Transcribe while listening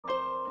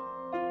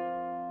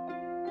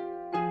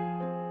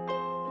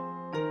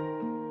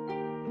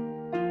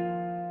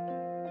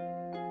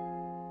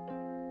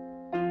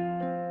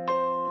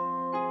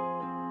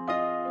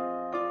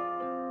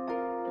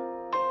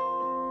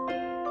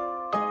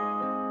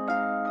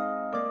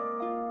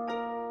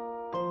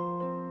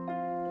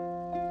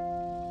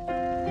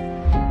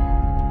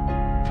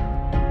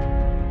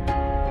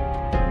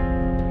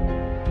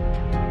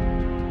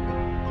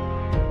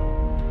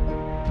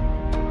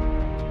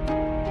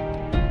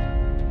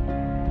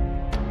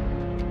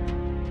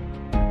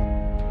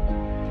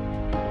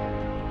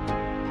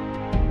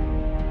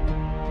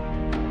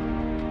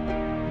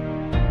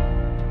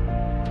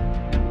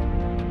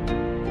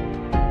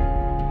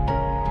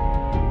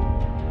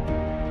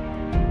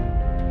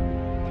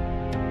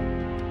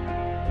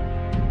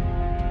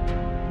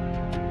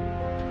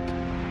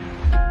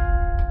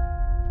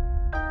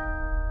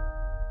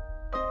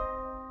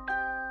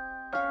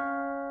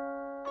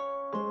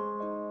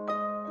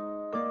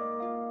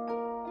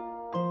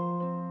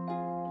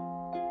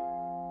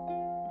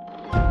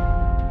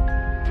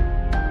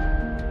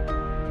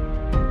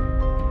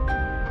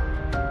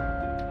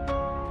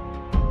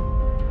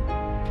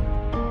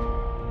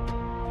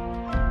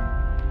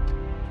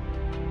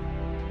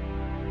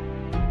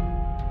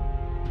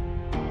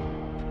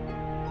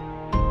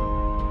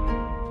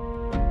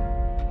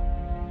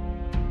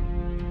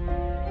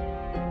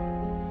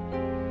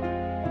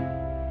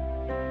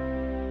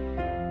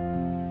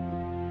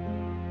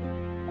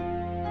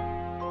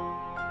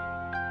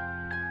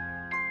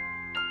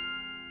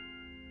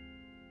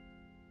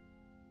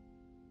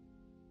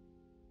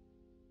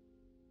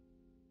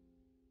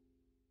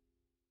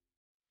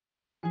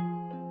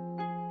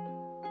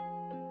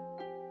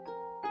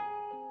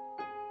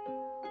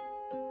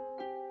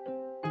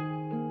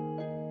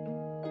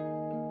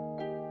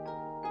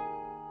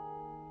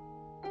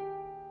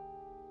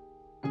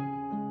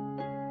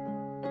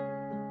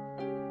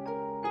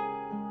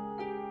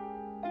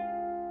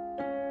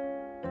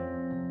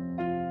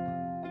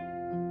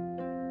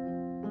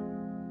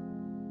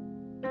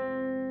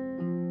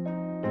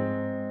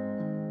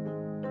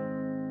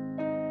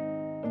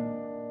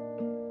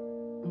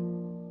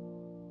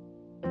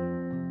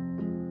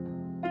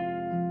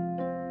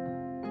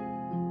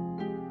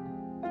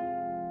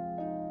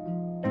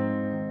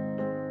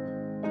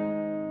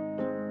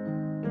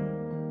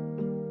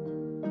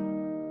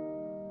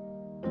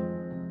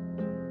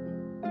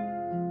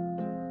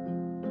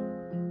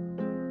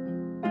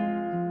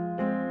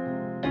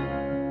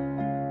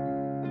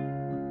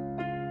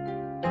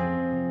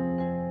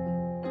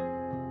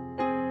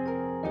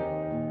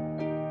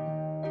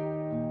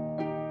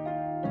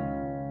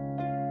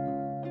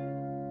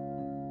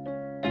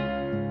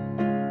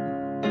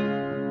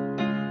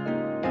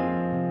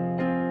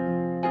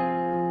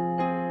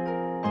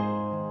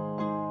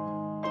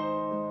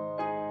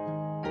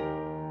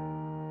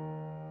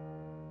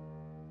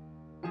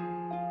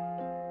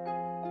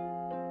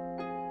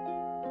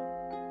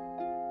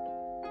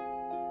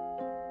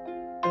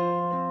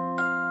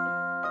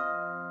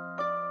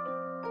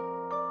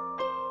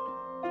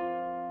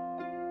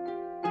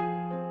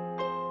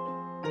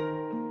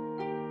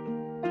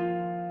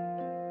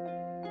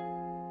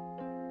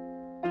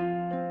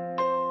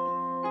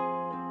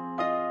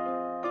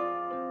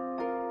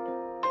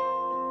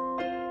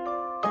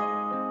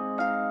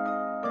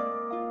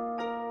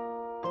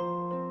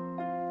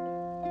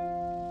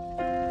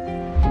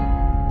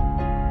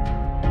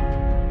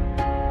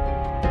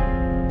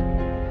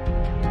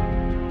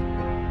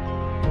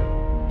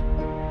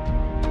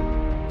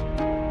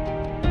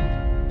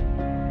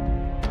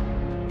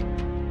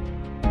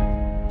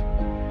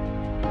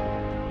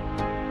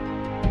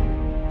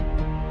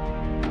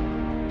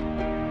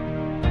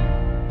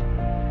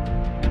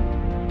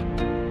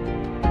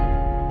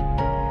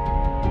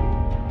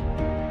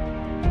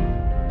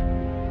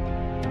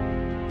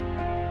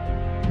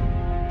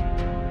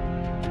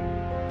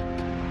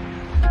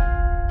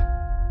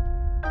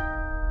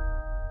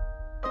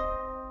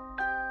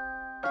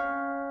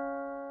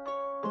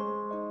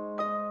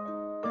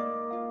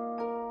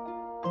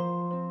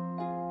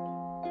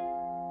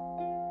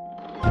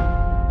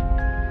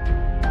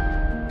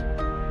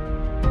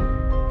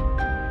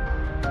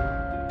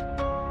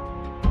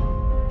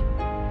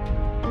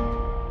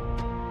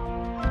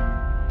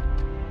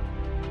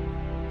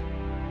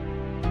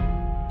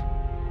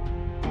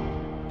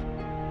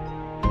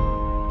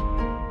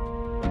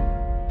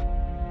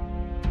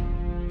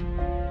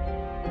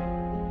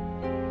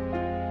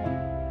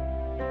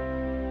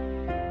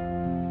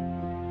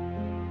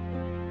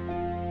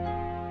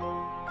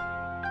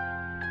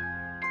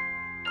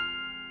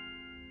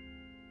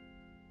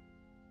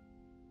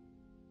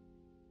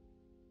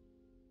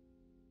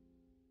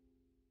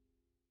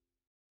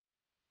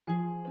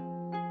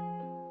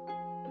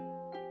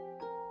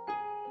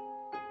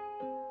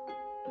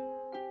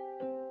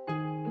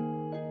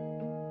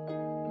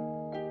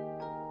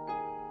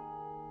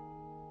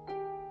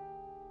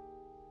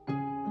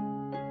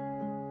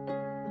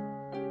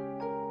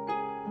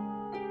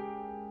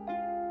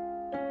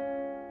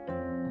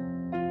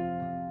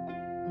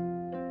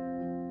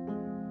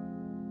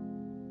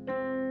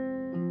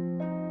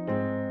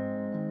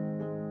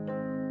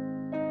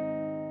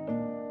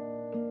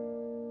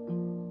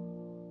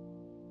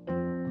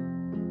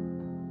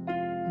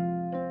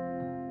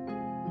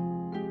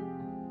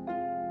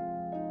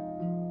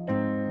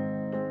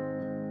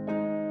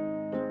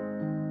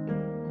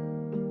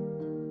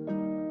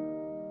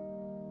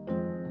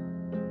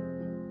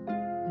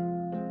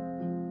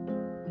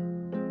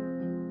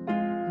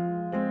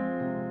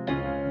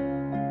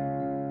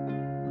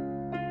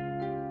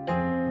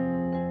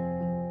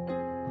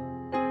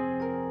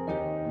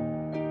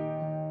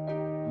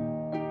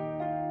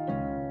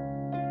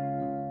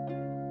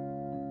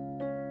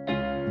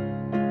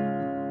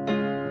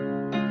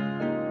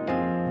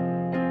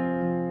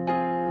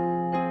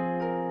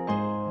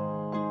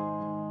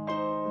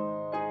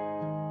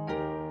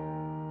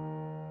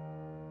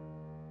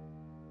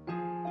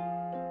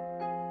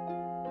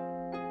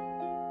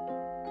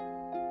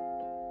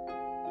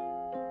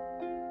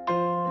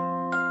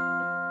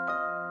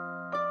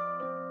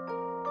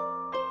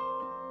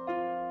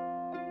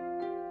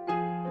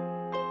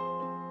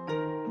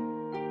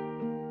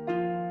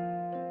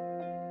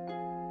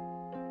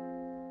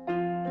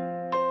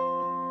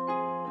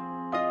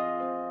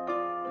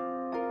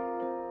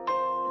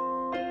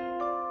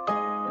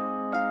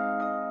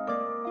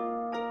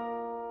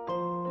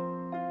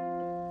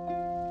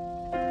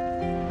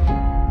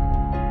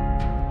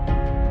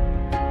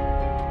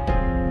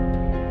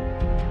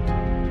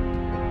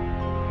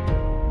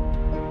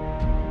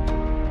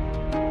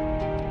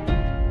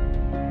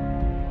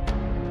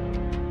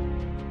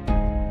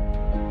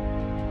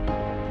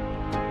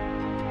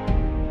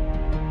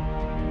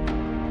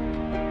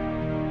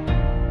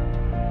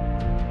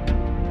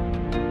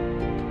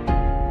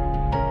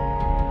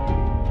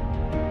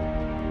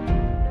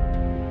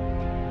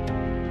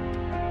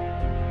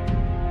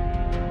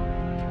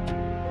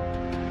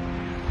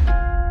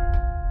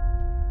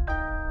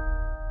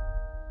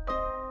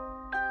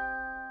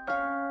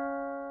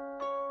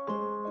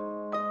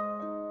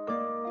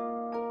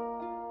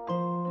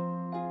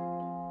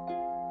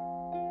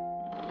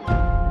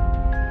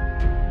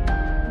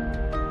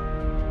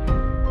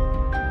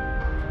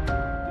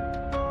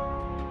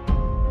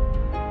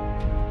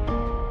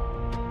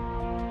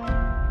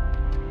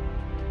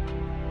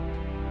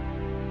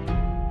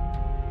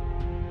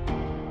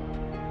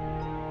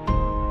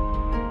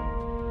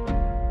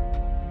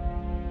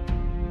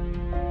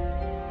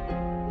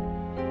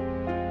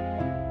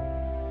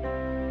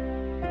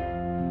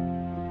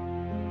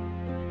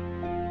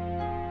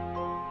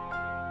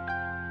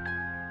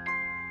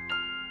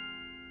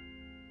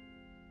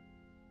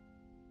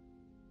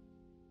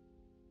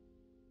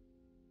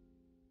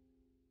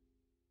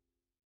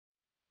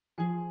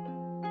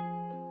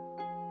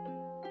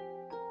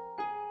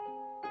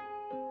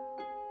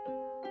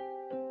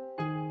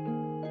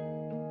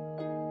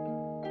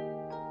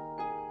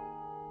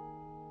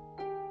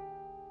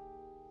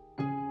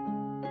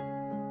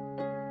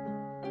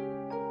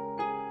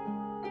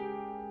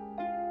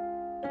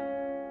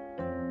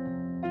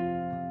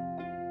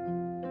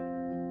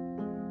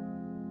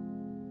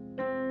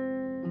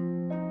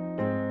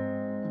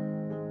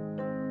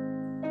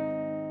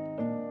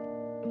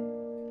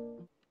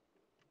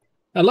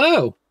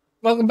Hello,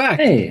 welcome back.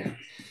 Hey,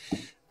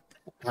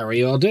 How are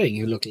you all doing?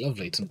 You look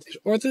lovely tonight,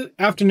 or the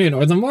afternoon,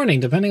 or the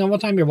morning, depending on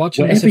what time you're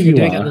watching this. wherever If you're you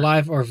doing it are,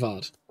 live or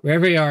VOD,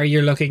 wherever you are,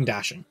 you're looking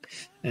dashing.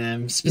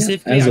 yeah,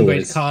 Specifically, as I'm going to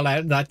always, call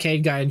out that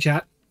Cade guy in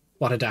chat.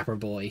 What a dapper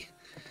boy,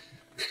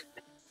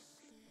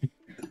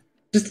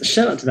 just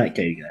shout out to that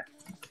gay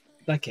guy.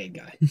 that Cade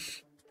guy,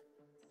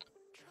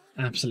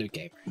 absolute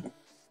gamer.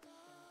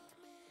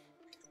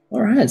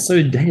 All right,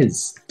 so Des,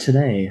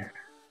 today,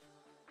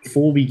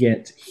 before we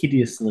get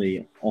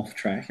hideously off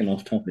track and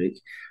off topic,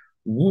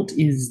 what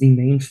is the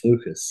main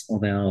focus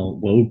of our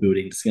world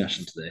building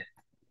discussion today?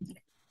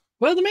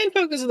 Well, the main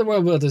focus of the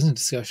world building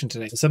discussion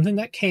today is something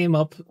that came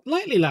up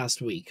lightly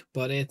last week,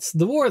 but it's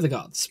the War of the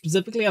Gods,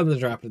 specifically on the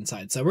Draplin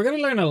side. So we're going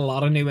to learn a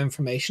lot of new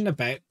information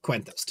about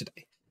Quenthos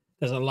today.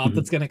 There's a lot Mhm.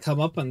 that's going to come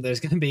up, and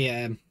there's going to be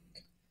a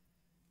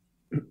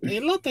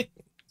lot that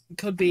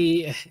could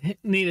be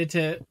needed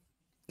to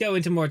go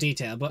into more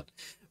detail, but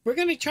we're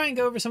going to try and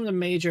go over some of the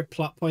major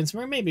plot points,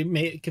 or maybe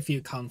make a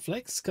few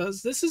conflicts,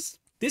 because this is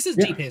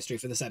Yeah, deep history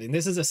for the setting.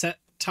 This is a set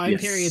time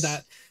period yes.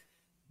 that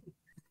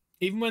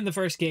even when the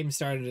first game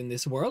started in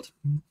this world,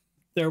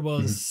 there Mhm.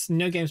 was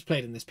no games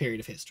played in this period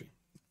of history.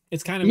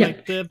 It's kind of Yeah,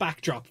 like the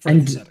backdrop for the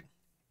and setting.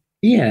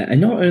 yeah, and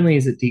not only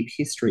is it deep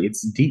history,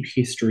 it's deep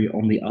history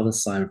on the other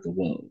side of the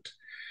world.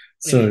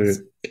 It So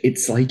is.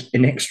 it's like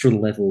an extra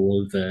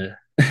level of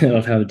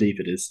of how deep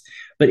it is.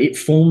 But it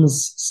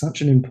forms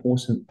such an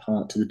important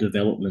part to the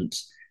development,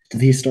 to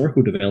the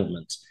historical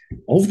development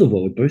of the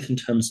world, both in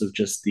terms of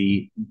just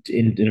in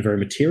a very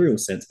material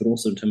sense, but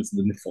also in terms of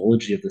the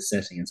mythology of the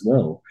setting as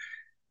well.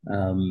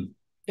 Um,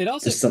 It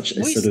also, just such a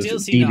we sort of still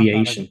see knock on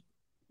deviation.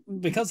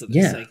 it because of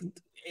this. Yeah.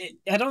 Like,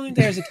 I don't think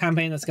there's a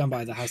campaign that's gone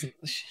by that hasn't.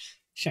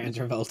 Sharon's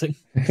revolting.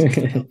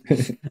 Fucking hell.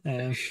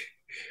 Um,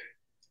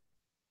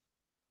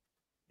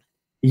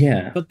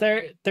 Yeah. but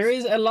there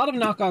is a lot of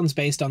knock-ons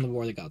based on the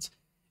War of the Gods.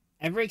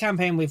 Every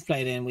campaign we've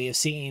played in, we have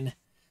seen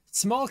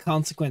small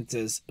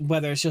consequences,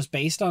 whether it's just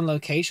based on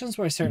locations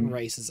where certain Mhm.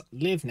 races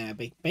live now,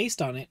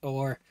 based on it,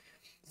 or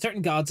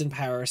certain gods in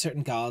power,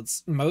 certain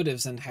gods'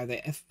 motives, and how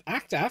they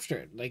act after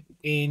it. Like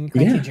in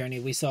Quentin Yeah. Journey,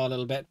 we saw a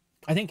little bit.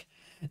 I think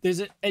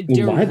there's a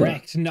Well, Liber.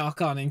 direct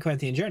knock on in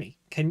Quentin Journey.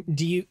 Can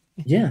do you?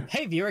 Yeah.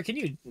 Hey viewer, can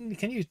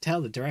you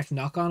tell the direct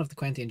knock on of the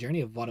Quentin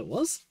Journey of what it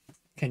was?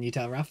 Can you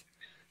tell, Raf?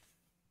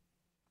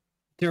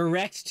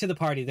 Direct to the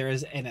party, there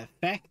is an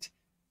effect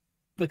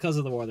because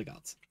of the War of the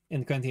Gods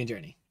in the Quentin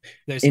Journey.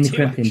 There's In the two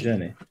Corinthian actually.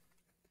 journey.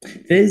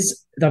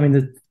 There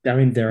are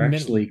Minimum.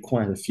 actually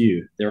quite a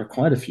few. There are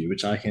quite a few,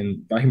 which I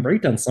can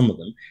break down some of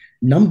them.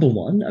 Number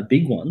one, a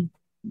big one,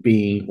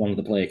 being one of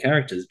the player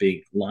characters,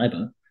 being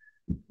Liber.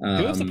 Two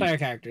of the Um, player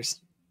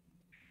characters.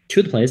 Two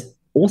of the players.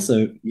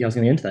 Also, yeah, I was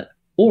going to get into that.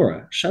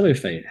 Aura,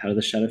 Shadowfade. How did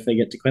the Shadowfade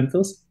get to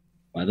Quenthos?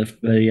 By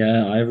the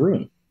Eye of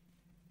Ruin.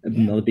 Yeah,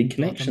 Another big brought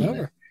them connection there.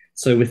 over.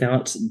 So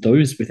without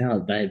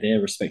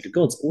their respective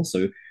gods,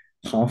 also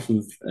half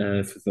of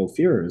for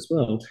Velfira as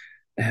well,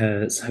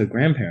 her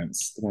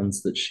grandparents, the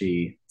ones that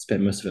she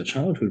spent most of her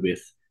childhood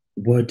with,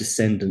 were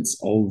descendants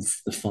of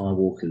the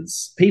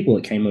Firewalkers, people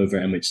that came over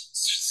and which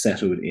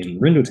settled in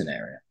Rindleton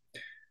area.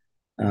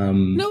 No,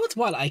 Um, what's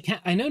what?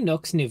 I know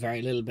Nux knew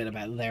very little bit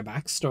about their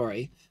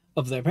backstory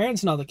of their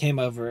parents and all that came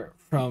over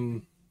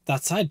from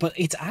that side, but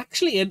it's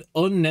actually an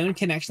unknown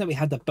connection that we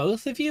had that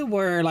both of you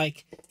were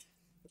like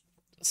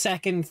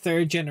second,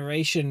 third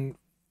generation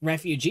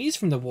refugees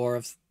from the War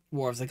of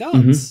the mhm.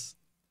 Gods.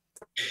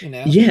 You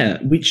know?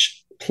 Yeah,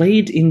 which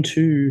played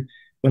into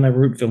when I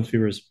wrote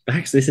Velfira's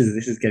back. So this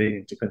is getting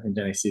into Quentin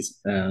Genesis,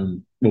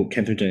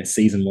 Quentin Genesis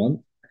season one,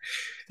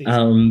 Season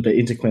one. but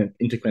into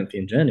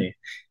Quentin Journey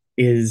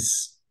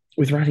is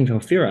with writing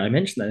Velfira. I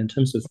mentioned that in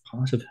terms of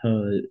part of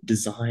her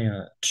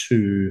desire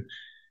to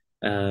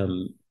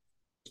um,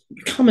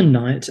 become a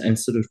knight and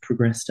sort of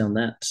progress down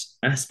that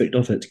aspect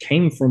of it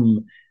came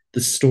from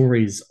the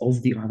stories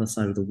of the other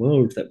side of the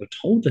world that were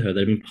told to her.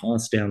 They've been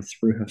passed down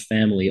through her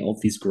family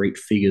of these great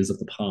figures of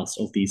the past,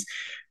 of these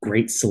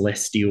great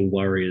celestial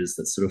warriors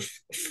that sort of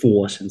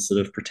fought and sort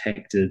of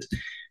protected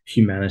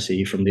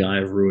humanity from the Eye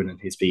of Ruin and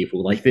his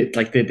people.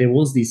 There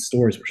was these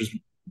stories which has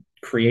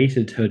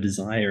created her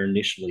desire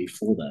initially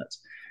for that.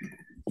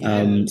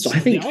 Yeah, So I so the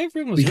think Eye of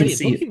Ruin we was can really a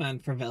see it.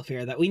 boogeyman for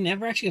Velfira that we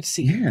never actually got to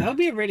see. That Yeah. would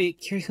be a really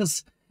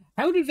curious.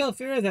 How did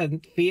Velfira then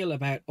feel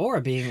about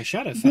Aura being a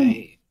Shadow Well,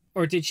 Fae?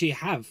 Or did she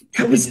have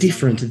that was opinions on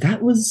different. that?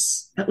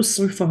 That was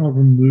so far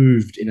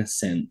removed in a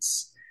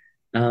sense.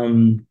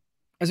 Um,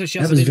 I suppose she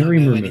that also was did not very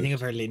know anything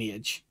of removed. her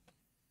lineage.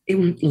 It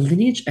was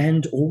lineage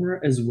and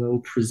aura as well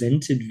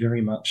presented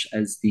very much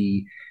as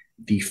the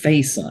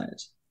Fey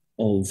side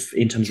of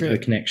in terms of her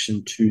True.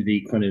 connection to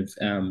the Queen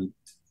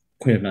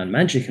of Mount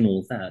Magic and all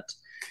of that.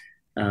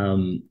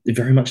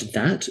 Very much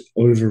that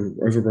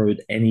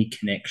overrode any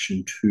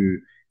connection to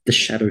the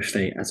Shadow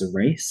Fae as a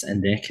race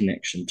and their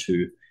connection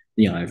to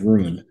the Eye of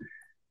Ruin.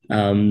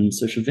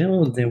 So for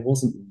Vel, there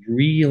wasn't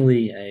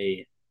really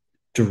a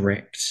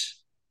direct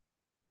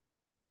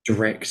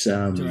direct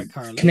Direct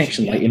correlation,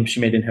 connection like yeah. she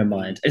made in her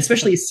mind, But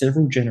especially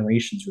several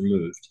generations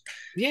removed.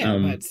 yeah,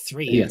 about Um,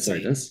 three, yeah, I'd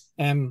sorry, say.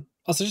 Des.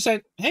 Also, just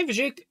said, hey,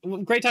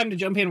 Vijay, great time to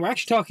jump in. We're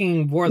actually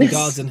talking War of the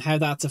Gods Yes. and how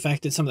that's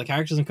affected some of the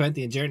characters in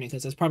Corinthian Journey,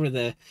 because it's probably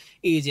the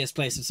easiest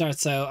place to start.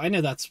 So I know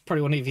that's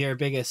probably one of your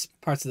biggest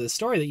parts of the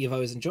story that you've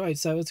always enjoyed.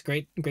 So it's a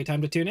great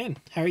time to tune in.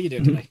 How are you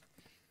doing Mhm.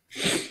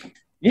 today?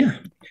 Yeah.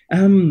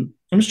 I'm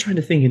just trying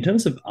to think in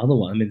terms of other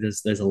one. I mean,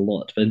 there's a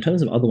lot, but in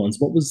terms of other ones,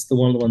 what was the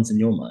one of the ones in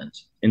your mind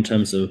in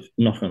terms of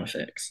knock-on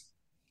effects?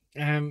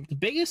 The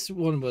biggest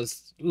one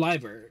was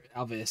Liber,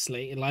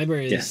 obviously.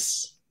 Liber is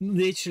Yes.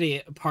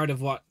 literally a part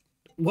of what,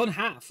 one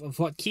half of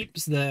what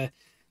keeps the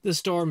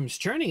storms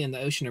churning in the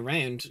ocean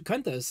around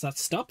Quenthos, that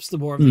stops the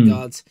War of the Mm.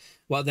 Gods,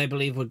 what they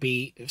believe would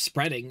be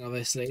spreading,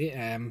 obviously,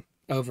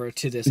 over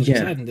to this other Yeah.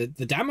 side, and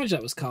the damage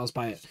that was caused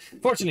by it.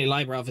 Fortunately,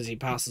 Liber obviously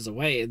passes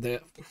away.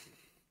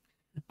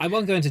 I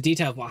won't go into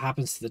detail of what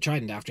happens to the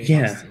Trident after he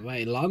Yeah. passes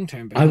away long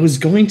term, I was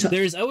because going to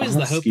there's always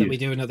the ask hope that we you.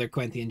 do another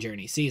Quenthian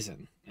Journey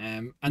season.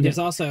 And Yeah. there's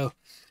also,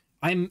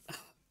 I'm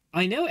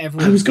I know I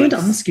everyone was going to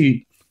thinks ask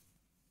you,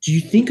 do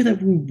you think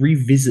that we'll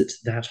revisit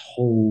that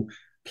whole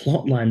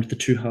plot line of the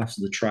two halves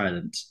of the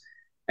Trident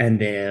and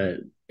their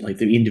like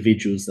the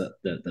individuals that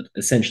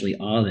essentially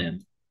are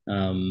them?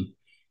 Um,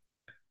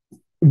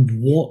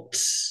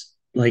 what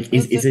like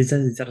well, is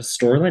that a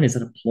storyline? Is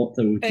that a plot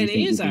that do you it think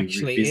will is be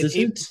actually it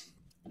revisited?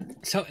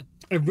 so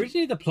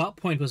originally the plot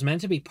point was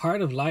meant to be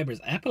part of Liber's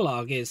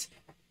epilogue is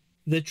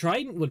the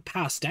Trident would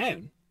pass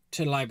down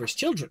to Liber's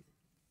children.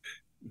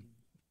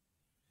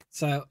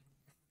 So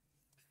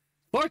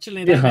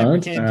fortunately Bit that never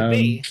hard. came to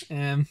be.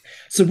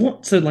 So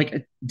what? So like,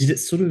 did it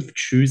sort of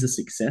choose a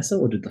successor,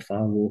 or did the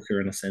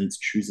Firewalker, in a sense,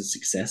 choose a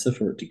successor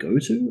for it to go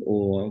to,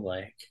 or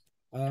like?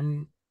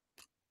 Um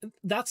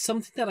that's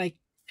something that I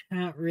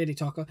can't really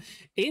talk about.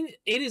 It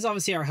is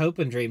obviously our hope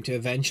and dream to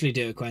eventually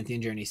do a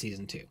Quenthian Journey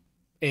season 2.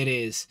 It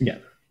is Yeah.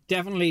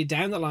 definitely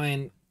down the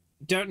line.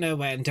 Don't know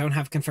when, don't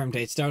have confirmed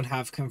dates, don't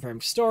have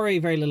confirmed story,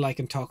 very little I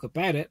can talk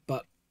about it,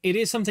 but it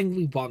is something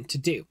we want to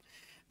do.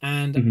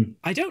 And Mhm.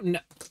 I don't know,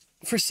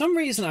 for some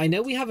reason, I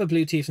know we have a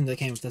blue tiefling that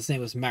came with his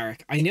name was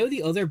Marek. I know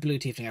the other blue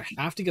tiefling,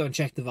 I have to go and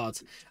check the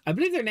VODs. I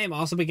believe their name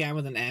also began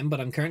with an M, but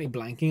I'm currently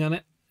blanking on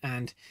it.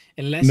 And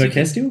unless you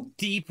can Merkestiel?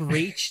 deep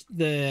reach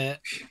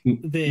M-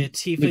 the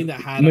tiefling M-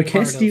 that had a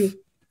part Merkestiel? of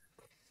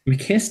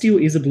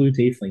Merkestiel is a blue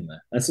tiefling, though.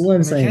 That's all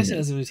I'm saying Merkesha there.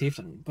 as a blue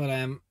tiefling,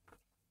 but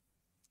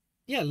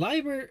yeah,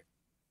 Liber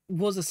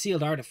was a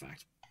sealed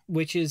artifact,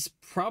 which is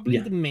probably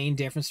Yeah. the main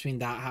difference between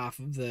that half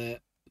of the,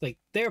 like,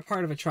 they're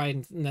part of a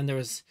trident, and then there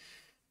was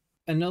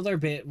another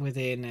bit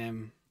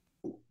within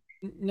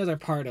another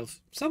part of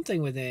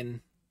something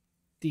within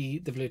the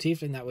blue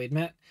tiefling that we'd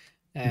met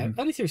Mhm.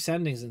 only through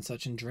sendings and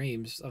such and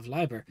dreams of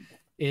Liber,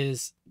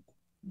 is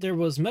there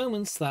was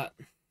moments that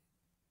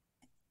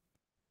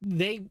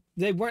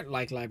they weren't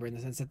like Liber in the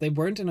sense that they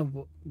weren't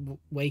an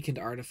awakened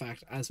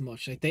artifact as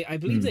much. Like I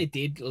believe Mm. they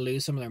did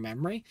lose some of their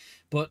memory,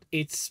 but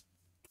it's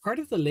part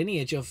of the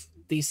lineage of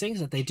these things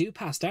that they do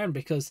pass down,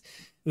 because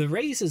the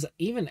races,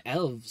 even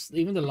elves,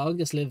 even the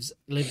longest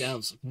lived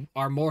elves,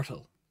 are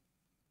mortal.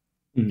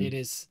 It Mm.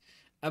 is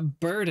a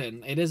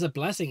burden. It is a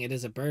blessing. It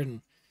is a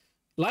burden.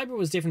 Liber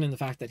was different in the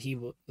fact that he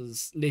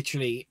was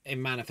literally a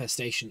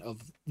manifestation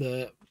of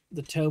the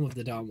tome of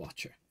the Dawn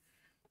Watcher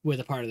with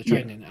a part of the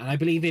Yeah. Trident, and I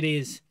believe it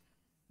is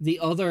the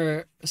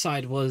other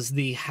side was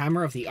the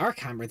hammer of the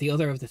Arkhammer, the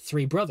other of the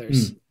three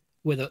brothers, Mm.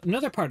 with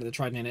another part of the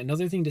Trident,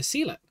 another thing to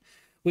seal it,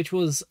 which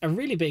was a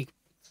really big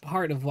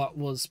part of what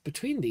was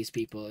between these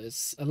people.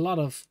 Is a lot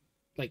of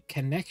like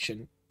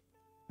connection.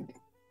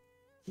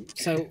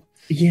 So,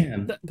 Yeah.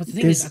 but the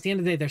thing is, at There's. the end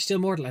of the day, they're still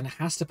mortal, and it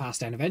has to pass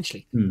down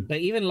eventually. Mm.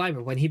 Like even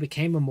Liber, when he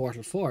became a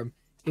mortal form,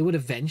 it would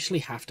eventually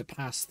have to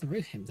pass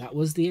through him. That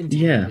was the Yeah.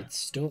 intended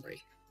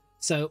story.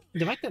 So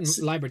the fact that S-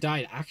 Liber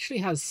died actually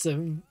has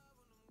some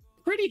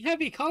pretty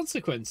heavy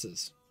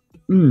consequences.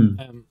 mm.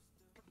 Um,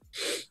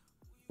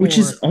 Which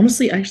for is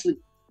honestly actually.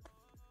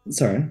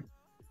 Sorry.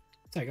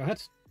 sorry, go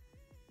ahead.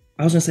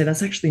 I was going to say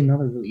that's actually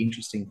another really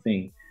interesting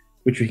thing,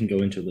 which we can go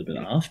into a little bit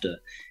after,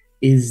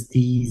 is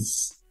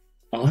these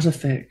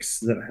artifacts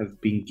that have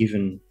been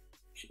given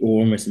or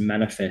almost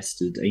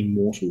manifested a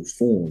mortal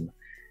form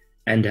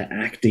and are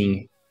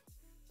acting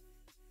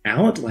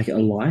out like a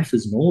life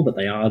as normal, but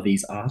they are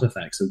these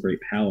artifacts of great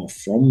power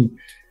from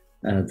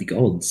the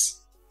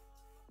gods,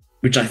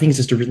 which I think is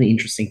just a really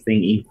interesting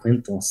thing. In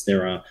Quinthos,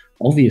 there are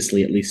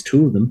obviously at least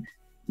two of them.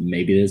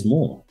 Maybe there's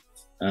more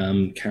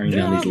carrying There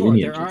down are these more.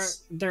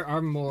 lineages. There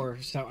are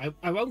more. So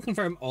I won't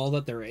confirm all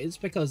that there is,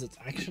 because it's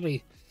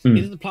actually it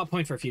is Mm, the plot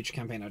point for a future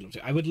campaign. I'd love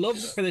to. I would love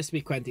for this to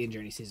be Quenthian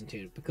Journey season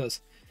 2, because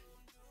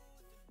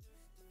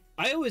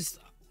I always,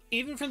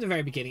 even from the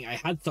very beginning, I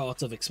had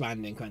thoughts of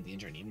expanding Quenthian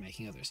Journey and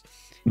making others.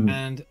 mm,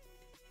 And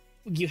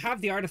you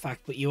have the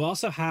artifact, but you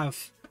also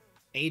have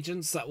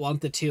agents that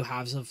want the two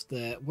halves of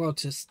the world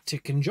to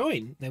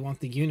conjoin. They want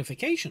the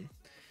unification,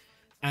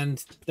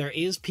 and there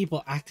is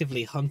people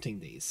actively hunting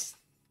these.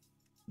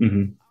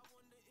 mhm.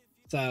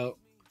 So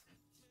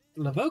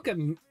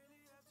Lavoka,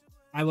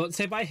 I won't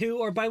say by who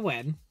or by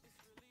when.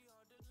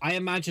 I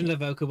imagine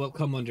Lavoka will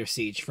come under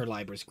siege for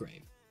Liber's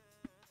grave.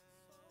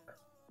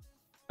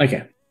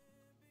 Okay.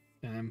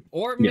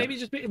 Or Yeah. maybe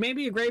just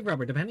maybe a grave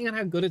robber, depending on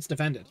how good it's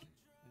defended.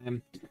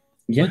 Um,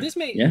 Yeah. but this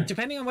may, Yeah.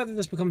 depending on whether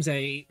this becomes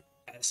a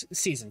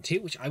season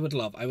 2, which I would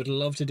love. I would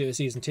love to do a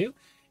season 2.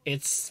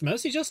 It's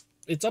mostly just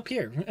it's up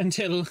here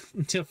until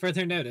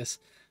further notice.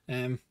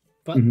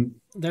 But Mhm.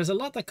 there's a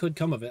lot that could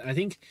come of it. I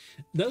think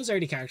those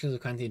early characters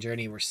of Quentin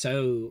Journey were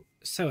so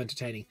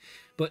entertaining.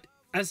 But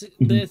as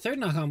the third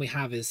knock on we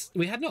have is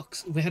we had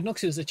Nux. We had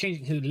Nux who was a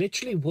changing who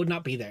literally would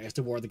not be there if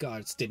the War of the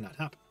Gods did not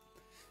happen.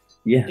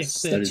 If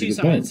Yes, the that is a two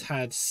good point. sides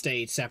had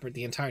stayed separate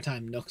the entire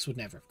time, Nux would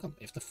never have come.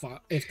 If the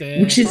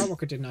Which is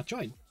Farwalker did not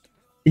join.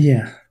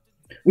 Yeah,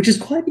 which is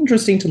quite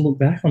interesting to look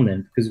back on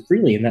then, because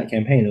really in that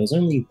campaign there was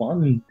only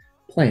one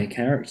player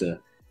character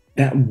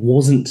that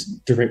wasn't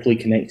directly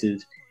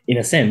connected, in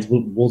a sense,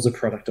 but was a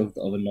product of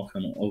a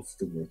knock-on of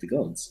the War of the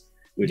Gods,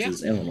 which Yeah.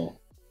 is Eleanor.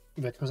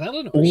 Because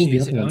Eleanor, All the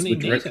she's other ones only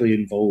were directly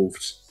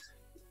involved.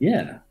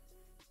 Yeah,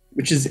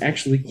 which is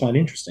actually quite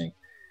interesting.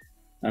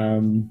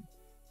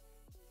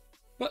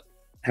 But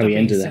How that he being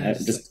ended said,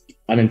 that just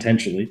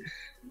unintentionally.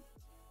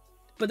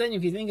 But then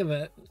if you think of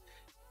it,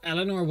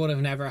 Eleanor would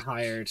have never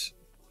hired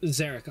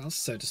Xericos,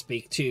 so to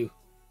speak, to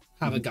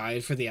have a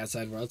guide for the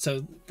outside world.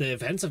 So the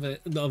events of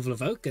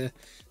Lavoka,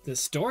 the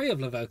story of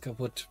Lavoka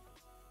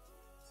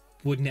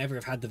would never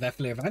have had the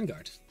Vethler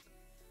Vanguard.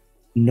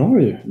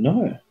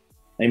 No.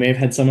 They may have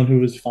had someone who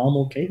was far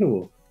more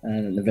capable.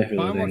 And the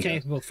Far more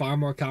capable, far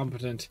more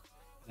competent,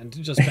 and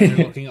just better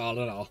looking all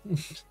in all.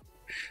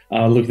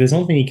 Look, there's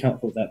one thing you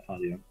can't put that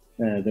party on.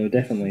 There were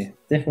definitely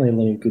a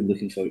lot of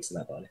good-looking folks in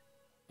that party.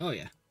 Oh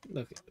yeah,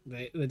 look,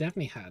 they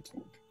definitely had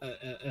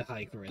a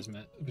high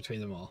charisma between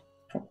them all.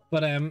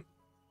 But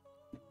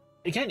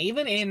again,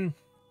 even in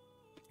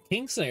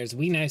Kingslayers,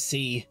 we now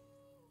see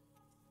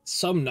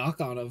some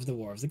knock-on of the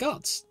War of the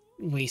Gods.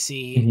 We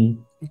see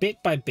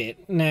bit by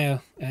bit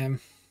now.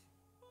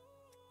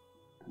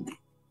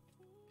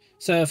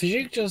 So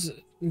Fajuk just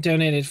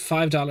donated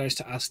 $5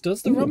 to ask,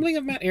 does the rumbling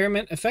of Mount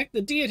Iremint affect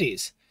the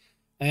deities?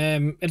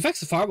 It affects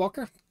the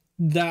Farwalker.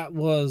 That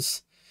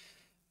was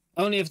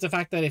only if the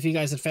fact that if you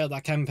guys had failed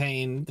that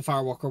campaign, the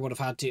Farwalker would have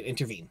had to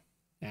intervene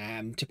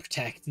to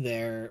protect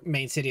their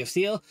main city of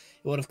Steel.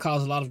 It would have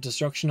caused a lot of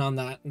destruction on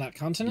that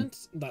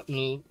continent, that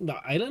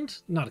island.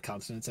 Not a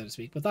continent, so to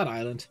speak, but that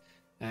island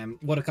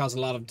would have caused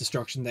a lot of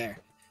destruction there.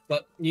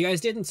 But you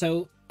guys didn't,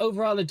 so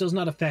overall it does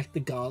not affect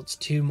the gods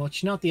too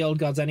much. Not the old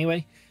gods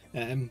anyway.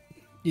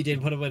 You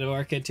did put a bit of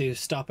work into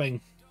stopping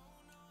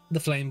the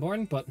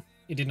Flameborn, but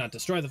you did not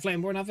destroy the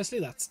Flameborn, obviously.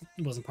 That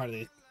wasn't part of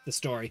the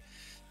story.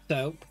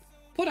 So,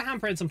 put a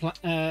hamper in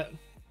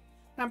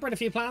hampered a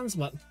few plans,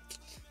 but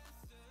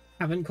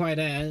haven't quite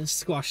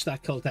squashed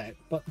that cult out.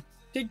 But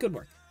did good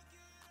work.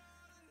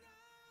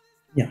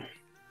 Yeah.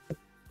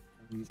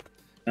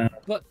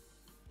 But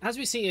as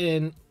we see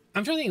in...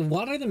 I'm trying to think,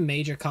 what are the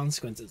major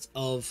consequences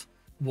of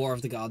War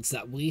of the Gods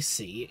that we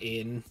see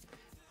in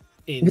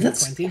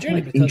that's Quentin quite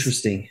Journey? Because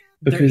interesting.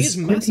 there Because is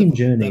Quentin massive,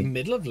 Journey... the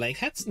middle of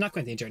Lakeheads, not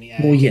Quentin Journey.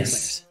 Well,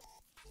 yes.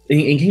 In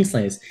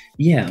Kingslayers,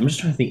 yeah, I'm just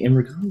trying to think. In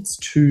regards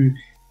to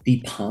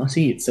the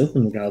party itself,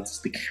 in regards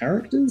to the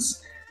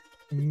characters,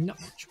 not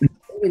much.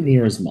 nowhere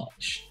near as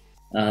much.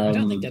 I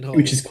don't think at all.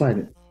 Which is quite...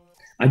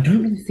 I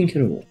don't really think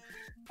at all.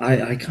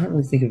 I can't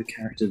really think of a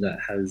character that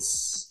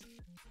has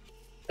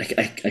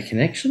a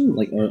connection,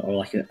 like or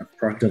like a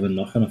product of a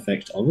knock-on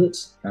effect of it.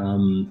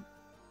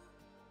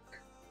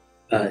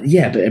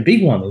 Yeah, but a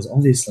big one is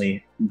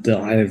obviously the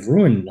Eye of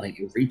Ruin.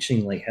 Like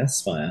reaching Lake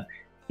Hellspire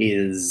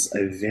is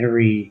a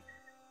very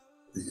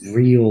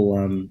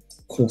real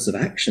course of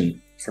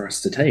action for us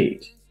to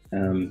take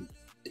in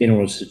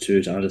order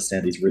to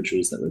understand these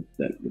rituals that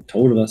were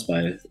told of us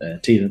by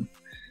Teedan.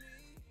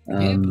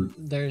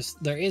 There is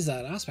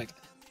that aspect.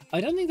 I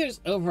don't think there's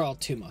overall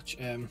too much.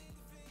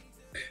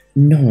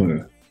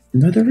 No,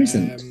 there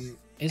isn't.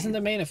 Isn't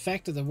the main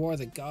effect of the War of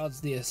the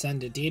Gods the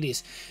ascended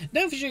deities?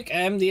 No, Fashuk,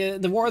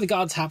 the War of the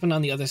Gods happened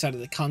on the other side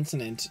of the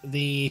continent.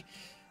 I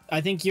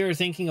think you're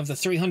thinking of the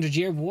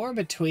 300-year war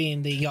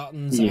between the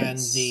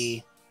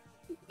Jotuns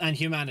and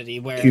humanity,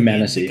 where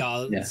the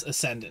gods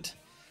ascended.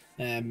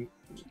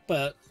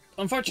 But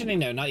unfortunately,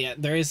 no, not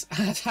yet. There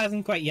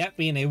hasn't quite yet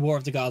been a War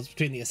of the Gods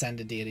between the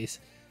ascended deities.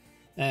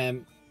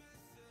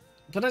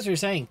 But as we were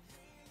saying,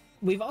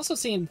 we've also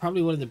seen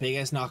probably one of the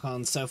biggest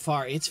knock-ons so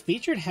far. It's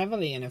featured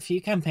heavily in a few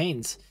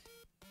campaigns.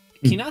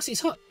 Kinasi's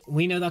hut.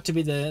 We know that to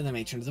be the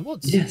matron of the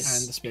woods.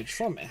 Yes. And the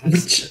spiritual form. It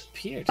has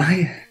appeared.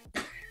 I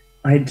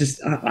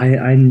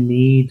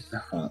need the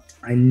hut.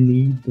 I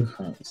need the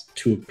hut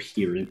to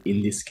appear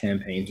in this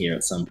campaign here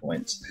at some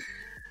point.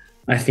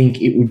 I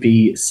think it would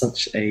be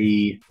such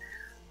a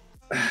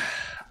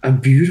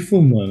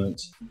beautiful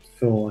moment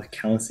for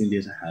Callous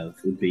India to have.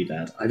 Would be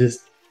that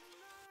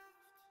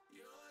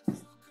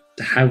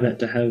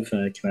to have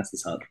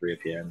Kinasi's hut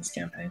reappear in this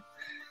campaign.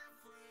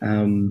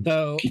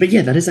 But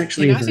yeah, that is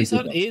actually Kinasi's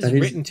hut is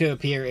written to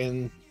appear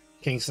in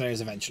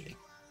Kingslayers eventually.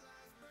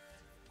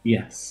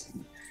 Yes.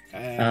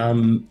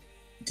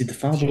 Did the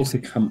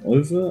Farwalker come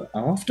over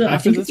after? I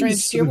think the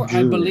Strange War.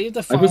 I believe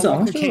the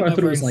Farwalker came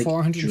over in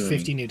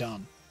 450 New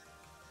Dawn.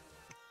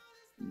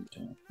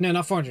 No,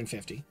 not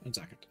 450. 1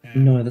 second.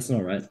 No, that's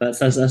not right. That's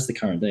the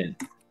current date.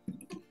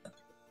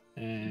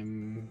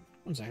 1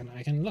 second.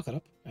 I can look it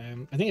up.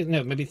 I think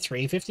no, maybe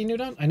 350 New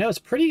Dawn. I know it's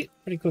pretty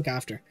quick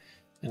after.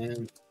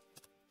 I'll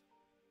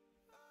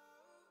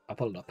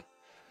pull it up.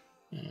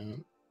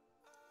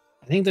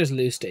 I think there's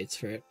loose dates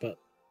for it, but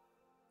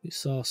we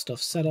saw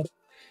stuff set up.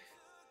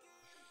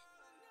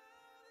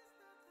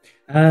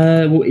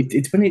 Well,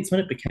 it's when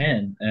it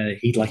began.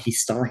 He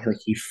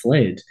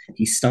fled.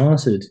 He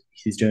started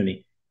his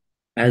journey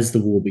as the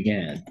war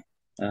began.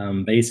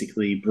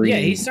 Basically,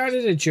 bringing he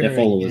started a journey. Their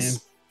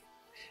followers.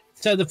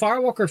 So the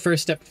Firewalker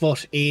first stepped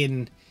foot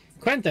in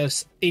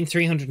Quenthos in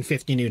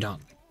 350 New Dawn.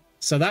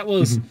 So that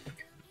was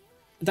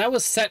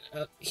set.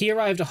 He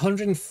arrived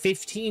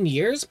 115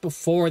 years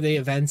before the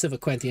events of a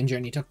Quenthian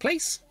journey took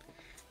place,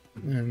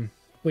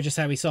 which is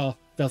how we saw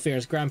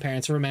Belfira's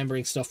grandparents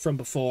remembering stuff from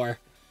before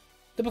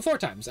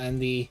times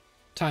and the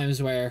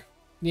times where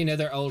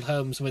their old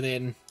homes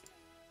within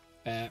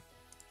the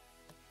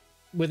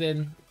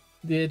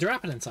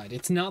Durapalan side.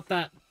 It's not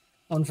that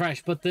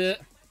unfresh, but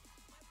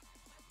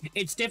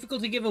it's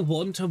difficult to give a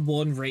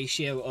 1-to-1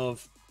 ratio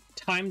of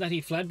time that he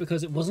fled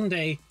because it wasn't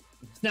a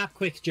snap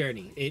quick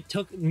journey. It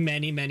took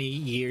many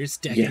years,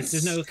 decades. Yes.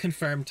 There's no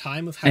confirmed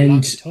time of how long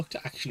it took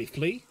to actually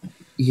flee.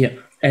 Yeah,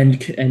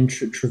 and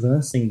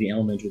traversing the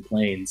elemental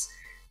planes,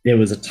 there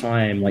was a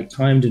time,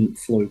 time didn't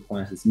flow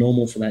quite as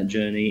normal for that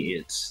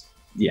journey.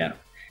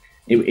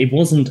 It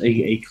wasn't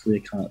a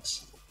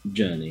clear-cut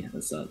journey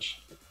as such.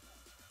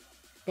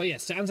 But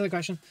yes, to answer the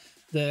question,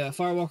 the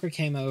Firewalker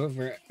came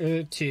over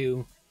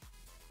to...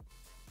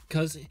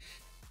 Because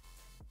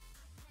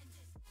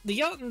the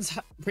Jotuns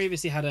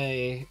previously had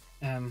a...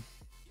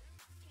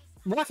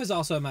 Raph is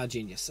also a mad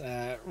genius.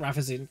 Raph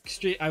is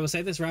I will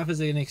say this, Raph is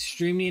an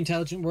extremely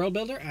intelligent world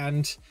builder,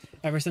 and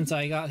ever since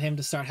I got him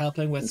to start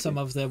helping with some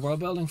of the world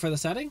building for the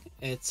setting,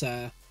 it's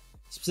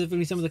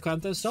specifically some of the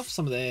Quanto stuff,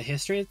 some of the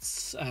history,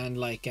 and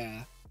like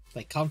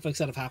conflicts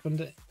that have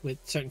happened with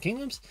certain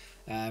kingdoms.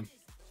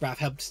 Raph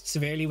helped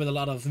severely with a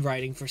lot of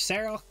writing for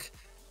Serok,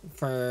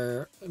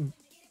 for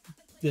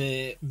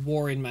the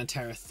war in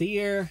Mantara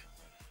Thyr.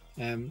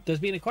 There's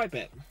been quite a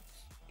bit.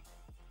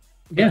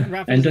 Yeah,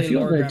 and a few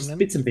other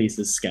bits and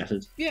pieces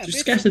scattered. Yeah, just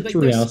scattered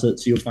throughout it,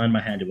 so you'll find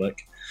my handiwork.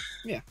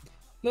 Yeah,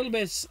 a little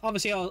bit.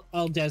 Obviously,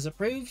 all Des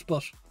approved,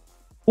 but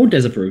all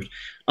Des approved.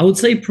 I would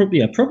say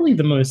probably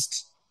the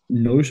most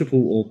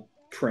notable or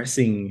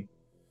pressing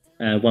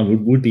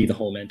one would be the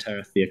whole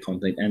Mantara Thyr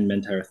conflict and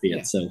Mantara Thyr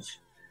itself.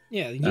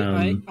 Yeah,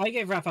 I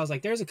gave Raph. I was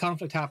like, "There's a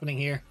conflict happening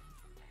here.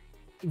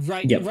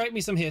 Write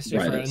me some history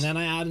for it," and then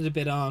I added a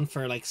bit on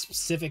for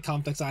specific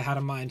conflicts I had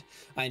in mind.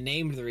 I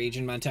named the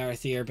region Mantara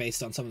Thyr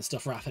based on some of the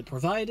stuff Raph had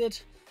provided.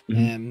 But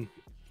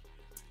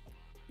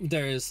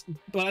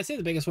I'd say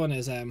the biggest one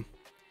is the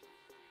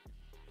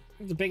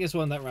biggest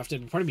one that Raph did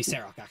would probably be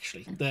Serok,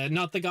 actually.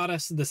 Not the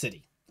goddess, the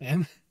city.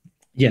 Yes,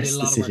 did a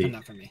lot of work on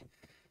that for me.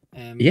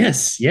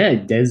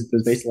 Des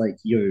was basically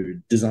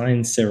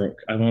design Serok.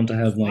 I want to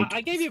have I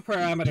gave you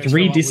parameters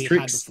 3 for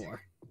districts. We had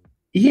before.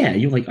 Yeah,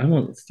 you're I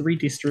want 3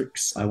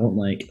 districts. I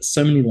want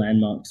so many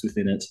landmarks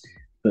within it.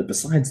 But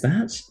besides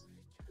that,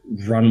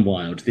 run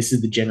wild. This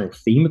is the general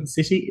theme of the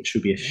city. It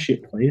should be a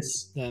shit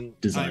place. Then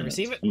I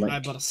receive it. I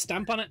put a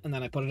stamp on it, and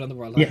then I put it on the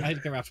world. Yeah. I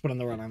get Raph to put on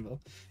the world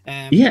anvil.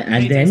 And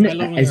then I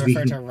love when we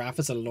refer to Raph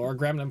as a lore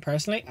gremlin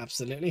personally.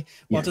 Absolutely.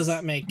 What does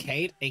that make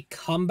Cade? A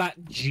combat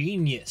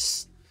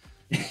genius.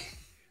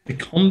 The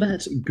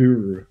combat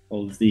guru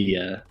of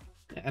the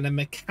and a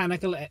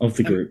mechanical of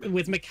the group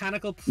with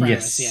mechanical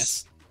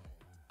prowess.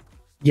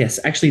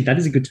 Yes, actually, that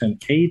is a good term.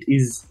 Cade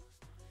is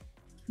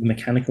a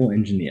mechanical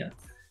engineer,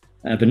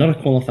 but not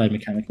a qualified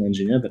mechanical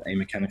engineer, but a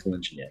mechanical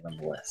engineer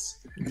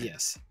nonetheless.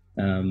 Yes.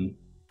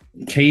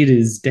 Cade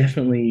is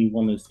definitely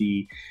one of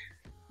the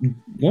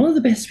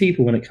best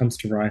people when it comes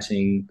to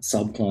writing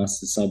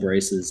subclasses, sub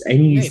races.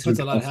 Any he puts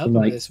a lot of help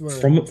in this.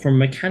 From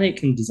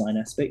mechanic and design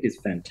aspect is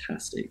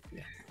fantastic.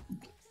 Yeah.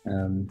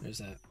 There's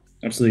that.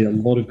 Absolutely, a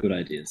lot of good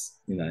ideas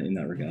in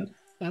that regard.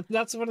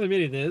 That's one of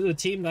the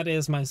team that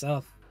is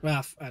myself,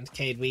 Raph, and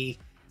Cade. We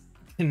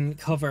can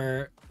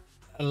cover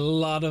a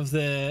lot of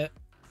the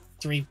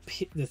three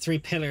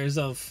pillars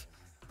of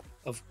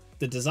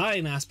the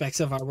design aspects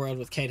of our world,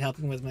 with Cade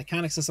helping with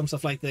mechanics and some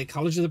stuff like the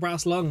College of the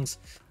Brass Lungs,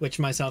 which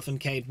myself and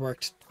Cade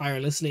worked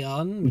tirelessly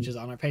on, which is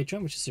on our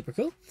Patreon, which is super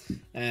cool.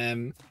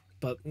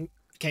 But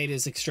Cade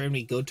is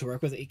extremely good to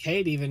work with.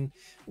 Cade, even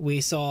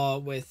we saw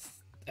with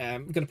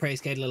I'm going to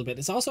praise Cade a little bit.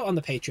 It's also on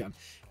the Patreon.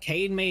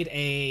 Cade made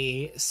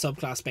a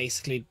subclass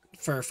basically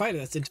for a fighter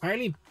that's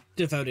entirely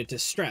devoted to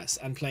stress,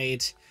 and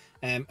played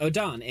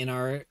Odan in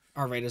our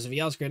Raiders of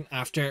Yozgrin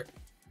after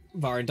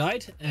Varn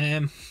died.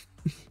 And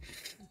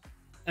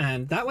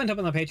that went up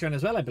on the Patreon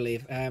as well, I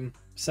believe.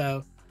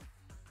 So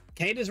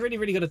Cade is really,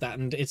 really good at that,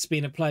 and it's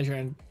been a pleasure,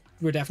 and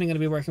we're definitely going to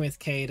be working with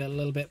Cade a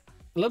little bit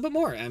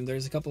more.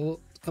 There's a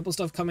couple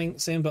stuff coming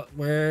soon, but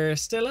we're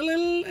still a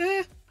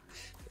little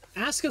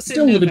ask us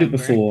still in a November. little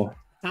bit before.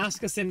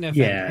 Ask us in November.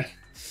 Yeah,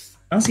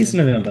 ask us in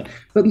November.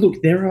 But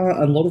look, there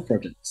are a lot of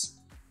projects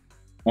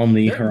on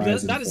the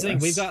horizon That is the for thing.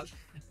 We've us. got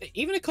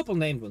even a couple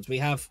named ones. We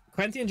have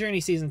Quentin Journey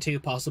Season 2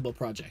 possible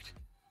project.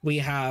 We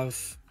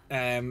have,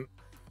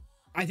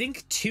 I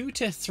think, 2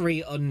 to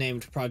 3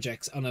 unnamed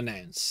projects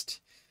unannounced.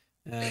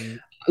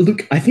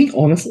 Look, I think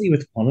honestly,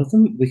 with one of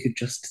them, we could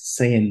just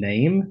say a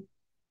name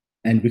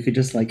and we could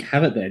just like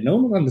have it there. No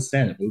one will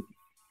understand it.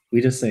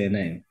 We just say a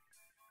name,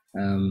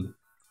 and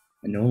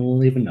no one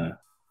will even know.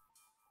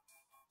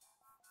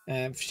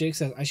 Jake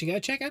says, I should go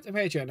check out the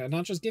Patreon and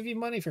not just give you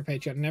money for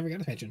Patreon and never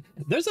get a Patreon.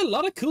 There's a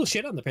lot of cool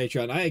shit on the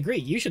Patreon. I agree.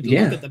 You should look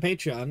Yeah. at the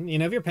Patreon. You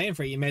know, if you're paying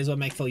for it, you may as well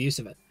make full use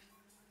of it.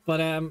 But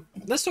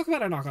let's talk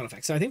about our knock-on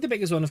effects. So I think the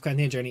biggest one of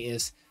Quentin Journey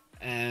is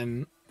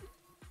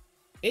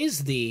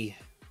the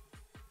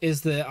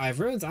Eye of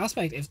Ruins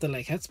aspect if the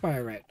Lake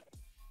Headspire route.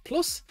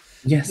 Plus,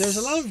 Yes. there's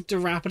a lot of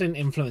Durapadon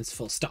influence,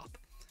 full stop.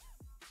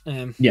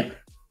 Yeah.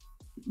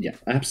 Yeah,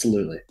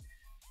 absolutely.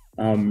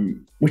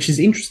 Which is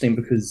interesting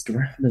because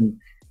Durafton,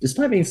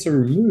 despite being so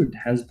removed,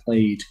 has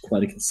played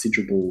quite a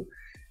considerable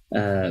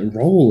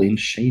role in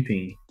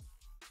shaping.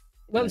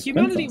 Well,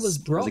 humanity Quenthos was as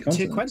a brought to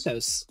continent.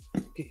 Quenthos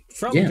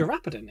from Yeah.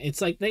 Durapadon.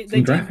 It's like they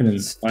From Drafton,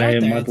 start I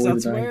am there. my boy,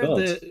 That's the Dying where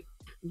God.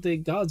 the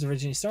gods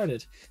originally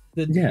started.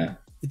 Yeah.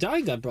 The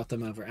Dying God brought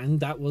them over, and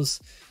that was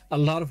a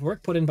lot of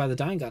work put in by the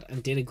Dying God,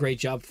 and did a great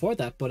job for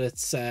that. But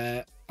it's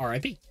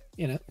R.I.P.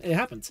 You know, it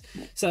happens.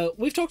 So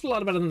we've talked a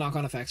lot about the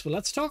knock-on effects, but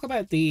let's talk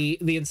about the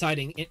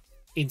inciting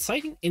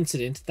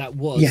incident that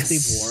was Yes.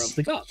 the War of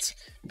the Gods,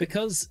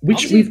 because Which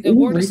obviously we've the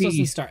war just already-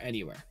 doesn't start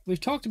anywhere. We've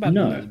talked about it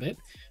No. a little bit.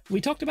 We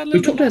talked about it a We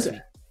little talked bit about last it,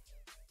 week.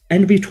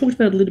 and we talked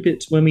about it a little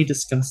bit when we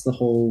discussed the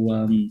whole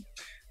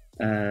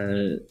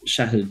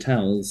shattered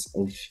towers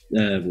of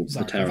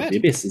the Tower of the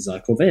Abyss,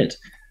 Zarkoved.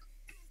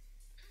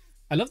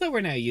 I love that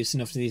we're now used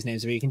enough to these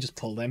names where you can just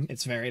pull them.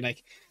 It's very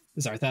like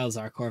Zarthel,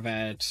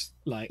 Zarkorvad,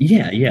 like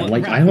Yeah, yeah. But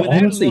Like Raph, I without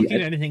honestly, looking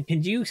at anything,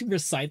 can you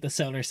recite the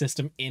solar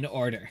system in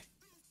order?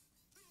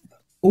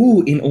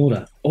 oh, in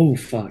order. Oh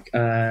fuck.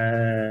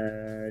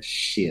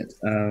 Shit.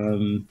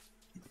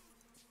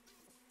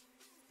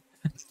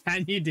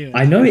 Can you do it?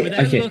 I know it.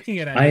 Without Okay, looking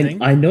at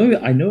anything. I know.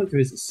 I know it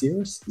goes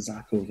Cirrus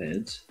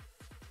Zarkoved,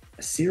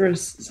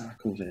 Cirrus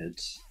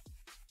Zarkoved.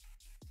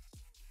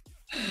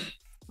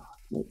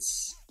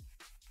 Let's.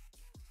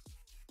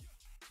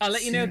 I'll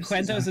let you know. Cirrus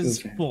Quentos is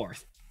Zarkoved.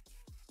 fourth.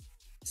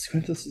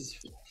 Squintus is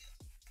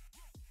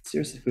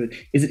Cirrus Zarkoved.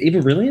 Is it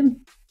Iberillion?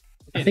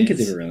 I It think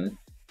it's is. Iberillion.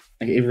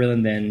 Okay,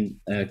 Iberillion, then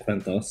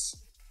Quenthos.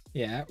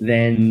 Yeah.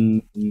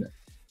 Then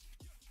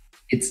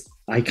it's.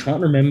 I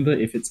can't remember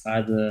if it's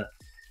either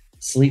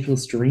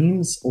Sleepless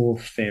Dreams or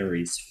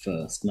Fairies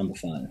first. Number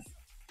 5.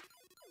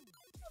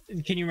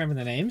 Can you remember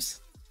the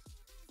names?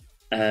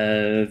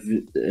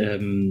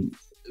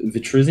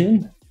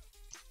 Vitruvian.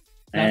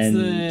 That's and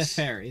the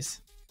fairies.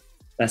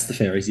 That's the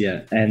fairies,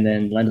 yeah. And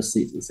then Land of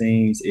Sleepless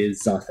Dreams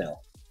is Zarthel.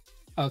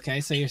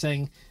 Okay, so you're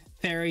saying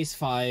fairies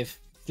 5,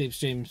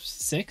 Sleepstream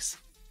 6.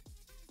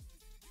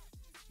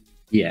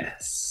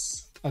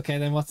 Yes. Okay,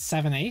 then what's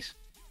 7, 8?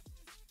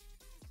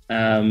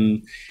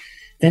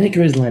 Then it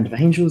goes Land of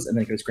Angels, and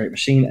then it goes Great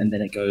Machine, and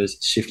then it goes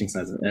Shifting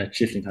Tides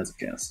of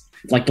Chaos.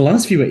 Like the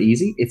last few are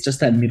easy. It's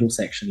just that middle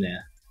section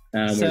there,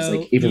 where it's So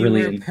like you were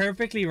Iberillion.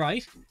 perfectly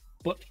right,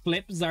 but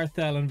flip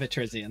Zarthel and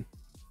Vitrizian.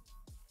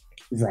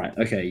 Right.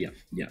 Okay. Yeah.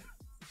 Yeah.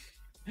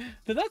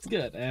 But that's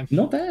good.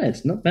 Not bad.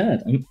 Not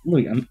bad. I'm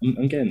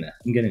getting there.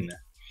 I'm getting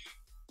there.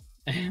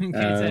 Kate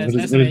What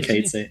says, did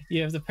Kate say?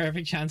 You have the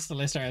perfect chance to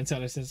list our own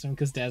solar system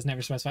because Des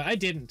never specified. I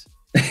didn't.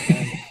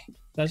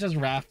 That's just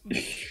Raph.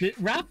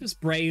 Raph's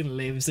brain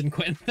lives in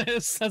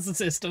Quenthos as a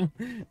system.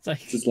 It's like,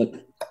 Just like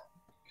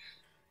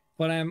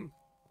but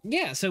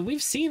yeah. So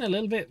we've seen a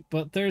little bit,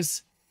 but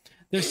there's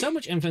so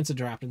much influence of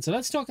Durapton. So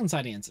let's talk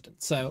inciting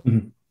incident. So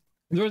Mhm.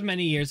 there was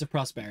many years of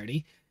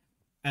prosperity,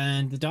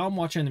 and the Dawn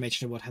Watcher and the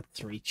Mage of Wood had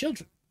 3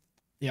 children: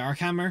 the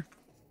Arkhammer,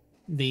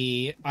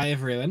 the Eye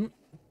of Ruin,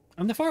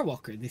 and the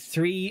Farwalker. The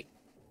 3,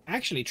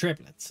 actually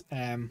triplets,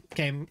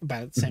 came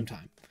about at the same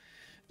time.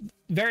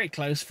 Very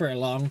close for a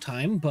long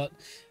time, but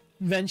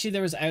eventually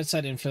there was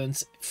outside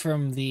influence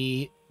from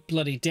the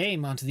Bloody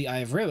Dame onto the Eye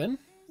of Ruin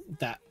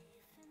that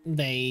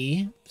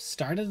they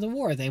started the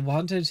war. They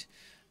wanted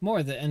more.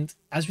 And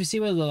as we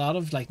see with a lot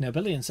of like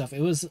nobility and stuff,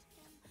 it was,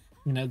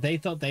 you know, they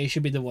thought they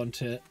should be the one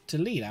to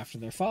lead after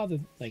their father.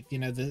 Like, you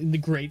know, the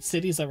great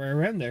cities that were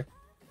around there.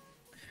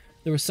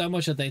 There was so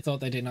much that they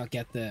thought they did not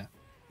get the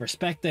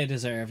respect they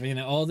deserve. You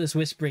know, all this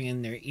whispering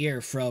in their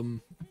ear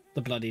from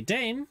the Bloody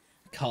Dame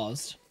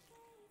caused.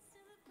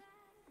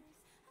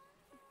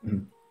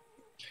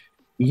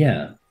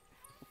 Yeah,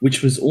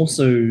 which was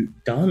also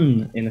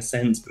done in a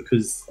sense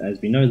because, as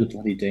we know, the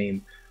Bloody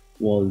Dame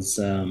was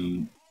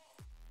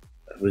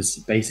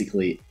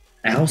basically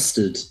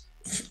ousted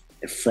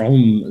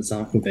from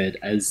Zarkoved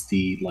as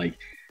the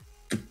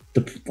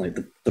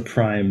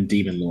prime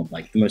demon lord,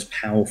 like the most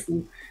powerful.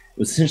 It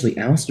was essentially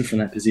ousted from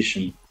that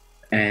position,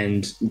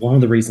 and one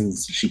of the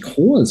reasons she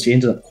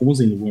ended up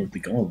causing the War of the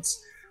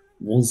Gods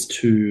was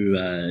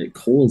to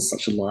cause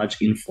such a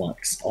large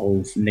influx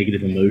of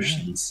negative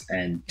emotions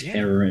and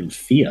terror and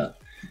fear.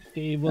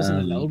 He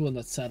wasn't an old one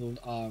that settled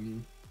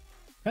on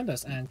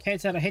Prentice. And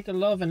Kate said, I hate to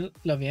love you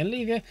and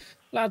leave you,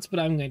 lads, but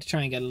I'm going to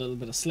try and get a little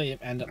bit of sleep.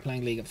 End up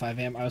playing League at 5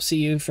 a.m. I'll see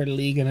you for the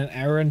League in an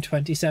hour and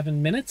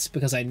 27 minutes,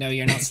 because I know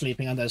you're not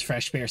sleeping on those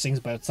fresh piercings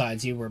both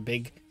sides. You were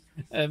big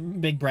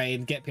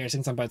brain, get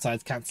piercings on both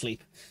sides, can't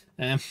sleep.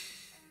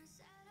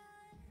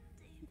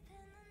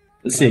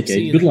 See you,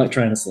 Kate. Good luck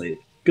trying to sleep.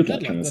 Good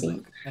luck trying to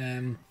sleep.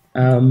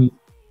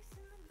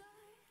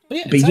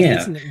 But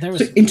yeah,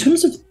 so in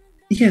terms of,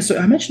 so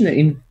I mentioned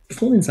that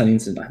before the Inside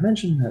Incident, I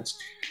mentioned that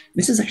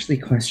this is actually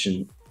a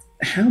question.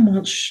 How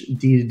much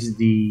did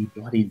the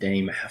Bloody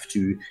Dame have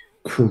to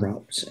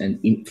corrupt and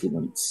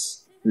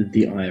influence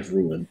the Eye of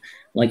Ruin?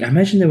 Like, I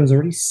imagine there was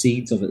already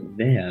seeds of it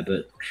there,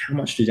 but how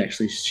much did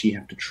actually she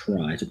have to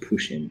try to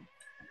push him?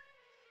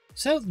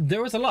 So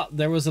there was a lot.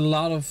 There was a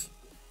lot of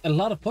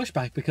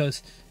pushback,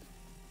 because,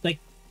 like,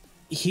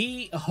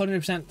 he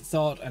 100%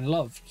 thought and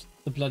loved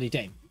the Bloody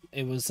Dame.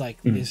 It was like,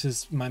 this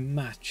is my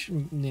match.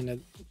 You know,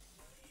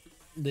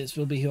 this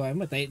will be who I'm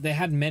with. They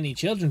had many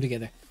children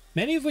together,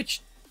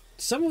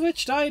 some of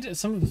which died.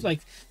 Some of,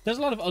 like, there's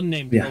a lot of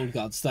unnamed old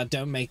gods that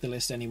don't make the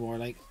list anymore.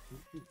 Like,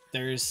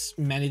 there's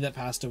many that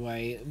passed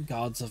away,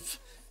 gods of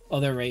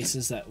other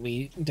races that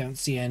we don't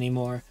see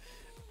anymore.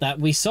 That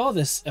we saw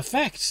this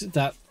effect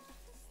that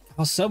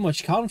caused so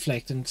much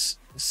conflict and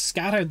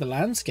scattered the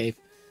landscape.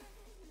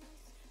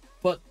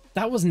 But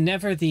that was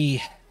never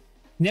the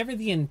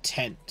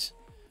intent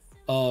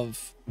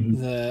of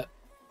the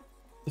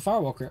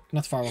Firewalker,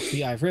 not the Firewalker,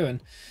 the Eye of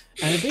Ruin.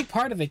 And a big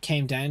part of it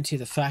came down to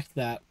the fact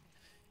that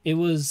it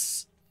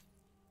was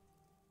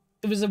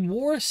a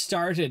war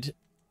started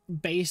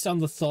based on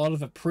the thought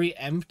of a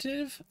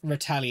preemptive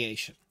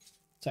retaliation.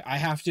 So I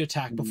have to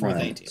attack before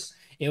they do.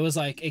 It was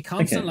like a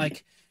constant,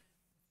 like,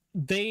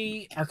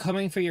 they are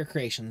coming for your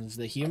creations.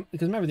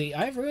 Because remember, the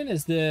Eye of Ruin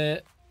is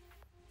the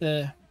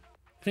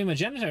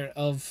primogenitor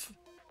of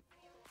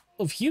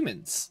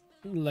humans,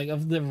 like,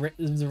 of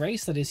the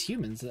race that is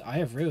humans. The Eye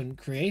of Ruin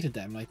created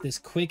them, like this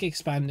quick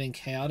expanding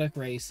chaotic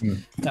race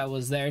that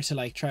was there to,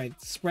 like, try and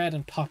spread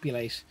and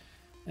populate.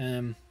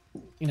 You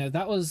know,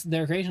 that was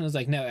their creation. It was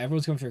like, no,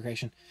 everyone's coming for your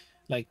creation.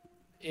 Like,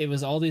 it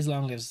was all these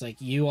long lives.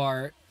 Like, you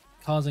are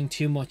causing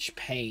too much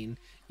pain.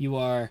 You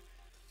are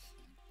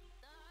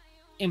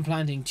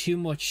implanting too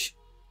much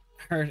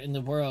hurt in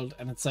the world,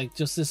 and it's like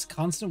just this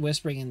constant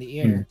whispering in the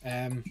ear.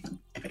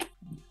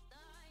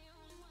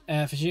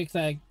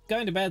 Fajik,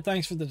 going to bed,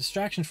 thanks for the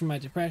distraction from my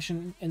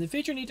depression. In the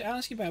future, I need to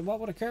ask you about what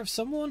would occur if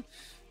someone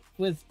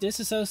with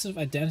dissociative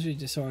identity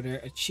disorder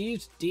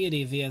achieved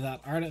deity via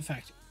that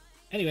artifact.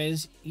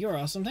 Anyways, you're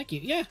awesome, thank you.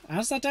 Yeah,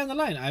 ask that down the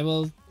line. I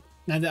will,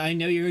 now that I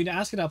know you're going to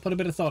ask it, I'll put a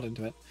bit of thought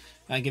into it.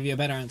 I'll give you a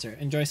better answer.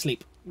 Enjoy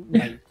sleep.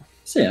 Yeah.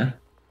 So yeah.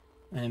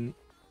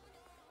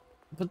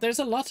 But there's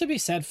a lot to be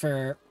said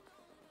for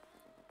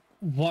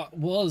what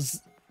was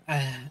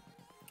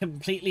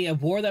completely a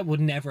war that would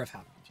never have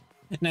happened.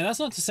 Now, that's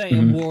not to say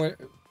a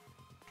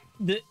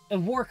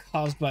war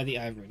caused by the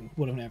Eye of Ruin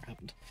would have never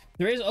happened.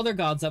 There is other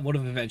gods that would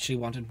have eventually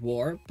wanted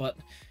war, but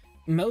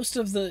most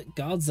of the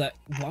gods that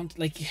want,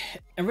 like,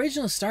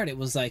 original start, it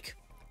was like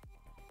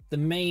the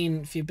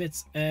main few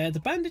bits.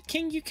 The Bandit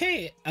King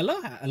UK,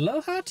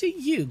 aloha to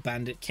you,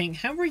 Bandit King.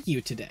 How are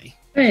you today?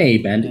 Hey,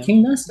 Bandit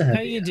King, nice to have you.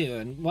 How you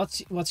doing?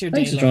 What's your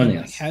day looking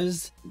like?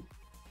 How's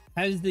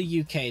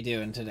the UK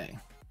doing today?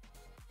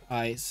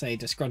 I say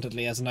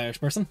disgruntledly as an Irish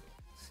person.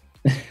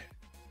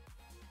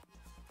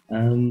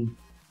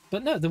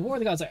 But no, the War of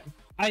the Gods.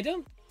 I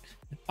don't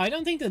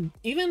think that,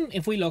 even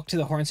if we look to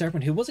the Horned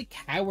Serpent, who was a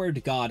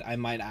coward god, I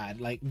might add,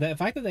 like, the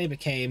fact that they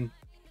became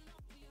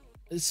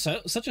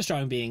such a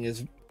strong being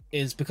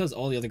is because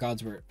all the other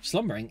gods were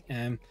slumbering.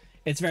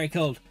 It's very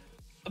cold.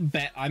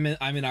 Bet I'm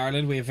in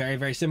Ireland. We have very,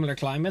 very similar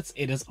climates.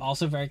 It is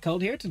also very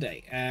cold here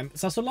today.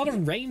 It's also a lot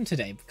of rain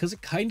today, because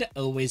it kind of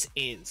always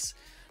is.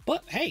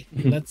 But hey,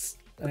 let's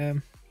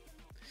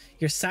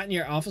you're sat in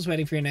your office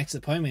waiting for your next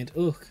appointment.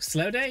 Ooh,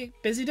 slow day,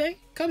 busy day?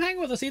 Come hang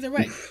with us either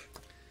way.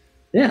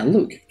 Yeah,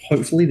 look,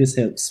 hopefully this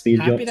helps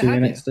speed you up to your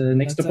next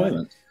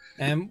appointment.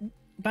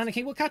 Bandit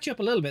King, we'll catch you up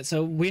a little bit.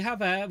 So we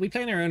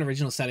play in our own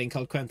original setting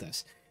called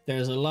Quenthos.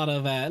 There's a lot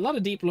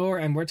of deep lore,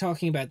 and we're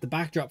talking about the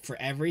backdrop for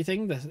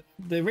everything.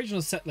 The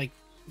original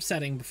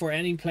setting before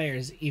any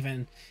players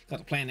even got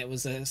to play in it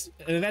was an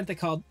event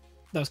that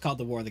was called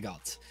the War of the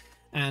Gods.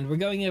 And we're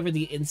going over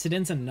the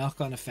incidents and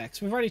knock-on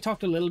effects. We've already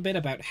talked a little bit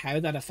about how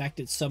that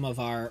affected some of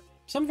our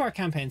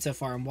campaigns so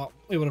far and what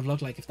it would have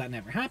looked like if that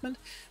never happened.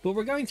 But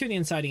we're going through the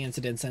inciting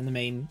incidents and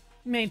the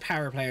main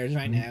power players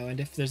right now. And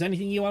if there's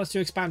anything you want us to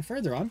expand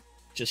further on,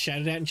 just shout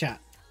it out in chat.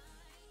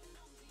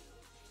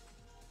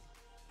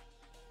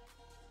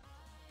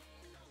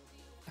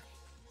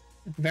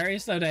 Very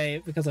slow day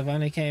because I've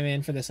only came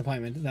in for this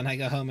appointment, then I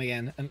go home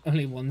again, and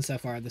only one so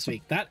far this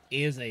week. That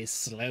is a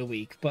slow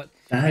week, but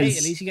hey,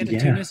 at least you get to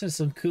tune into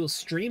some cool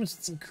streams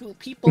with some cool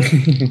people.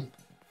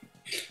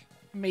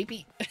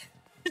 Maybe.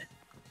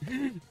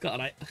 God,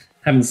 I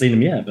haven't seen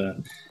them yet, but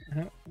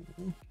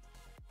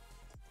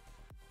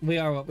we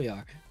are what we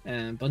are.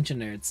 Bunch of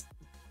nerds.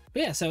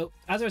 But yeah, so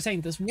as I was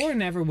saying, this war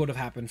never would have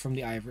happened from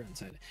the Eye of Ruin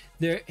side.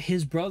 There,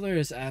 his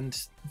brothers and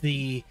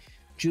the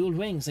Jeweled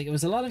Wings, like it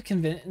was a lot of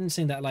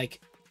convincing that like,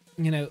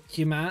 you know,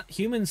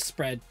 humans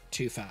spread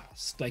too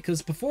fast. Like,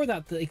 because before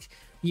that, like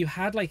you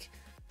had like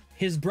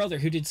his brother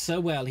who did so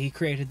well, he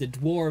created the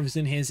dwarves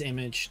in his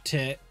image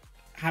to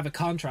have a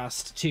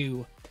contrast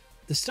to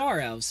the Star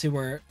Elves, who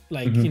were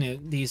like, you know,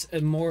 these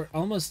more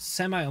almost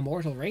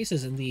semi-immortal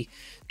races, and the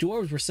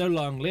dwarves were so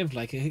long-lived,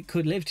 like it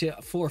could live to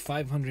 400 or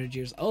 500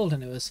 years old,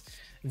 and it was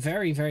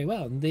very, very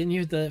well. And then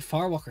you had the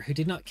Farwalker, who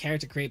did not care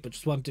to create, but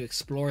just wanted to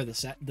explore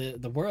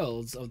the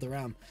worlds of the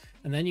realm.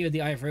 And then you had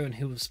the Eye of Ruin,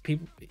 who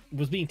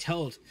was being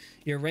told,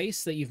 your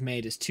race that you've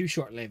made is too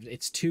short-lived,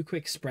 it's too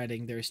quick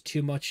spreading, there's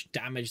too much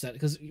damage that,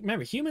 because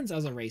remember, humans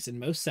as a race in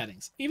most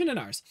settings, even in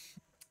ours,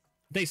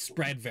 they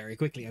spread very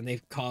quickly and they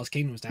cause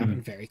kingdoms to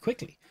happen very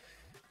quickly.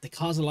 They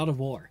cause a lot of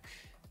war.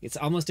 It's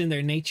almost in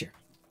their nature,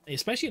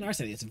 especially in our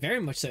setting. It's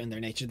very much so in their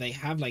nature. They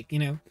have, like, you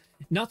know,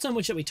 not so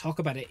much that we talk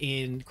about it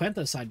in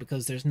Quento's side,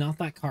 because there's not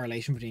that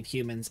correlation between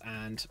humans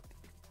and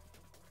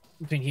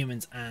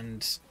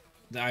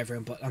the Eye of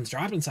Ruin, but on the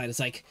Draplin side, it's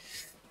like,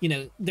 you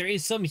know, there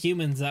is some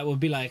humans that would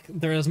be like,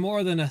 there is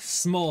more than a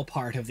small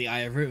part of the Eye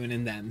of Ruin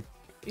in them.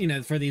 You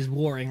know, for these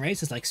warring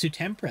races, like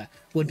Sutempra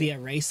would be a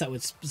race that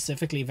would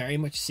specifically very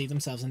much see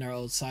themselves in their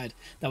old side.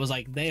 That was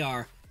like, they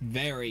are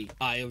very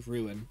Eye of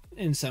Ruin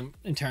in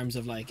terms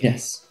of like,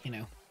 Yes. you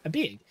know, a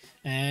being.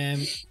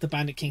 The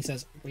Bandit King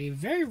says, we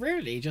very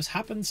rarely just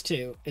happens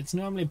to. It's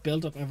normally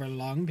built up over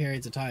long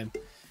periods of time.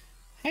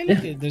 Hey, look,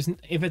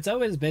 if it's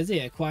always busy,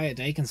 a quiet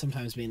day can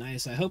sometimes be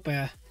nice. I hope,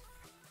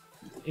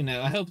 you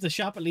know, I hope the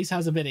shop at least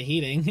has a bit of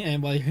heating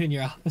while you're in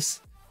your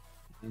office.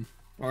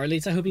 Or at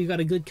least I hope you've got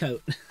a good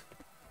coat.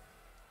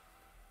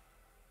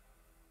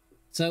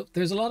 So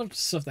there's a lot of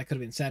stuff that could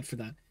have been said for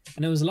that.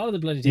 And it was a lot of the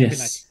Bloody Dame being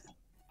like,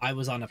 I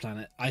was on a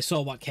planet. I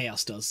saw what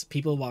chaos does.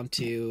 People want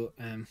to...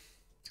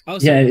 Oh,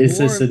 so yeah, it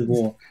said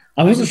war.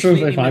 I wasn't sure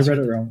if I read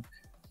it wrong.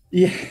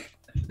 Yeah.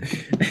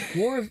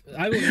 War...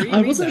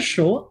 I wasn't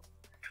sure.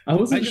 I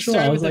wasn't sure.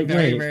 I was like,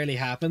 very rarely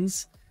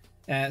happens.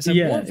 So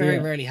war very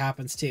rarely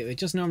happens too. It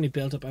just normally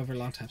built up over a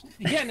long time.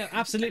 Yeah, no,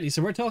 absolutely.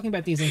 So we're talking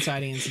about these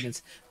inciting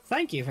incidents.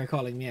 Thank you for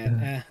calling me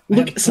out.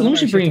 Look, so long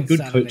as you bring a good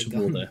coat to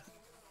war there.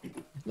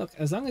 Look,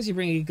 as long as you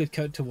bring a good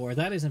coat to war,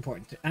 that is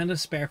important. And a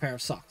spare pair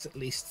of socks, at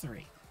least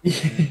 3.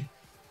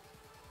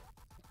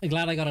 I'm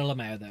glad I got a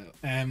Lamau though.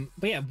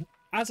 But yeah,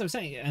 as I was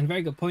saying, and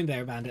very good point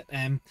there, Bandit.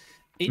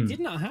 It did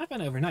not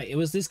happen overnight. It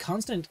was this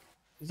constant,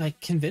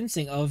 like,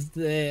 convincing of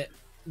the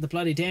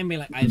Bloody Dame being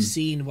like, I've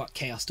seen what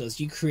chaos does.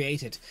 You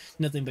created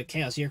nothing but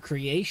chaos. Your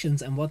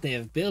creations and what they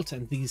have built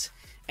and these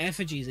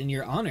effigies in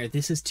your honor,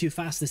 this is too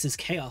fast. This is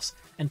chaos,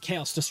 and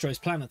chaos destroys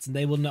planets, and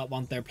they will not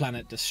want their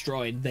planet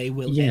destroyed. They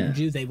will end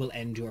you. They will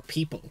end your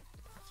people.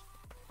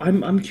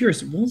 I'm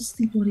curious, was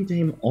the Bloody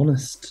Dame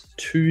honest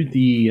to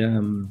the I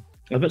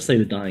was about to say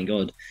the Dying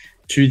God,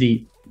 to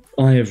the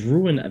Eye of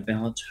Ruin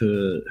about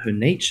her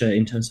nature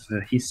in terms of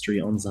her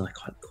history on Zar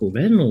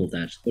Corvette and all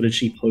that, or did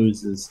she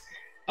pose as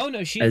an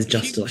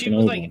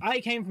old one? I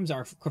came from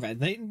Zar Corvette.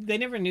 They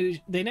never knew.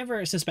 They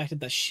never suspected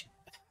that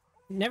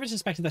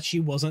she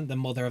wasn't the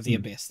mother of the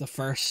abyss, the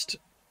first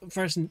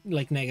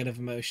like negative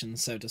emotion,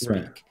 so to speak.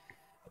 Right.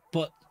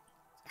 But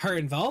her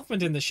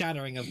involvement in the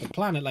shattering of the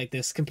planet, like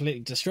this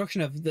complete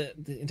destruction of the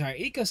entire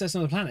ecosystem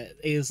of the planet,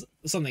 is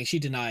something she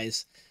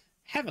denies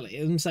heavily.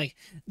 And it's like,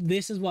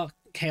 this is what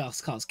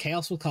chaos causes.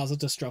 Chaos will cause a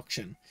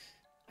destruction.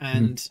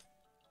 And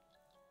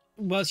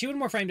well, she would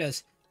more framed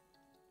as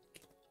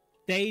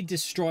they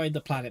destroyed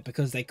the planet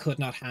because they could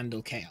not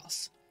handle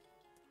chaos.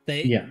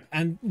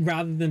 And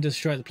rather than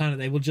destroy the planet,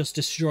 they will just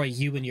destroy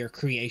you and your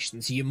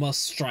creations. You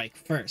must strike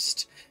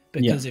first,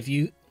 because if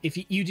you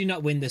do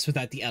not win this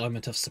without the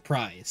element of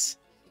surprise.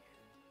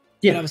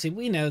 But obviously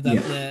we know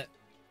that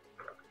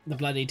the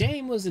Bloody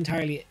Dame was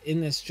entirely in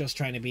this just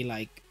trying to be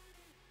like,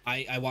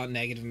 I want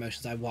negative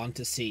emotions. I want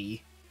to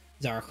see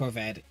Zara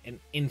Corvette an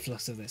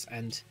influx of this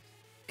and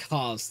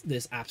cause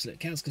this absolute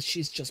chaos, because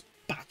she's just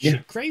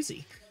batshit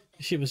crazy.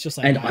 She was just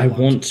like, and I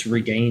want to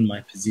regain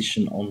my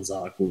position on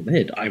Zara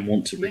Corvette. I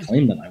want to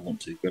reclaim that. I want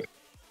to go.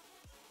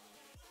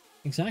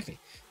 Exactly.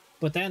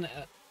 But then,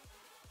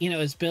 you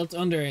know, it's built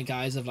under a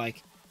guise of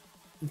like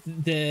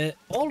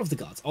all of the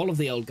gods, all of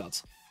the old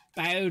gods,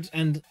 bowed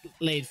and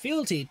laid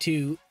fealty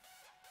to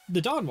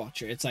the Dawn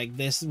Watcher. It's like,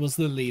 this was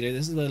the leader.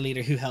 This is the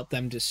leader who helped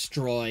them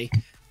destroy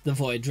the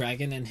Void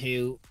Dragon and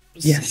who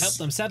helped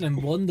them settle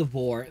and won the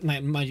war. Now,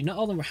 mind you, not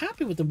all of them were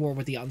happy with the war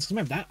with the Aunts, because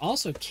remember, that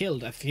also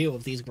killed a few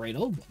of these great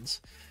old ones.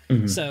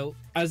 So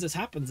as this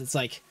happens, it's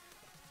like,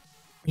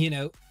 you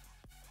know,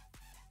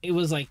 it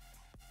was like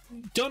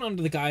done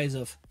under the guise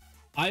of,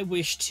 I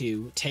wish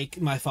to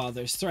take my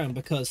father's throne,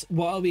 because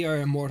while we are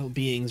immortal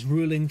beings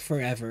ruling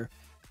forever,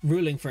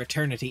 ruling for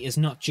eternity is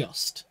not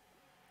just.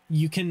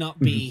 You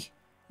cannot be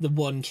the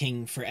one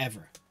king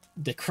forever.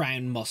 The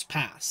crown must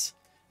pass.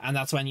 And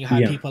that's when you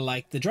have people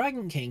like the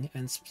Dragon King,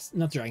 and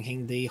not the Dragon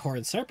King, the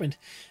Horned Serpent,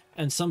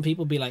 and some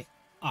people be like,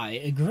 I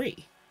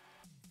agree.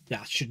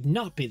 that should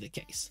not be the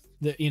case.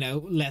 That, you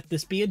know, let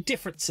this be a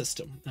different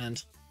system.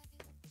 And,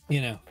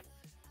 you know,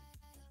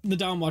 the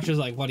Dawn Watcher's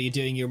like, what are you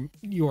doing?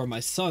 You're my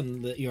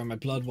son, you're my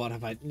blood, what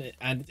have I...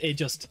 And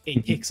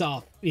it kicks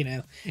off, you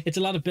know. It's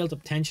a lot of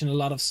built-up tension, a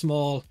lot of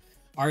small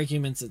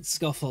arguments and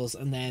scuffles,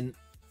 and then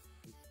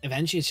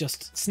eventually it's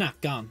just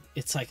snap, gone.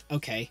 It's like,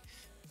 okay.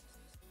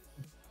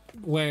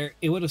 Where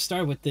it would have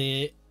started with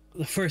the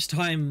first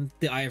time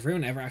the Eye of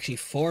Ruin ever actually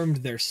formed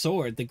their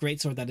sword, the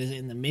great sword that is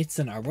in the midst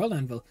in our world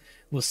anvil,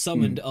 was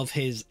summoned of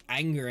his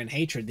anger and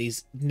hatred,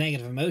 these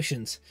negative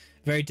emotions.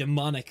 Very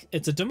demonic.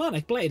 It's a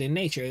demonic blade in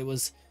nature. It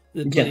was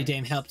the Bloody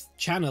Dame helped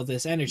channel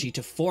this energy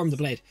to form the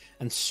blade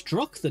and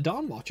struck the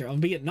Dawn Watcher,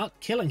 albeit not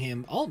killing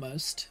him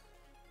almost.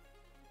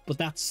 But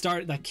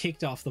that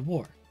kicked off the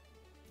war.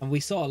 And we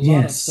saw a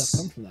lot of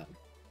stuff come from that.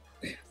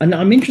 And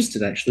I'm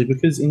interested actually,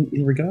 because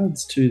in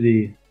regards to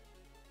the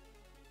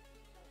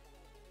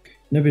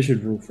nobody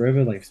should rule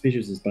forever, like if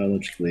species is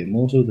biologically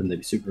immortal, then they'd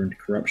be super into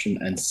corruption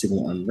and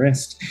civil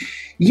unrest.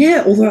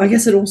 Yeah, although I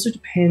guess it also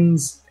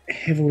depends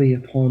heavily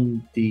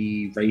upon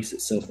the race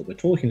itself that we're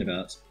talking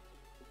about.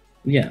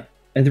 Yeah,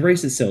 and the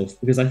race itself,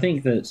 because I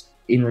think that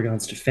in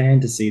regards to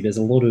fantasy, there's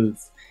a lot of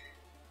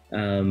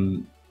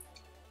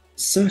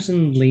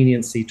certain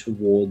leniency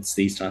towards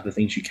these type of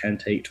things you can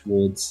take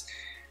towards,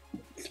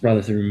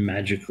 rather through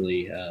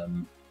magically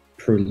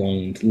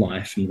prolonged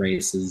life and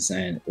races,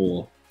 and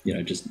or you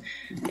know, just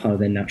part of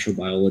their natural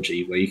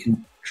biology, where you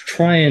can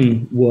try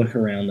and work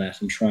around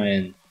that and try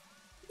and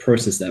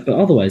process that. But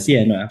otherwise,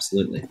 yeah, no,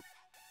 absolutely.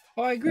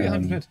 Oh, I agree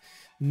 100%.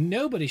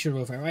 Nobody should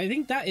rule forever. I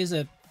think that is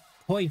a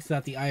point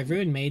that the Eye of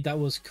Ruin made that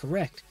was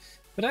correct.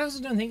 But I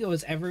also don't think it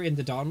was ever in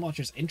the Dawn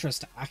Watcher's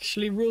interest to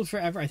actually rule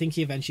forever. I think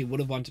he eventually would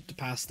have wanted to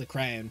pass the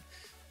crown.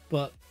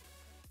 But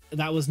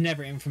that was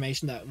never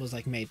information that was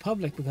like made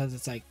public, because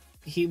it's like,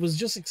 he was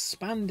just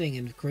expanding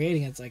and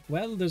creating. It's like,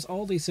 well, there's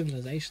all these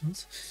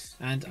civilizations,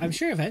 and I'm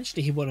sure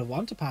eventually he would have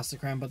wanted to pass the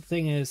crown, but the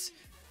thing is,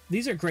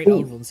 these are great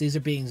old ones. These are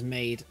beings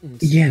made,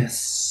 and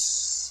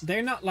yes,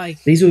 they're not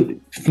like, these are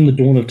from the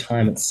dawn of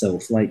time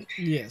itself. Like,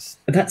 yes,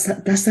 that's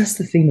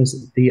the thing.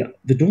 Was the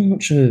Dawn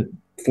Watcher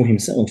for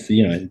himself,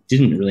 you know,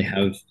 didn't really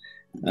have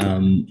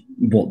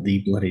what the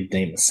Bloody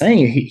Dame was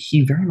saying.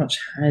 He very much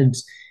had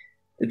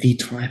the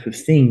type of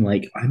thing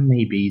like, I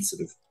may be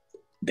sort of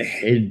the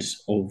head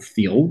of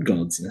the old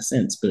gods in a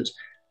sense, but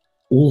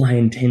all I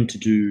intend to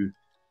do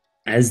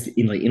as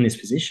in this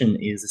position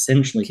is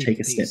essentially take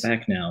a step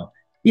back now.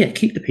 Yeah,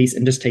 keep the peace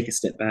and just take a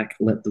step back,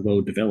 let the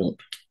world develop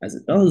as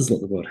it does,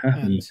 let the world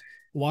happen. And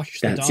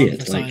watch the dawn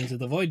for signs of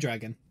the Void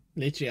Dragon.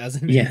 Literally,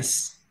 as in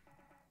yes.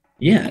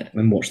 Yeah,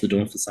 and watch the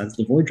dawn for signs of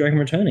the Void Dragon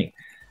returning.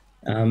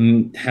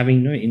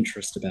 Having no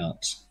interest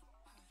about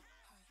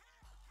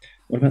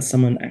what about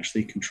someone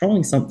actually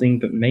controlling something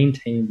but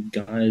maintaining the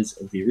guise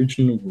of the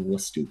original ruler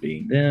still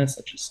being there,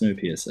 such as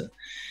Snowpiercer?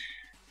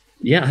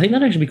 Yeah, I think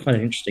that'd actually be quite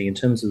interesting in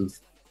terms of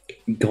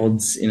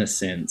gods, in a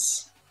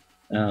sense.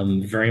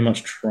 Very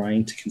much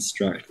trying to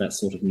construct that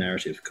sort of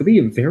narrative. Could be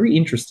very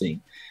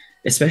interesting,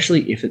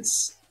 especially if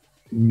it's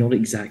not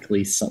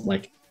exactly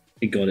like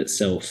a god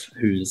itself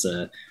who's,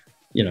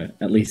 you know,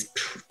 at least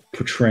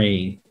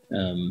portraying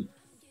the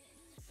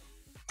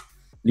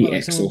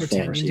Exel authority.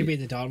 Pretending to be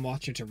the Dawn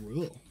Watcher to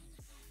rule.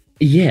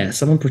 Yeah,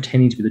 someone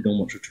pretending to be the Dawn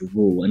Watcher to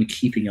rule and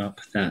keeping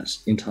up that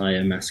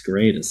entire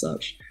masquerade as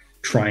such,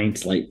 trying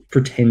to, like,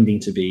 pretending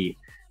to be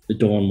the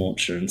Dawn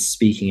Watcher and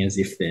speaking as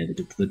if they're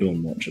the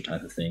Dawn Watcher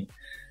type of thing.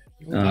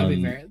 Well,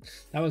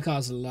 that would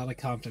cause a lot of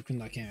conflict when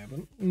that came out,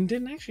 but it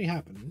didn't actually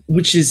happen.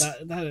 Which is,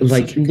 that is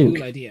like, such a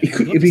cool idea.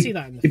 It'd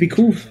be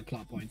cool. As a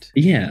plot point.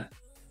 Yeah.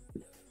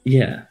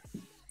 I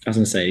was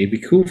going to say, it'd be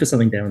cool for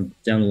something down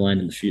the line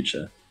in the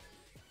future.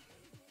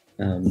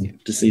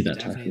 To see that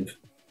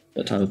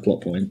type of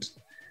plot point.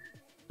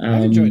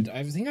 I've enjoyed.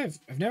 I think I've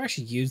never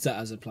actually used that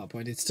as a plot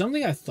point. It's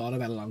something I've thought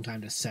about a long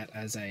time to set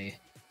as a.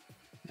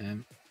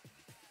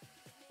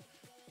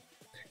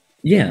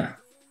 Yeah.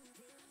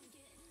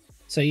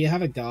 So you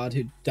have a god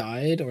who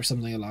died or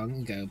something long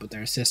ago, but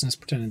their assistants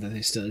pretending that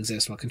they still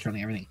exist while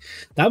controlling everything.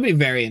 That would be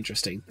very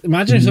interesting.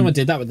 Imagine if someone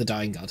did that with the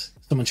dying god.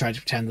 Someone tried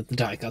to pretend that the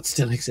dying god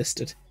still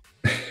existed,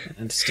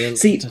 and still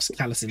just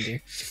callous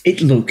Indir.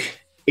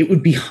 It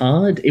would be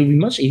hard. It would be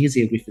much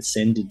easier with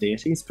ascended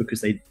deities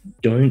because they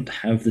don't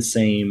have the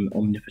same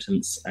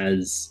omnipotence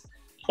as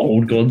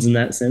old gods in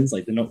that sense.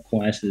 Like, they're not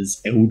quite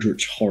as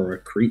eldritch horror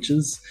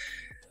creatures.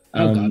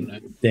 God,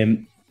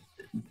 no.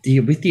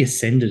 With the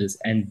ascended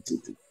and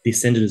the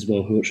ascended as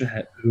well, who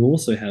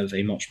also have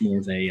a much more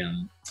of a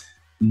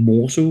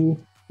mortal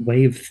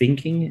way of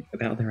thinking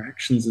about their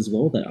actions as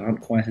well, that aren't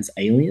quite as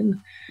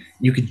alien.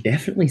 You could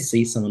definitely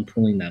see someone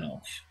pulling that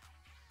off.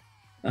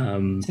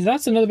 See,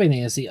 that's another big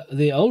thing, is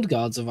the old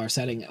gods of our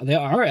setting, they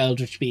are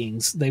eldritch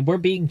beings. They were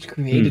being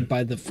created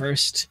by the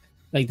first,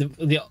 like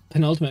the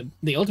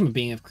ultimate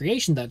being of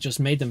creation that just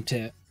made them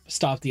to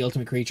stop the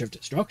ultimate creature of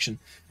destruction.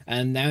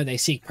 And now they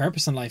seek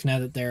purpose in life now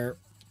that the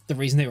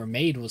reason they were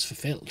made was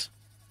fulfilled.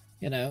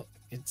 You know,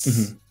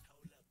 it's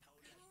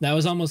That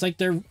was almost like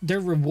their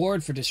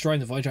reward for destroying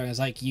the Void Dragon is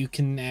like, you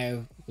can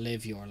now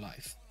live your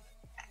life.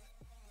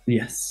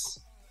 Yes.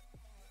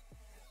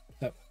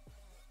 So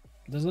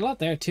there's a lot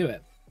there to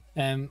it.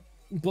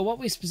 But what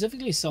we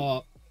specifically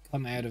saw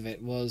come out of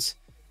it was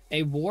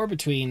a war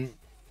between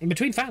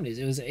families.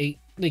 It was a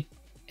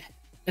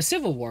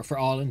civil war for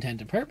all intent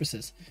and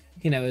purposes.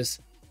 You know, is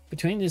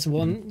between this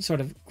one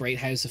sort of great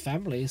house of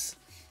families,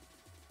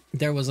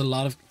 there was a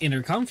lot of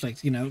inner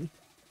conflict. You know,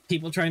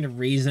 people trying to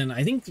reason.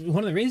 I think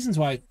one of the reasons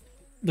why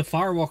the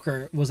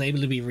Firewalker was able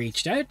to be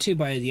reached out to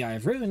by the Eye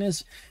of Ruin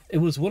is it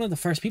was one of the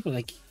first people,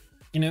 like,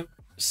 you know,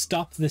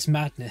 stop this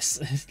madness.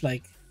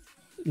 Like,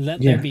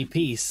 let there be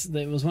peace.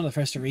 It was one of the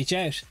first to reach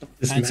out.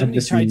 And somebody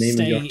tried to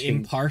stay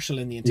impartial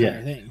in the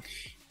entire thing.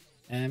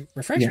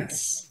 Refreshment.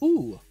 Yes.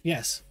 Ooh,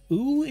 yes.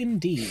 Ooh,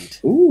 indeed.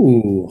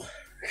 Ooh.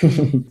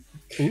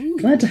 Ooh.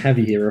 Glad to have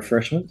you here,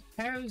 Refreshment.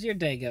 How's your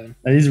day going?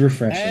 That is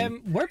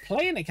refreshing. We're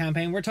playing a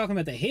campaign. We're talking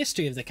about the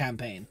history of the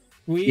campaign.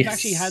 We've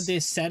actually had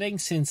this setting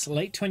since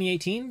late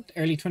 2018,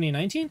 early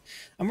 2019,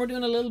 and we're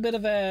doing a little bit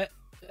of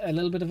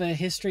a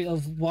history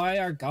of why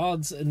our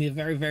gods in the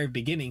very, very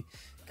beginning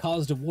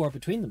caused a war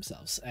between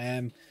themselves.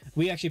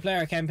 We actually play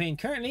our campaign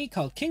currently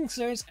called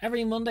Kingslers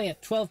every Monday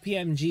at 12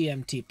 p.m.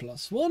 GMT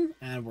 +1,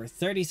 and we're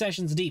 30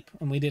 sessions deep.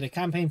 And we did a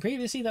campaign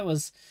previously that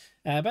was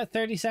about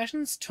 30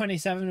 sessions,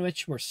 27 of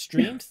which were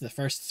streamed. The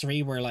first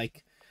 3 were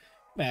like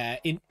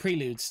in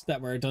preludes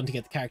that were done to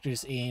get the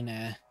characters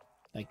in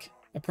like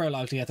a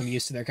prologue to get them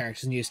used to their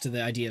characters and used to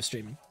the idea of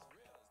streaming.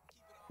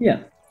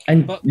 Yeah,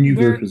 and but new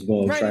group as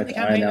well. Right in the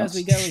campaign as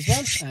we go as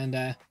well,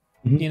 and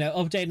you know,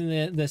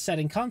 updating the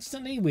setting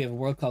constantly. We have a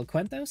world called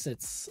Quentos.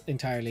 It's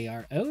entirely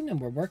our own, and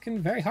we're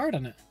working very hard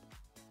on it.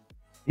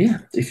 Yeah,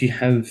 if you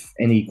have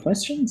any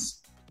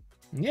questions.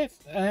 Yeah,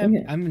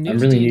 I'm new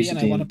to D&D and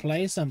I want to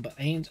play some, but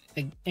ain't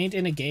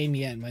in a game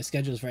yet. My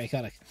schedule is very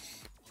chaotic.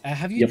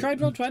 Have you tried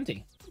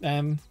Roll20?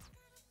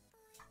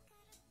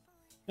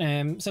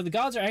 So the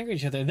gods are angry at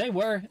each other. They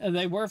were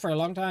for a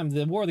long time.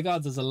 The War of the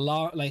Gods is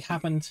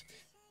happened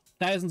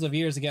thousands of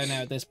years ago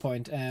now at this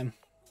point.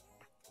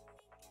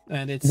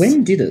 And it's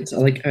when did it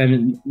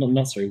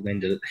not sorry when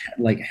did it,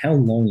 like, how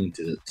long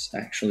did it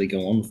actually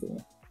go on for?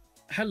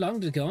 How long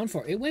did it go on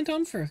for? It went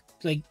on for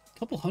like a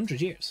couple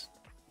hundred years.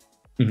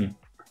 Yeah,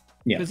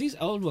 because these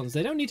old ones,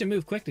 they don't need to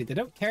move quickly. They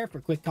don't care for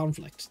quick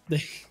conflict.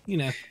 They, you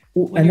know,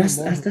 well, and that's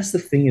the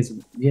thing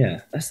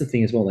that's the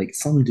thing as well. Like,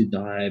 some did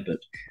die, but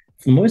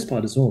for the most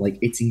part as well, like,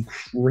 it's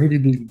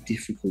incredibly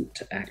difficult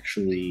to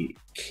actually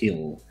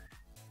kill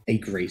a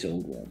great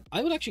old one.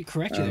 I would actually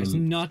correct you. It's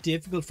not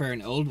difficult for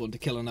an old one to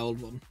kill an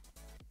old one.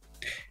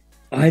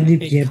 But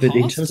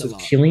in terms of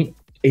killing,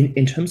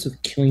 in terms of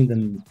killing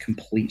them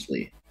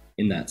completely,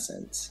 in that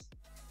sense,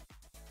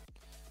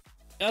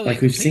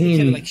 like we've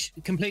seen,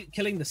 complete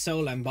killing the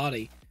soul and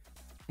body.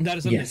 That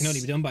is something that can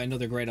only be done by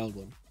another great old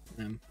one.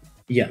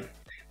 Yeah,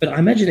 but I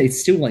imagine it's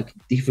still like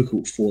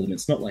difficult for them.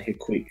 It's not like a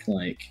quick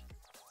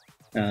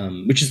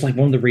which is like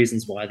one of the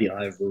reasons why the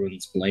Eye of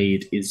Ruin's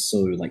blade is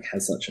so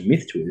has such a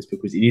myth to it, is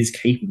because it is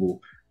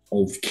capable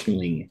of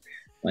killing,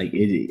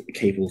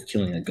 capable of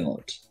killing a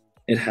god.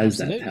 It has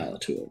that power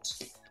to it.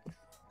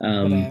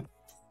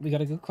 We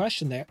got a good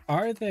question there.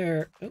 Are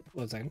there? Oh,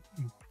 one second.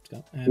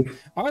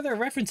 Are there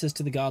references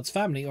to the gods'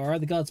 family, or are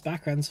the gods'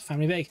 backgrounds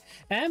family vague?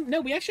 No,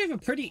 we actually have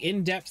a pretty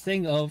in-depth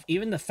thing of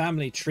even the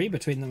family tree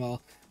between them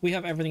all. We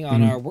have everything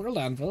on our World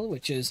Anvil,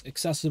 which is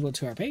accessible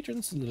to our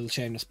patrons. A little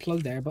shameless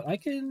plug there, but I'll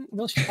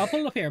pull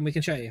it up here and we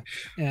can show you.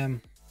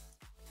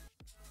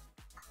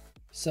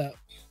 So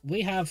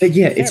we have. But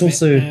yeah, it's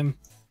also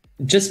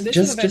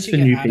just for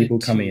new people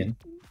coming in.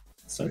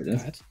 Sorry,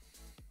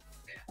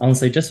 I'll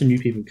say just for new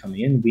people coming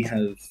in, we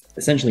have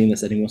essentially in the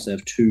setting we also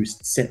have 2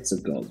 sets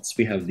of gods.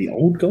 We have the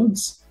old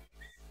gods,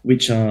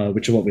 which are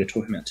what we're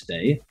talking about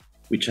today,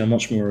 which are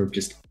much more of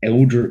just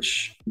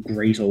eldritch,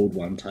 great old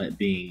one type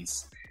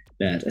beings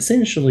that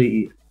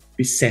essentially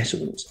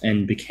settled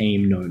and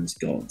became known as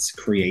gods,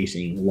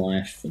 creating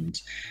life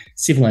and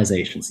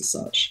civilizations as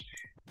such.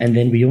 And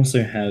then we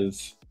also have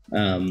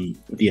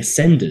the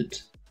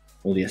ascended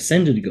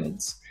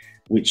gods,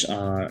 which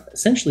are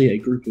essentially a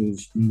group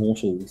of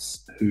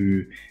mortals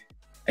who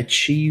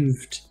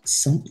achieved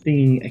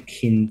something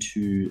akin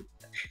to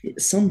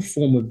some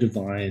form of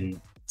divine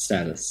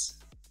status.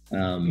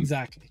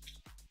 Exactly.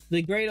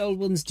 The Great Old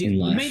Ones do.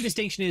 The main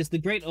distinction is the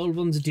Great Old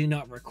Ones do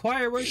not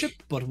require worship,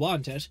 but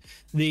want it.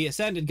 The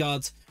Ascended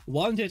Gods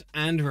want it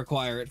and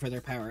require it for their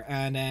power.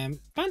 And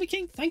Panda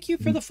King, thank you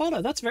for the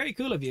follow. That's very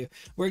cool of you.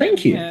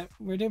 Thank you.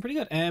 We're doing pretty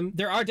good.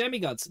 There are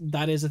demigods.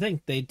 That is a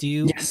thing. They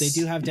do. Yes. They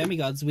do have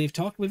demigods.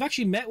 We've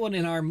actually met one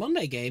in our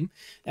Monday game.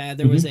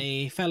 There was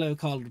a fellow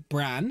called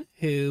Bran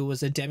who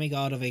was a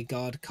demigod of a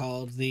god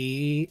called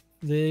the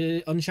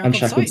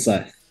Unshackled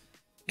Scythe.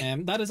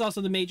 That is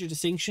also the major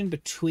distinction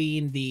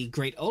between the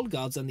Great Old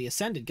Gods and the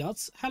Ascended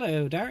Gods.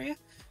 Hello, Daria.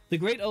 The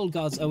Great Old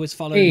Gods always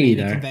follow the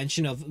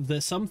convention of the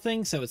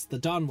something, so it's the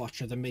Dawn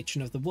Watcher, the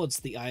Matron of the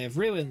Woods, the Eye of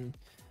Ruin.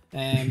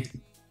 Yeah,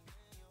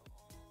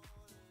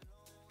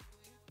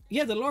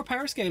 the lore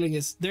power scaling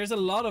is... There's a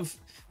lot of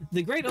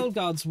the great old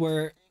gods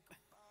were,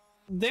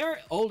 they're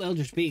old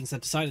eldritch beings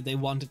that decided they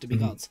wanted to be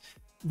gods.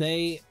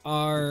 They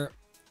are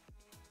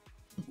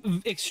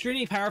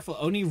extremely powerful,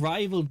 only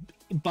rivaled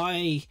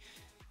by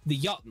the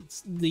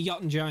Jotuns. The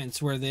Jotun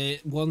giants were the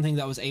one thing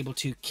that was able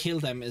to kill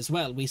them as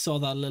well. We saw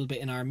that a little bit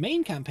in our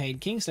main campaign,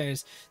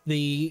 Kingslayers.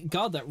 The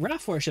god that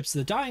Raph worships,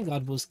 the dying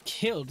god, was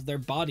killed. Their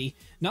body,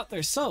 not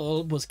their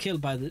soul, was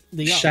killed by the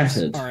Jotuns.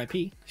 Shattered.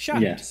 R.I.P.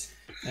 Shattered. Yes.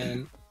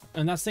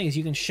 And that's the thing, is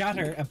you can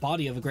shatter a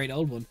body of a great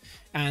old one.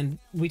 And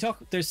we talk,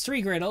 there's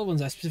 3 great old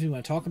ones I specifically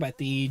want to talk about: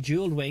 the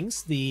Jeweled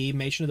Wings, the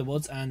Matron of the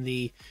Woods, and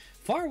the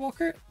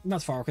Firewalker.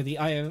 Not Firewalker, the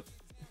Eye of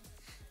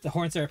the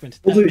Horned Serpent,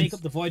 that make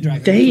up the Void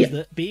Dragon, which was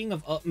the being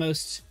of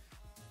utmost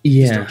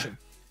destruction.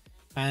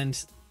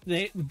 And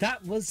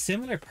that was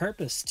similar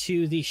purpose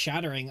to the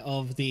shattering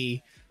of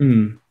the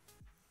of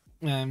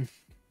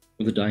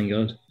the dying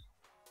god.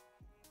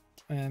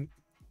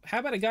 How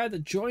about a guy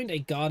that joined a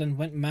god and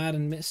went mad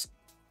and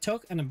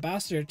mistook an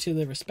ambassador to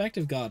the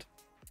respective god?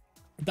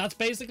 That's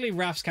basically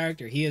Raph's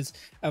character. He is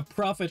a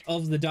prophet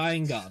of the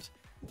dying god.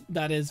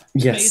 That is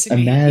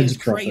basically, a mad he's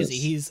prophet. crazy.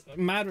 He's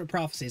mad with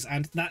prophecies,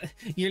 and that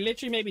you're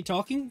literally maybe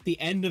talking the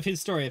end of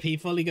his story if he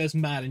fully goes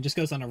mad and just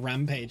goes on a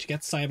rampage,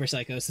 gets cyber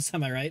psychosis.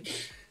 Am I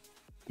right?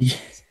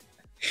 Yes.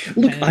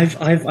 Look,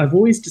 I've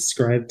always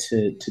described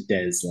to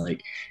Des,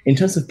 like, in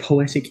terms of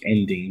poetic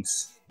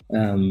endings.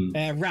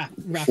 Raph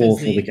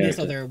is this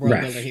other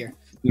world builder here.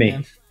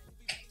 Me.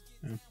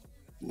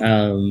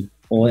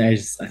 Or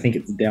as I think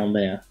it's down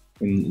there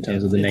in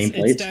terms of the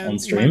nameplate on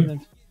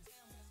stream.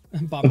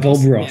 Bob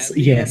Ross.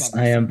 Yeah, yes,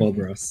 I am Bob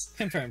Ross.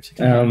 Confirmed.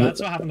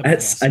 That's what happened to Bob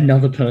Ross. Ross.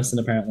 Another person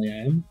apparently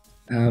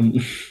I am.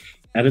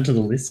 Added to the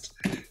list.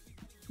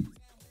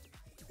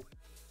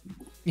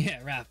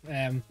 Yeah,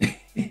 Raph.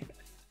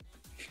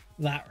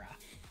 That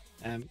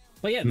Raph.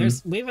 But yeah,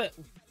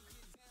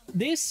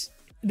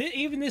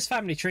 even this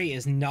family tree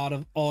is not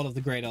of all of the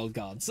great old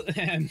gods.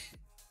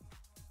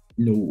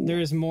 No.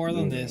 There is more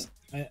than this.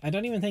 I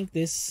don't even think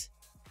this,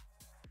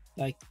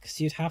 like,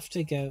 because you'd have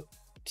to go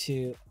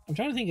to, I'm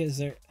trying to think, is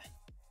there,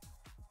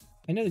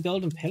 I know the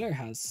Golden Pillar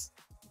has,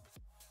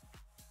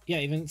 yeah,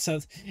 even so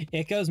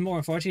it goes more.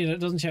 Unfortunately, it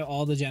doesn't show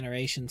all the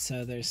generations,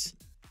 so there's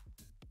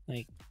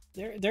like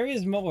there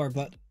is more,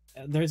 but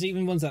there's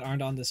even ones that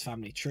aren't on this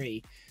family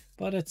tree.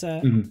 But it's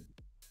you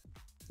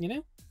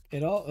know,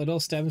 it all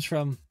stems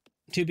from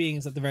 2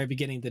 beings at the very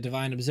beginning: the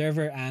Divine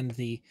Observer and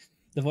the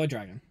Void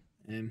Dragon.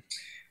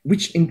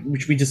 Which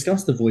we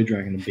discussed the Void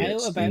Dragon a bit.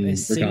 How about a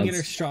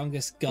singular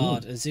strongest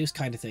god, a Zeus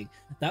kind of thing?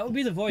 That would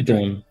be the Void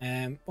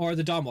Dragon, or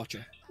the Dawn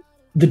Watcher.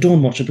 The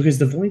Dawn Watcher, because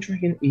the Void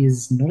Dragon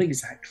is not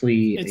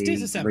exactly a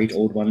great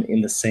old one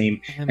in the same,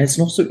 and it's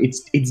also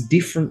it's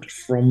different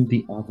from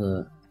the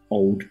other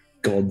old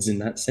gods in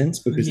that sense,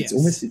 because it's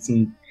almost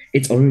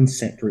its own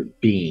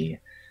separate being.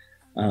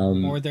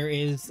 Or there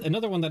is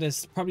another one that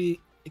is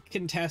probably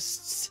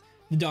contests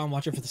the Dawn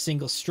Watcher for the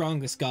single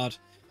strongest god.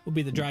 Would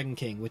be the Dragon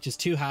King, which is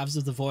 2 halves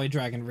of the Void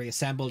Dragon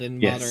reassembled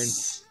in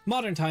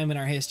modern time in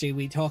our history.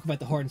 We talk about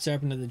the Horned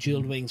Serpent and the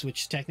Jeweled Wings,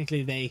 which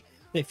technically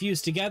they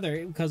fused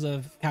together because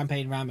of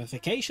campaign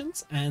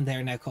ramifications, and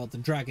they're now called the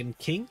Dragon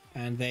King.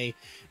 And they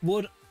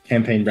would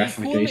campaign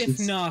ramifications.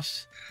 If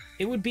not,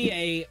 it would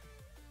be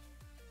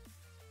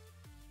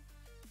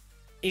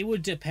it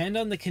would depend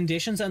on the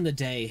conditions and the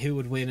day who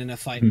would win in a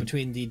fight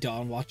between the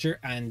Dawn Watcher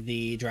and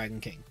the Dragon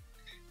King.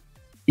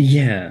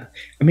 Yeah,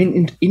 I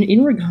mean,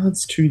 in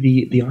regards to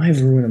the Eye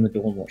of Ruin and the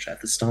Dawn Watcher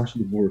at the start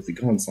of the War of the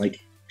Gods, like,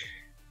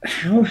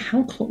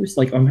 how close,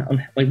 like,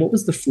 like, what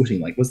was the footing?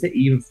 Like, was there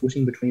even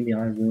footing between the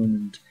Eye of Ruin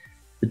and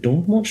the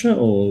Dawn Watcher,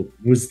 or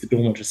was the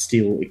Dawn Watcher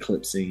still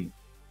eclipsing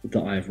the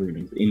Eye of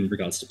Ruin in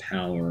regards to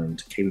power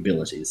and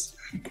capabilities?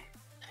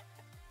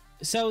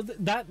 So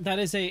that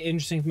is a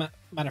interesting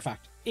matter of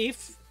fact.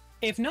 If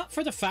not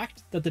for the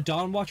fact that the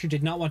Dawn Watcher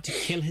did not want to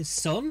kill his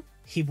son,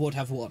 he would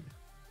have won.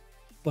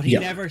 But he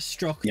never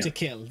struck to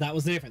kill. That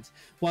was the difference.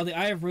 While the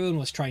Eye of Ruin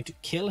was trying to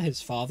kill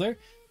his father,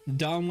 the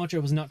Dawn Watcher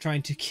was not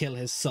trying to kill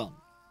his son.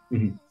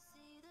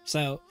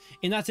 So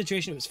in that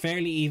situation, it was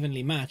fairly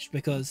evenly matched,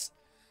 because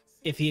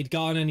if he had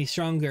gone any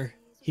stronger,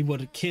 he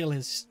would kill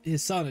his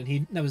son,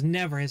 and that was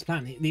never his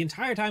plan. The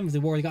entire time of the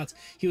War of the Gods,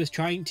 he was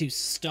trying to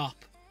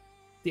stop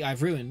the Eye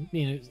of Ruin,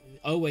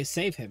 always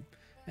save him.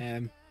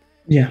 It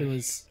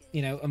was,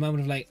 a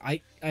moment of like,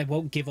 I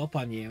won't give up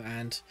on you.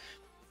 And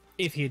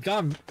if he had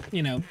gone,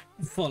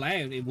 full out,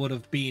 it would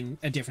have been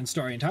a different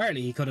story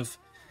entirely. He could have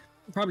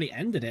probably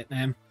ended it.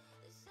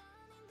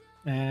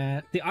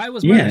 The Eye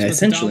was merged, but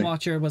the Dawn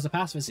Watcher was a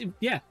pacifist.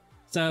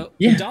 So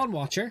the Dawn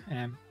Watcher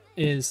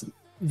is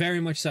very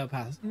much so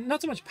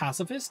not so much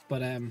pacifist,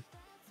 but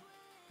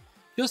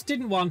just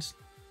didn't want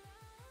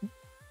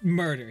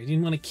murder. He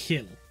didn't want to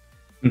kill.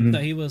 So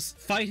he was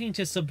fighting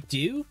to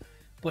subdue,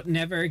 but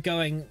never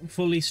going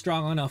fully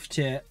strong enough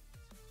to,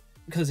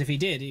 because if he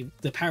did,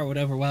 the power would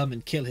overwhelm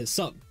and kill his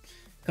son.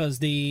 Because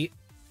the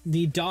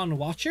Dawn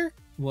Watcher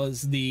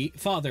was the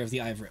father of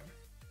the Eye of Ruin.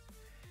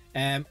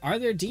 Are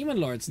there demon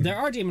lords? There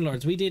are demon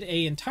lords. We did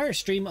a entire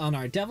stream on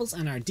our devils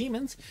and our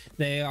demons.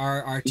 They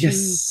are our two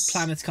Yes.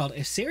 planets called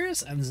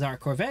Osiris and Zar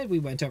Corvette. We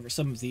went over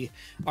some of the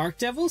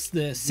archdevils,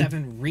 the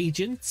 7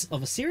 regents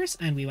of Osiris,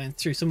 and we went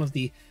through some of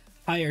the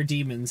higher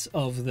demons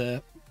of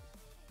the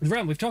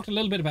realm. We've talked a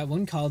little bit about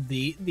one called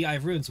the Eye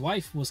of Ruin's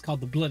wife was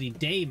called the Bloody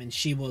Dame, and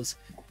she was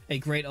a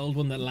great old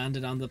one that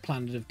landed on the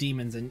planet of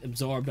demons and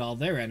absorbed all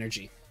their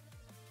energy.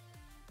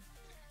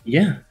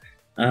 Yeah.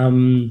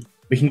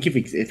 We can give,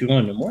 if you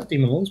want to know more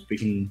demon lords, we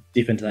can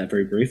dip into that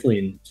very briefly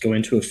and go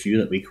into a few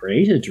that we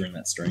created during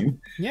that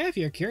stream. Yeah, if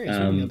you're curious,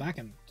 we can go back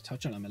and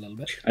touch on them a little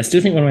bit. I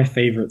still think one of my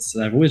favorites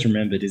that I've always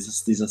remembered is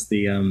just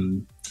the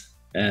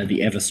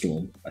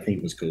Everstorm, I think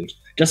it was called.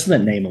 Just for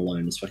that name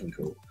alone is fucking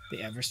cool. The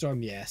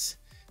Everstorm, yes.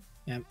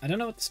 I don't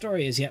know what the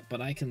story is yet, but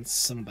I can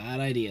some bad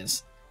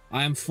ideas.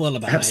 I am full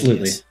of bad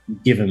Absolutely. ideas.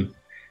 Give him.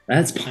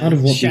 That's part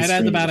of what shout these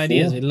out the streams bad are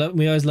ideas. for.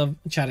 We always love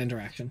chat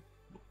interaction.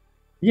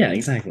 Yeah,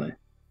 exactly.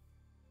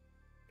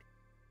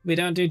 We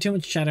don't do too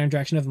much chat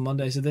interaction over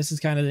Monday, so this is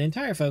kind of the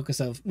entire focus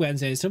of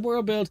Wednesdays to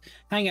world build,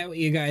 hang out with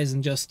you guys,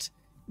 and just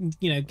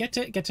get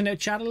to know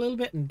chat a little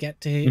bit and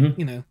get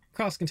to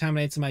cross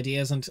contaminate some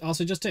ideas, and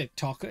also just to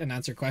talk and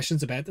answer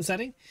questions about the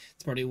setting.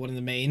 It's probably one of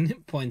the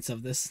main points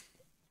of this.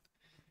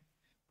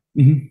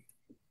 Mm-hmm.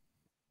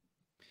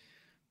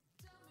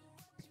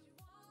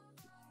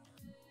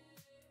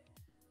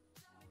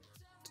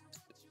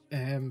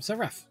 So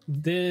Raf,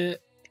 the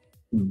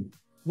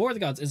War of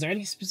the Gods, is there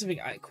any specific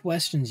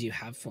questions you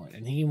have for it?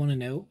 Anything you want to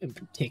know in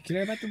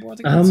particular about the War of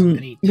the Gods?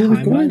 Any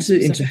timeline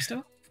specific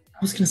stuff? I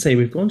was going to say,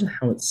 we've gone to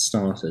how it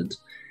started.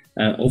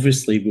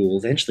 Obviously, we will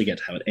eventually get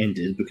to how it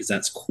ended, because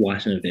that's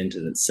quite an event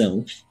in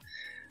itself.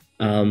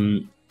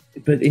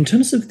 But in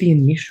terms of the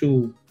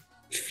initial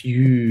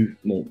few,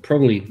 well,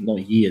 probably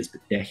not years,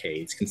 but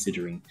decades,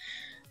 considering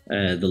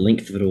the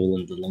length of it all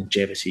and the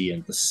longevity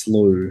and the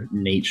slow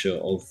nature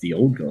of the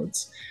old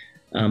gods.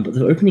 But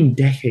the opening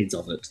decades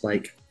of it,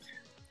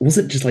 was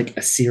it just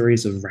a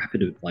series of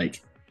rapid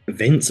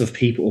events of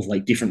people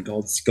of different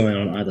gods going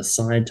on either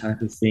side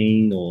type of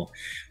thing, or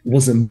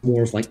was it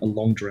more of a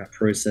long drawn out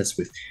process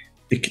with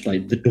the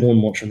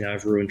Dawn Watch on the Eye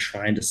of Ruin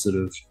trying to sort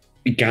of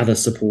gather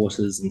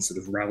supporters and sort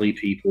of rally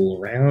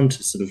people around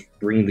to sort of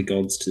bring the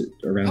gods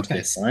around to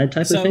their side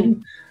type of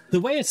thing?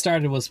 The way it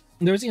started was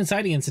there was the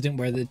inciting incident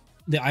where the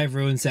Eye of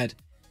Ruin said,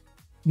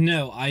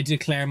 "No, I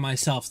declare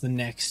myself the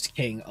next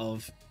king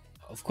of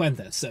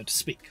Quenthas," so to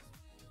speak.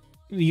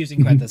 Using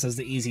Quenthas as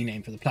the easy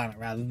name for the planet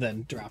rather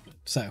than Draplet.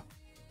 So,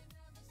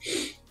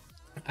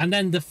 and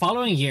then the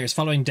following years,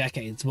 following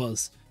decades,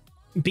 was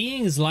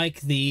beings like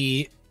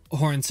the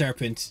Horned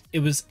Serpent. It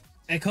was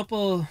a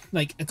couple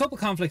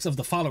conflicts of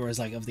the followers,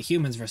 of the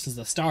humans versus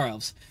the Star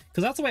Elves,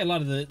 because that's the way a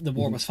lot of the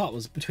war was fought,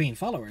 was between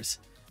followers.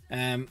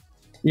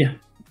 Yeah.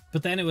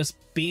 But then it was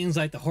beings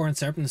like the Horned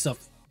Serpent and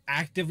stuff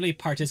actively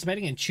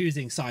participating and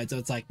choosing sides. So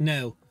it's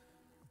no,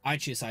 I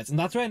choose sides. And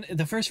that's when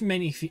the first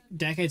many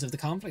decades of the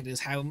conflict is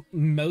how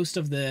most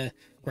of the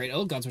great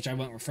old gods, which I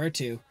won't refer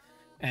to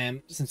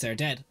since they're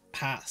dead,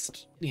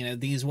 passed.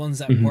 These ones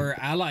that were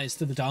allies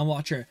to the Dawn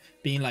Watcher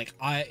being the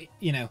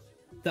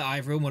Eye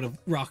of Ruin would have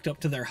rocked up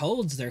to their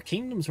holds, their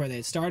kingdoms where they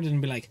had started,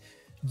 and be like,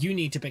 you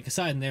need to pick a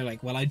side. And they're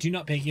like, well, I do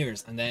not pick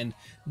yours. And then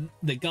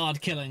the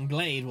god-killing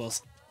blade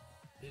was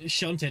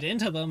shunted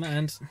into them,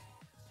 and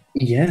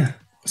yeah.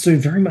 So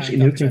very much in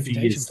the opening few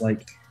years,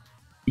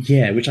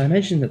 which I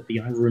imagine that the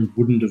Eye of Ruin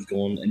wouldn't have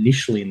gone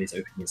initially in these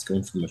openings,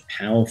 gone for the most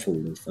powerful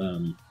of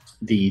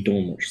the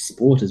Dawn Watch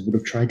supporters, would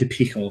have tried to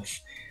pick off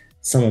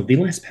some of the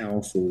less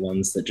powerful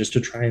ones, that just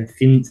to try and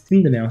thin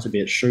them out a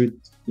bit, show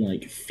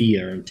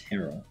fear and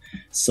terror,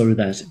 so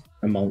that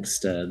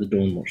amongst the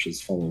Dawn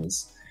Watch's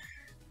followers,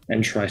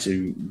 and try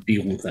to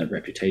build that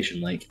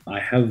reputation. I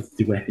have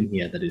the weapon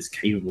here that is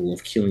capable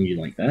of killing you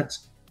like that.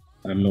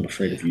 I'm not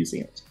afraid of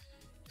using it.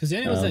 Because the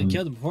only ones that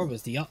killed them before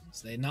was the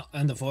Jotuns,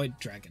 and the Void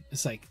Dragon.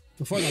 It's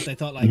before that they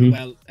thought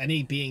well,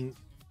 any being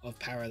of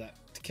power that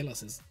to kill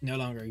us no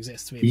longer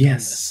exists. We've done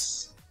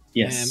this.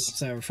 Yes.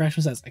 So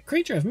Refreshment says, a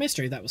creature of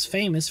mystery that was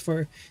famous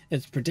for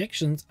its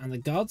predictions, and the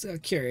gods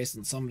got curious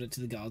and summoned it to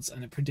the gods,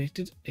 and it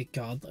predicted a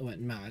god that went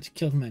mad,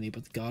 killed many,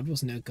 but the god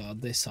was no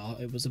god. They saw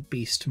it was a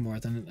beast more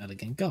than an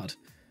elegant god.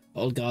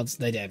 Old gods,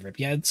 they dead, Rip.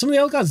 Yeah, some of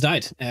the old gods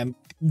died.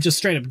 Just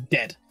straight up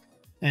dead.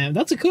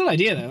 That's a cool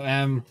idea,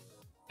 though.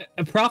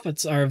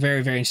 Prophets are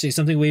very, very interesting.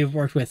 Something we've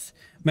worked with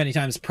many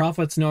times.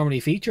 Prophets normally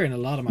feature in a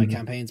lot of my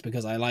campaigns,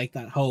 because I like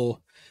that whole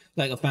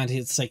of fantasy.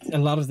 It's a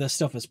lot of this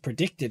stuff is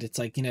predicted. It's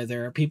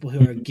there are people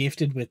who are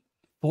gifted with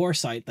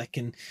foresight that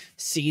can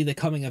see the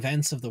coming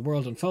events of the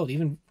world unfold.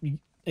 Even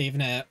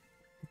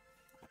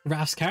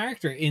Raf's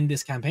character in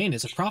this campaign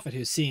is a prophet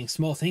who's seeing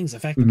small things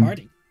affect the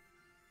party.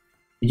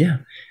 Yeah,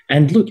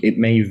 and look, it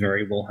may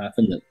very well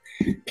happen that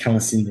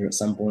Calacinder at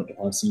some point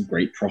will have some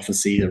great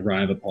prophecy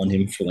arrive upon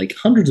him for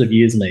hundreds of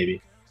years, maybe.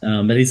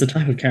 But he's a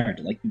type of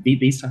character.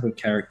 These type of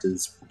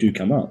characters do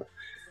come up.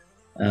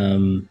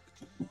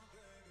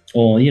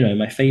 Or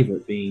my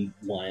favorite being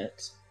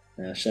Wyatt.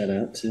 Shout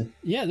out to.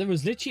 Yeah, there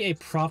was literally a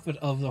prophet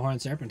of the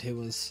Horned Serpent who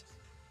was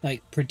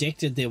like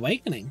predicted the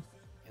awakening.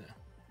 You know,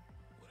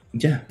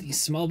 Yeah. these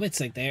small bits,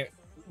 like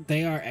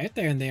they are out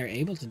there and they are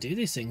able to do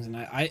these things. And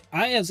I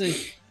as a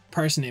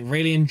person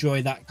really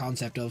enjoy that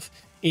concept of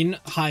in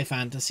high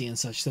fantasy and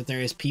such, that there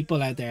is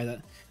people out there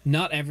that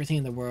not everything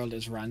in the world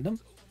is random.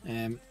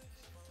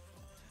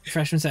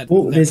 Freshman said,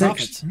 Well, they're there's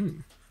prophets.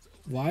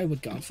 Why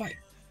would God fight?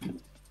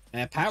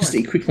 Power. just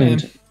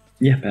equivalent.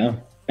 Yeah,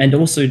 power. And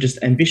also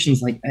just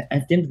ambitions. Like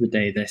at the end of the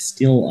day, they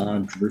still are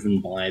driven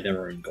by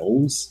their own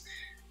goals.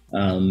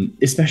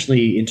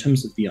 Especially in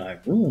terms of the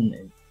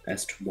Iron,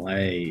 as to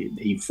why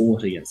he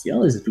fought against the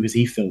others, is because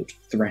he felt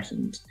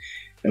threatened.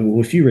 And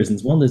well, a few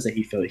reasons. One is that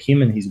he felt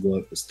him and his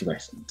work was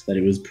threatened, that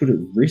it was put at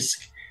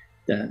risk,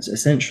 that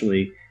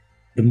essentially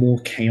the more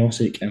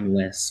chaotic and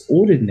less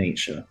ordered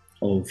nature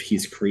of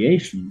his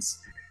creations,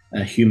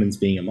 humans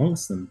being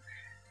amongst them,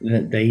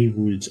 that they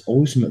would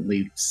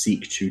ultimately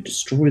seek to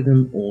destroy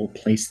them or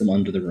place them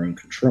under their own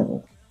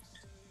control.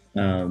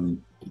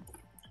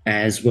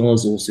 As well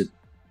as also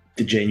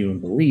the genuine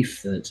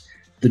belief that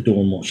the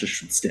Dawn Watcher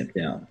should step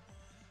down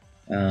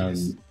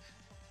Yes.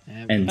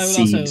 and I would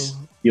cede also,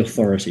 the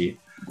authority.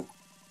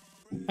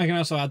 I can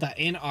also add that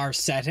in our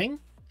setting,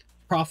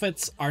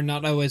 prophets are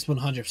not always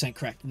 100%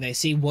 correct. They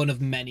see one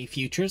of many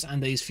futures,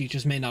 and these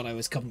futures may not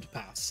always come to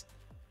pass.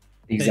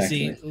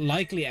 Exactly. They see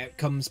likely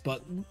outcomes,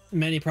 but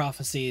many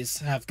prophecies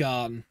have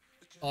gone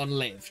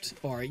unlived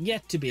or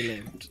yet to be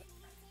lived.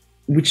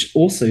 Which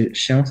also,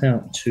 shout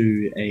out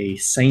to a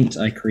saint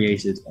I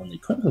created on the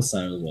Chronicle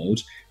side of the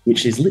world,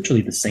 which is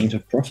literally the saint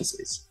of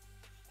prophecies.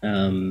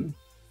 And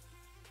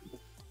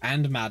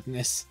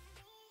madness.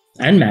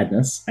 And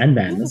madness.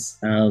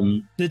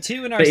 The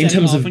two in our But in setting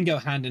terms of- often go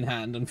hand in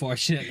hand,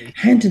 unfortunately.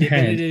 Hand in The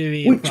hand. ability to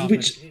be a prophet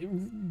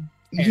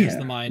pairs Yeah,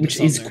 the mind which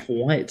is asunder.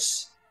 quite,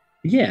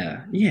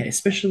 yeah,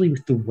 especially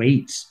with the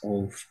weight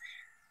of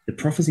the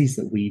prophecies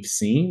that we've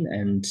seen,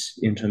 and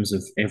in terms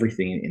of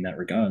everything in that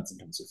regards, in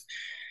terms of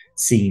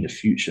seeing the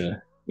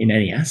future in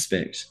any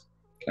aspect,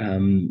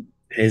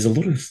 there's a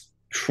lot of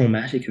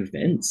traumatic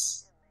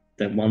events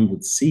that one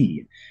would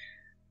see.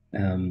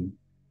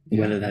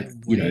 Whether that, it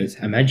you know, weighs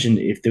heavily. imagine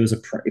if there was a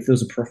prophet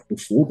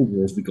before the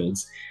War of the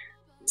Gods,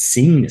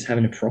 seeing this,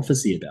 having a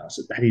prophecy about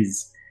it, that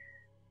is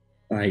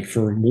like,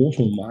 for a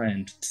mortal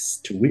mind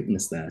to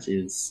witness that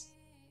is,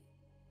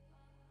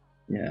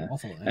 yeah.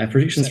 Awful.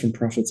 Predictions So- from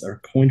prophets are a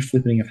coin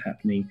flipping of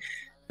happening.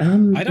 I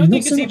don't not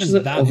think so it's much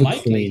even that of a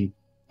likely. coin.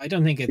 I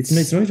don't think It's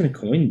not even a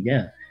coin.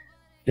 Yeah,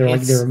 there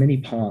It's are many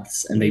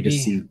paths, and they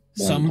just maybe see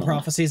one some path,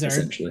 prophecies are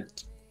essentially.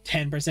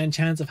 10%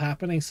 chance of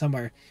happening, some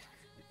are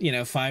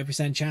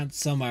 5% chance,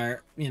 some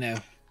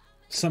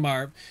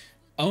are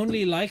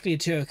only likely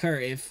to occur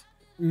if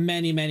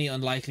many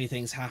unlikely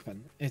things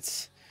happen.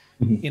 It's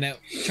Mhm.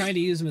 trying to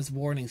use them as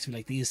warnings to,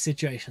 like, these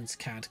situations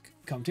can't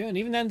come to. And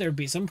even then, there'd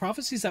be some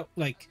prophecies that,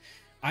 like,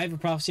 I have a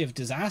prophecy of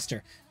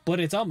disaster, but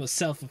it's almost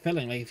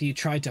self-fulfilling. Like, if you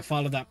tried to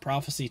follow that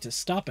prophecy to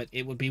stop it,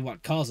 it would be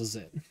what causes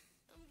it.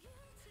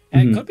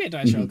 And it could be a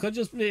dice roll.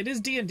 It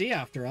is D&D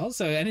after all,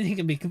 so anything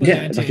can be put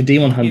Yeah, down like to a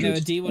D100.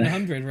 a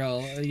D100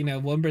 roll.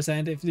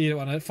 1%, if you don't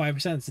want it,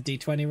 5%, it's a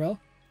D20 roll.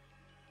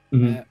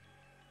 Mhm.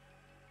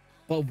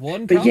 But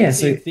one But prophecy yeah,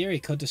 so- in theory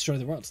could destroy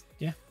the world.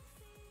 Yeah,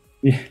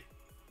 Yeah,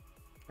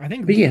 I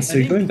think. but yeah. I So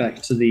think going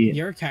back to the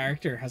your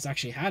character has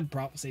actually had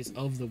prophecies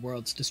of the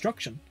world's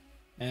destruction.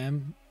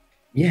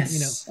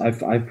 yes, I've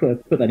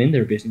put that in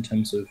there a bit in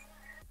terms of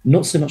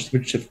not so much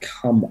which have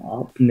come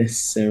up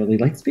necessarily.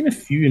 Like, there's been a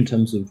few in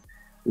terms of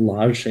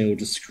large scale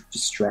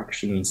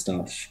destruction and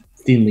stuff,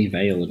 thinly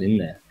veiled in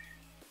there.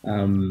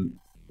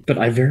 But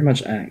I very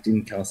much act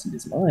in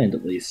Casimir's mind,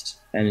 at least,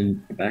 and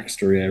in the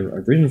backstory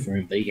I've written for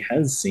him, that he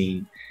has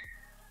seen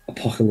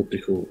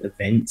apocalyptical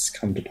events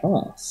come to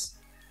pass,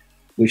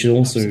 which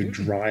also Absolutely.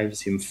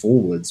 drives him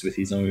forwards with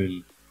his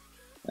own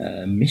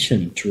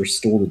mission to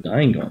restore the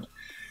Dying God.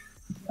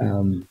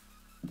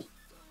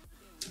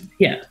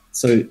 Yeah,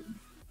 so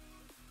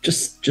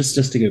just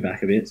to go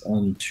back a bit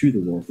on to the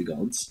War of the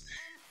Gods,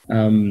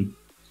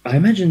 I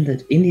imagine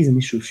that in these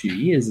initial few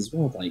years as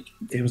well, like,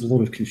 there was a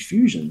lot of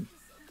confusion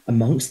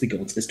amongst the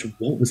gods as to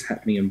what was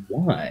happening and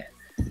why.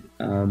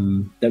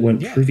 They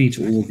weren't Yeah, privy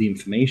to all of the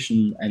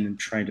information, and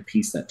trying to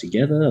piece that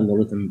together, a lot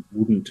of them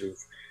wouldn't have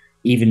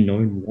even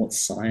known what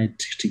side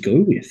to go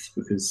with,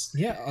 because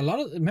Yeah, a lot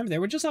of, remember, they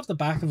were just off the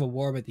back of a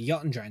war with the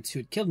Jotun giants who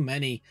had killed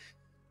many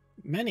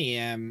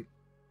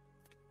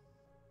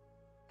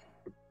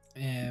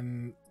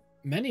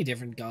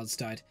different gods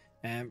died.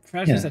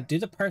 Professor said, do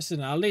the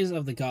personalities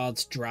of the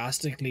gods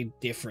drastically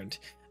different?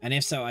 And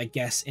if so, I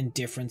guess in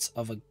difference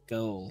of a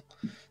goal.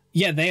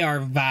 Yeah, they are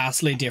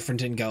vastly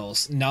different in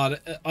goals. Not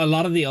a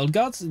lot of the old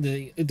gods,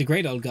 the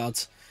great old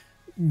gods,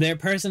 their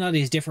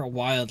personalities differ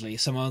wildly.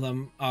 Some of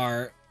them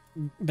are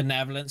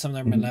benevolent, some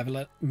of them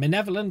are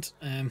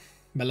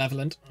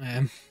malevolent,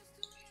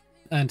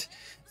 and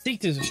seek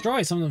to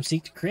destroy. Some of them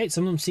seek to create.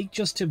 Some of them seek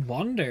just to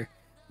wander.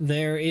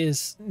 There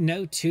is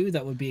no two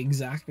that would be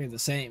exactly the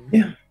same.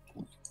 yeah,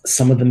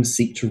 some of them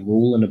seek to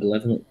rule in a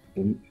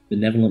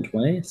benevolent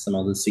way. Some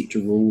others seek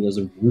to rule as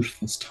a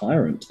ruthless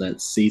tyrant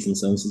that sees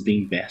themselves as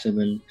being better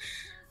than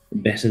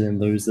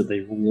those that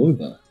they rule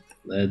over,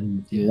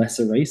 than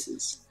lesser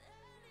races.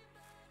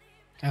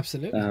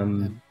 Absolutely.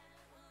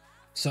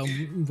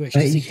 Some wish to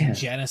but seek to yeah,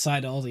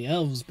 genocide all the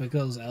elves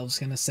because elves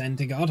can ascend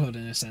to godhood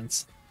in a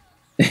sense.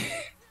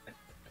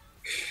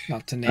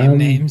 Not to name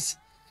names.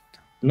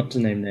 Not to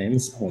name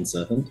names, Horn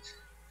Serpent.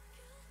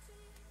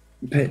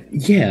 But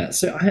yeah,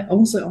 so I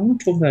want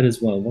to talk about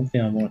as well. One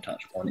thing I want to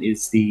touch upon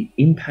is the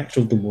impact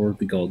of the War of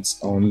the Gods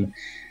on,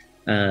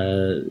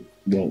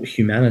 well,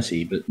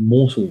 humanity, but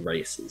mortal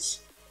races,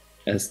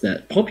 as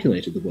that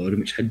populated the world and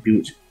which had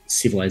built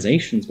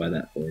civilizations by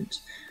that point.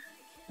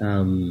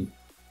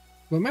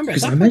 Remember, at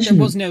because that I point there imagine-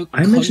 was no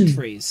I imagine-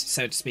 countries,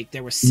 so to speak.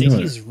 There were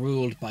cities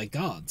ruled by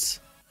gods.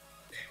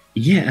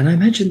 Yeah, and I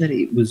imagine that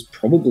it was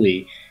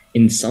probably,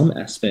 in some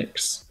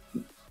aspects,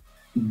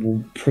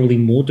 probably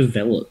more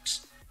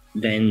developed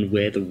than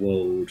where the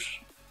world,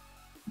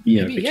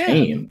 Maybe, yeah.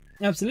 became.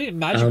 Absolutely,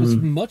 magic was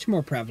much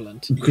more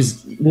prevalent.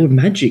 Because, well,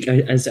 magic,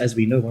 as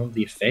we know, one of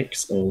the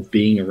effects of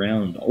being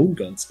around old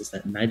gods is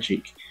that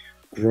magic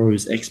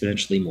grows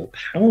exponentially more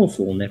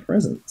powerful in their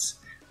presence.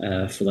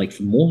 For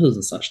mortals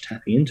and such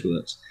tapping into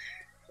it,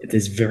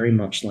 there's very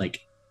much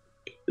like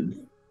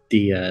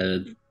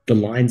the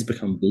lines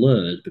become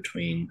blurred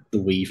between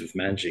the weave of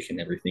magic and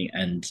everything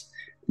and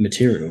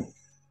material.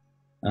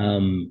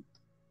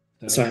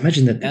 So I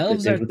imagine that there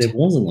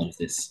was a lot of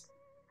this.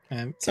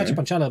 Touch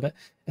upon chat a little bit.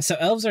 So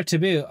elves are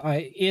taboo.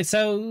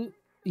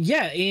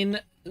 In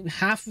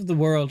half of the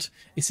world,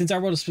 since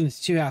our world is split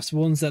into two halves,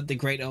 ones that the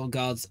great old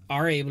gods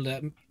are able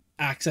to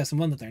access and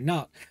one that they're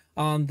not.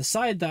 On the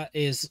side that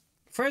is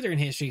further in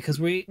history, because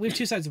we have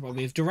two sides of the world.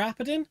 We have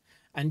Durapidon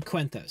and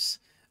Quenthos.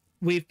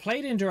 We've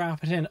played in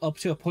Durapidon up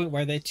to a point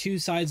where the two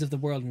sides of the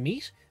world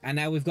meet, and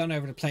now we've gone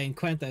over to playing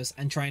Quenthos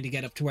and trying to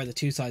get up to where the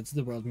two sides of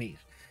the world meet.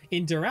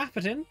 In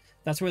Durapidon,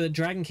 that's where the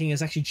Dragon King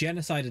has actually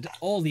genocided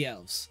all the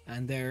elves,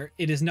 and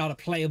it is not a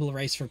playable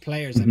race for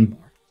players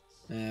anymore.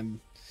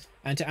 And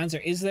to answer,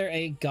 is there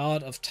a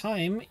god of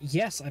time?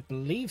 Yes, I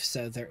believe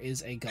so. There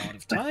is a god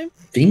of time.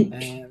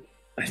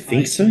 I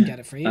think so. Get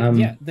it for you.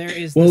 Yeah, there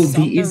is the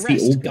Somber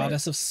Rest,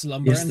 goddess of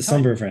slumber and time. Yes, the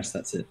Somber of Rest,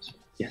 that's it.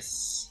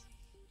 Yes.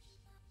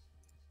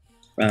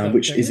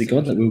 Which is a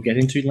god that we'll get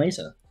into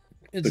later.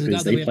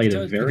 Because they played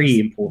a very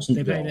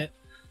important role.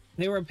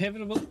 They were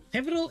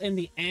pivotal in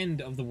the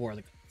end of the War of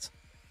the Gods.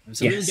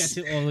 So we'll get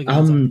to all the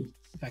gods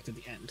back to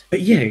the end.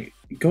 But yeah,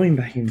 going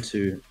back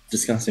into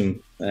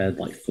discussing for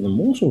the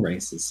mortal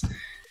races,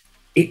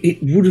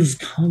 it would have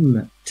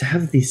come to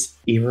have this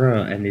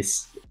era and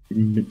this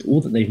all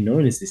that they've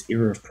known is this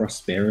era of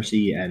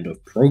prosperity and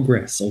of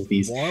progress of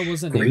these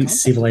great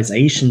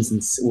civilizations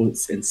and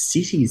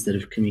cities that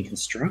have been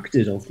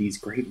constructed of these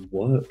great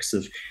works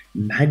of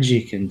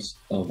magic and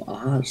of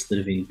art that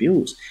have been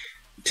built.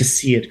 To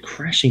see it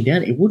crashing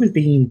down, it would have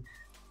been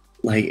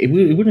it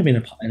would have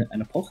been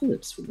an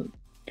apocalypse for them.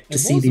 To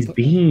see these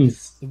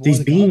beings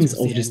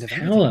of just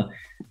power,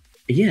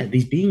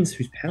 these beings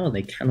whose power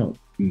they cannot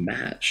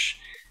match,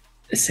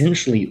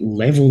 essentially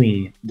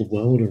leveling the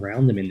world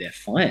around them in their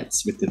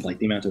fights with the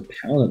amount of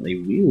power that they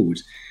wield.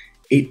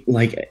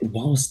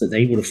 Whilst that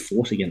they would have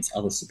fought against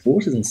other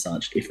supporters and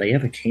such, if they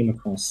ever came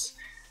across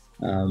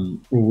or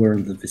were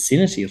in the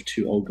vicinity of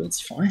two old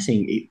gods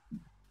fighting,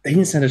 they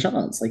didn't stand a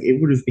chance.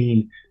 It would have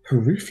been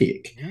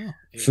horrific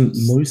for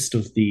most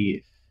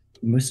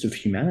of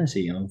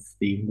humanity, of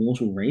the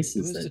mortal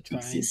races that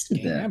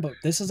existed there. But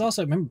this is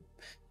also, remember,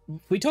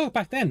 we talked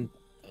back then,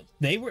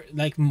 they were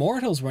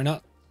mortals were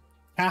not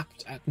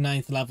capped at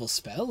 9th level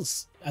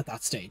spells at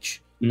that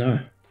stage. No.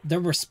 There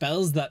were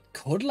spells that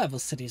could level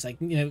cities,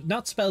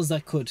 not spells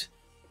that could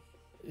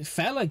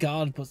fell a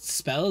god, but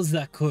spells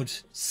that could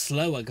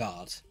slow a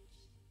god.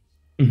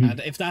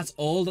 And if that's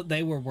all that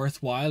they were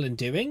worthwhile in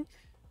doing,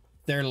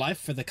 their life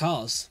for the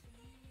cause.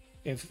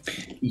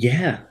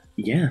 Yeah,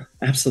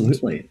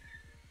 absolutely.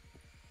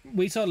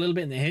 We saw a little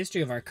bit in the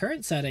history of our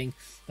current setting,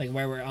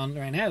 where we're on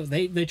right now.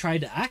 They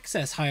tried to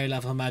access higher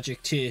level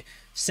magic to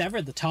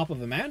sever the top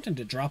of a mountain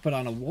to drop it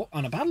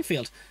on a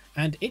battlefield,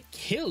 and it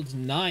killed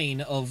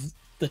 9 of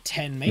the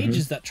 10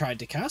 mages that tried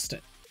to cast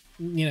it.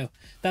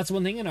 That's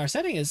one thing in our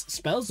setting is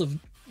spells of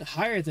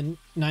higher than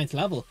 9th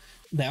level.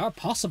 They are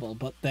possible,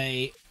 but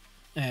they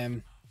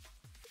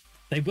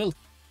will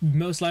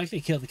most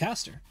likely kill the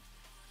caster.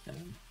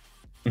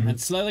 And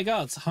slow the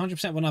gods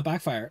 100% will not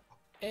backfire.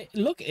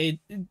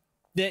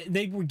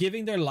 They were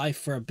giving their life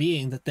for a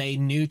being that they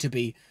knew to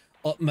be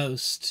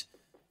utmost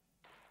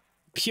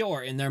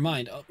pure in their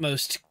mind,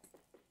 utmost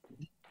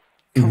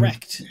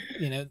correct.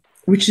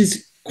 Which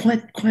is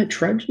quite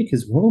tragic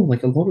as well.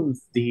 A lot of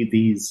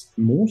these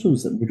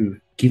mortals that would have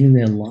given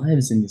their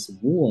lives in this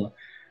war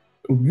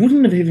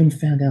wouldn't have even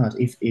found out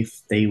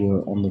if they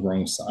were on the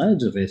wrong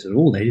side of it at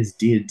all. They just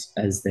did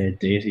as their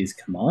deities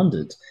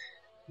commanded,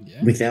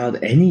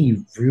 without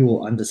any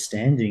real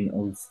understanding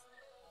of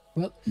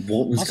what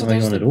was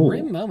going on at all.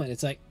 Grim moment.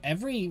 It's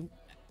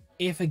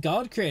if a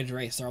god created a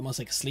race, they're almost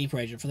like a sleeper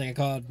agent for their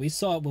god. We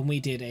saw it when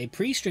we did a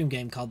pre-stream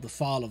game called The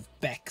Fall of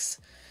Bex,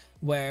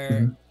 where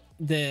Mhm.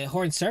 the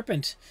Horned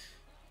Serpent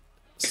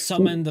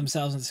summoned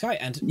themselves in the sky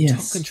and took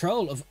Yes.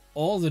 control of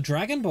all the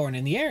Dragonborn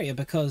in the area,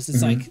 because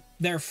it's like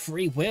their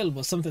free will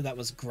was something that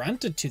was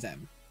granted to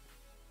them.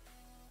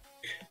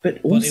 But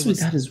it also was-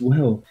 that as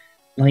well,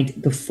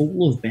 like the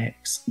fall of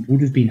Vex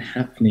would have been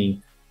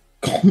happening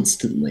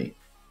constantly.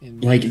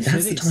 In Like many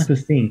that's the cities. type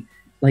of thing.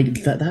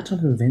 Like that type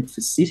of event for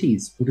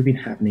cities would have been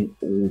happening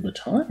all the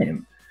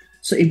time.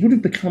 So it would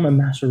have become a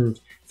matter of,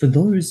 for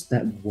those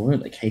that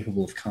weren't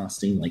capable of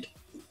casting like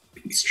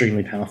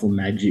extremely powerful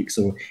magics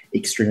or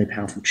extremely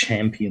powerful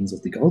champions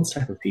of the gods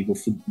type of people,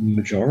 for the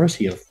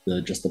majority of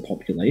the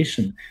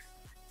population,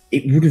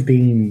 it would have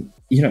been,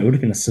 it would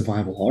have been a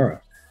survival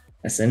horror,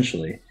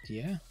 essentially.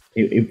 Yeah.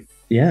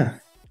 Yeah,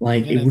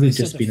 like You know, it would they have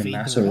still just been a defeat the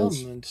matter of,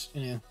 realm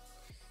and,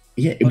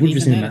 yeah, it But would have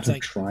just even been a then, it's matter of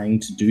like- trying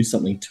to do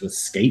something to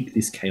escape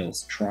this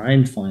chaos, try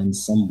and find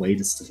some way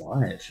to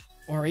survive.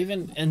 or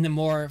even in the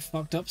more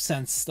fucked up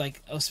sense,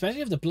 like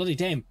especially of the Bloody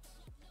Dame.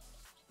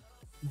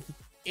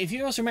 If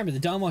you also remember, the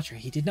Dawn Watcher,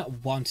 he did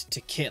not want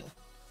to kill.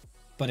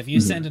 But if you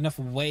send enough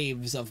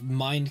waves of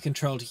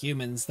mind-controlled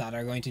humans that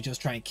are going to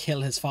just try and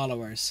kill his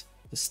followers,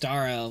 the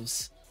Star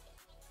Elves,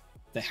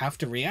 they have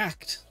to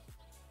react.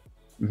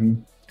 Hmm.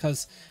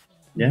 Because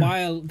Yeah.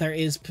 while there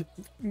is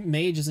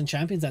mages and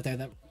champions out there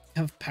that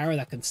have power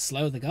that can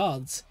slow the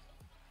gods,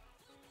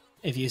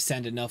 if you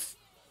send enough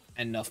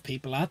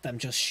people at them,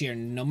 just sheer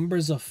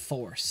numbers of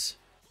force,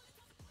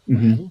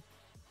 Mhm.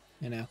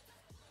 well,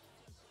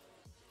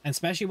 and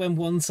especially when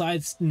one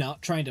side's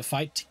not trying to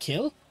fight to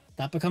kill,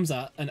 that becomes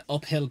an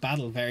uphill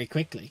battle very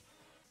quickly.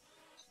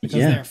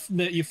 Because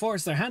Yeah. you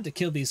force their hand to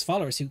kill these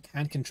followers who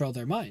can't control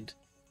their mind.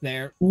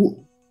 They're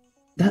Well,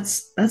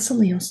 that's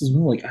something else as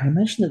well. Like I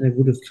imagine that they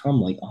would have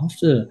come like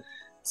after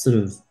sort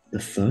of the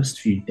first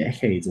few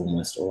decades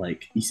almost, or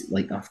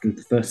like after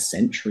the first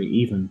century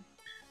even.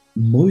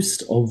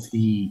 Most of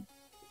the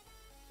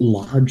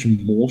large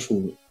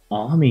mortal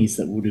armies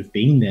that would have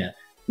been there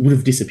would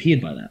have disappeared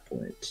by that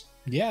point.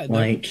 yeah,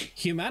 Like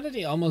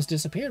humanity almost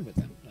disappeared with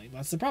them. Like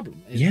that's the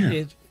problem. Yeah.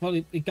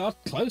 It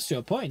got close to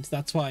a point.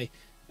 That's why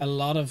a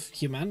lot of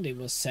humanity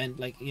was sent,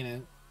 like,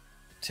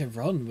 to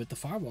run with the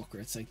Firewalker.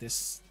 It's like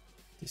this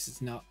is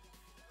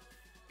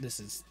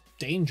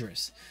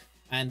dangerous,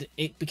 and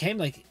it became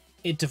like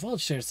it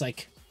divulged. There's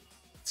like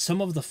some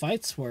of the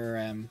fights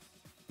were,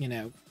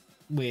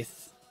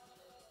 with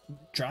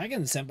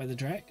dragons sent by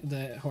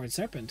the Horned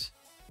Serpent.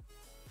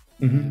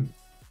 mhm.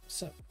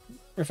 So,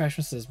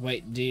 Refreshment says,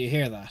 "Wait, do you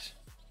hear that?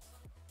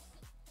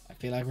 I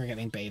feel like we're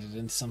getting baited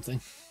into something."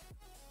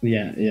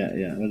 Yeah.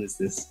 What is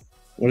this?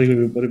 What are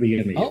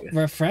we gonna Oh, get?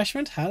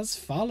 Refreshment has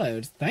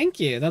followed. Thank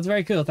you. That's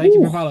very cool. Thank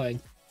you for Ooh.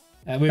 following.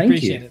 We Thank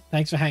appreciate you. it.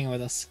 Thanks for hanging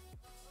with us.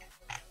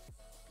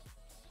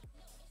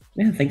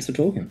 Yeah, thanks for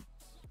talking.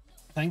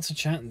 Thanks for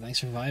chatting. Thanks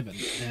for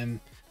vibing.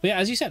 But yeah,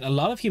 as you said, a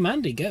lot of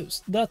humanity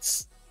goes.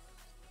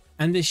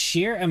 And the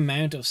sheer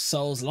amount of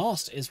souls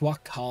lost is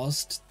what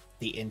caused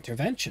the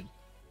intervention.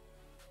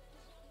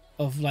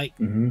 Of like,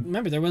 Mhm.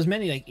 remember, there was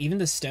many, like, even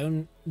the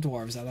stone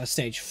dwarves at that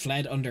stage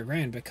fled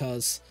underground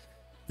because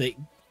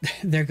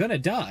they're gonna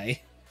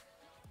die.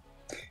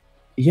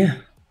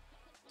 Yeah.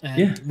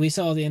 And Yeah. we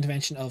saw the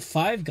intervention of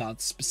 5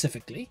 gods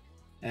specifically,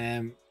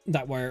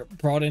 that were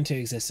brought into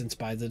existence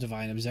by the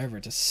Divine Observer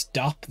to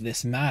stop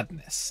this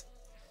madness,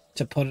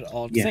 to put it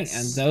all to thing. Yes.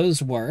 And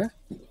those were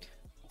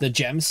the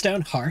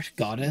Gemstone Heart,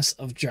 goddess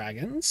of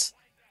dragons,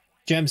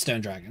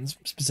 gemstone dragons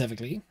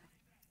specifically,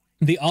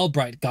 the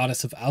Albright,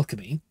 goddess of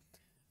alchemy,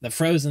 the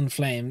Frozen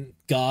Flame,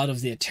 god of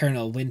the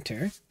eternal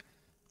winter,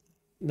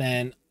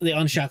 then the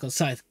Unshackled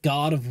Scythe,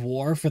 god of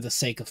war for the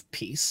sake of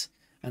peace,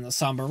 and the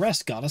Somber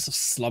Rest, goddess of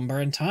slumber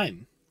and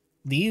time.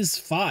 These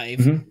 5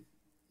 Mhm.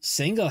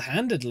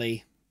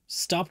 single-handedly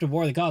stopped a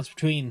war of the gods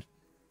between,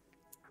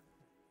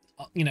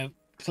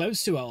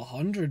 close to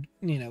 100,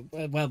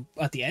 well,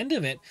 at the end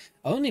of it,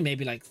 only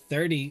maybe like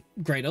 30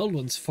 Great Old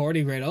Ones,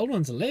 40 Great Old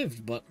Ones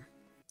lived, but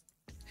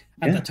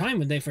at Yeah. the time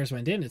when they first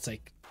went in, it's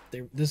like,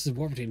 this is a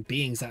war between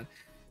beings that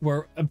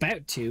were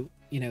about to,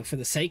 for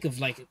the sake of,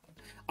 like,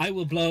 I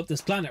will blow up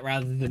this planet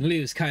rather than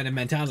lose kind of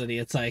mentality.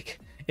 It's like,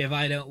 if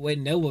I don't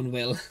win, no one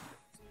will.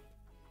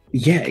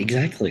 Yeah,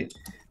 exactly.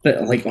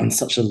 But like on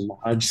such a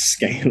large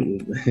scale,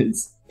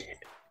 it's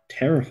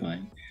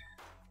terrifying.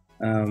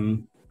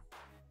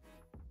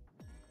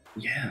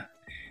 Yeah,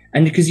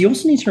 and because you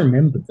also need to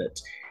remember that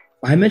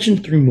I imagine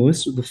through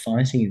most of the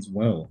fighting as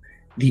well,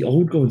 the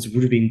old gods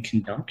would have been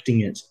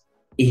conducting it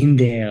in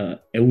their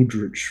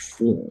eldritch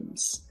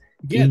forms,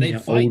 Yeah, in they their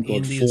fight old in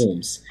god these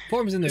forms.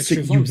 forms, in their So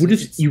true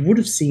forms. you would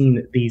have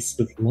seen these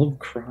sort of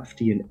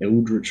Lovecraftian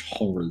eldritch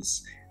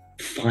horrors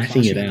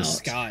fighting it in the out.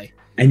 sky.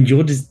 And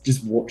you're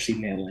just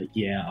watching there, like,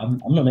 yeah, I'm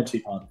not meant to be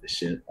part of this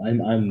shit.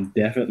 I'm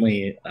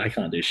definitely, I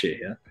can't do shit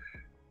here.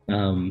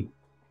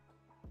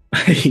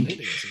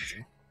 Absolutely,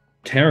 Susie.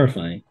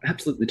 Terrifying,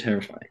 absolutely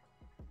terrifying.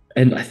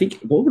 And I think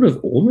what would have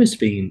almost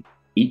been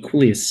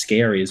equally as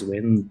scary is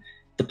when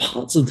the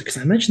parts of because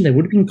I imagine there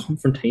would have been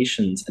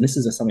confrontations, and this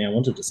is something I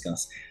want to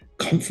discuss.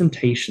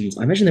 Confrontations.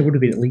 I imagine there would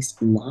have been at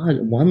least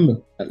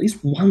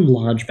one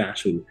large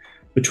battle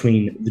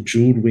between the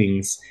Jeweled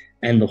Wings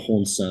and the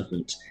Horned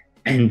Serpent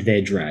and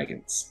their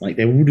dragons. Like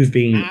there would have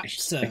been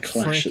a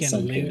clash at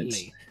some point.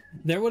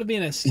 There would have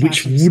been a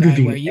Which clash of would have sky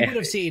been where you would have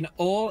epic. seen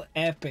all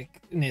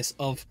epicness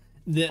of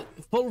the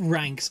full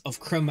ranks of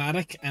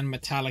chromatic and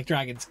metallic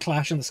dragons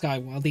clash in the sky,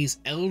 while these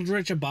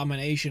eldritch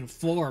abomination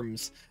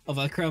forms of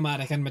a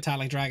chromatic and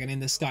metallic dragon in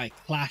the sky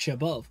clash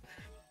above,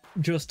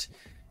 just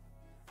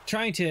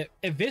trying to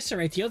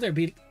eviscerate the other.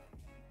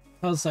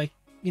 Because, like,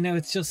 you know,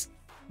 it's just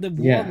the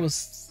war Yeah. was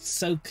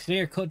so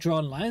clear cut,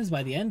 drawn lines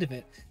by the end of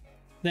it.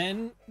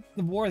 Then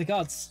the War of the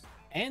Gods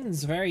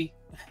ends very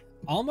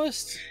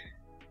almost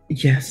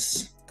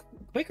Yes.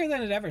 quicker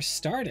than it ever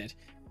started.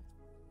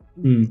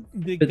 Mm.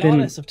 The But then-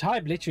 goddess of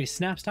time literally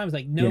snaps time. It's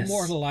like, no Yes.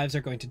 mortal lives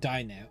are going to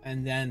die now.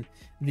 And then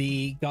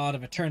the god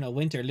of eternal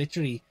winter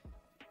literally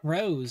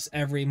throws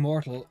every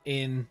mortal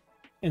in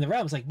the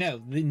realm. It's like, no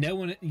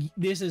one.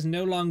 This is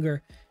no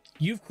longer.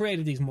 You've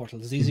created these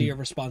mortals. These are your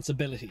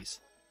responsibilities.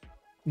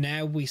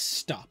 Now we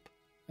stop.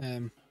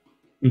 Mhm.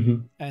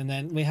 And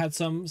then we had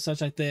some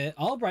such like the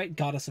Albright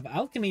goddess of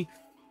alchemy,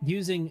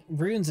 using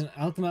runes and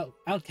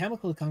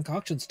alchemical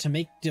concoctions to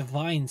make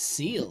divine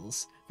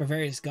seals for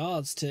various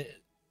gods to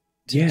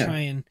Yeah. try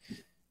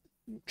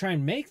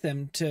and make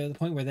them to the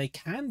point where they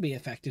can be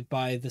affected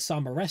by the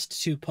somber rest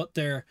to put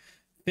their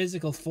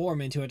physical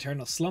form into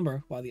eternal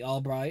slumber, while the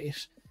Albright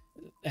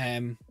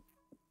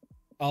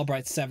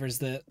severs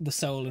the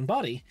soul and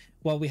body,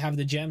 while we have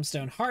the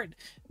gemstone heart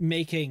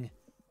making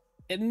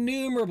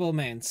innumerable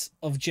amounts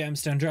of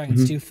gemstone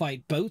dragons to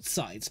fight both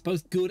sides,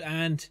 both good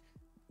and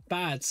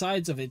bad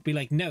sides of it. Be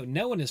like, no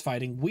one is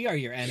fighting. We are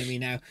your enemy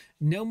now.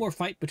 No more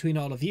fight between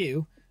all of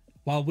you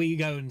while we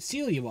go and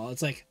seal you all.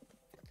 It's like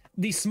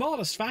the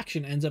smallest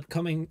faction ends up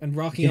coming and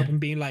rocking up and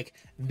being like,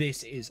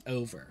 this is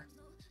over.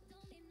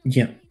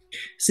 Yeah.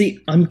 See,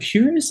 I'm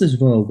curious as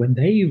well when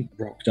they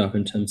rocked up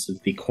in terms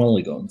of the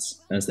Queller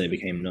gods, as they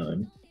became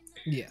known.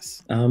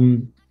 Yes.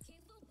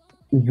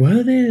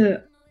 Were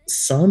there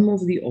some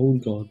of the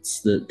old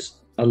gods that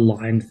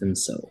aligned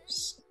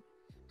themselves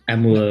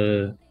and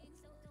were,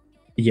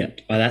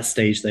 by that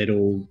stage they'd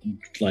all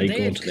like They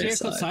gone had to their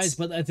clear-cut sides.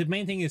 but the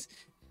main thing is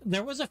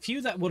there was a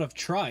few that would have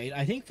tried.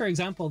 I think, for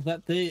example,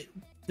 that the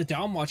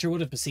Dawn Watcher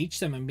would have beseeched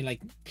them and be like,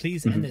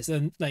 please end this.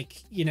 And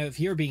like, you know, if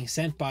you're being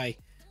sent by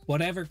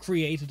whatever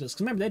created us,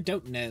 because remember, they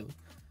don't know.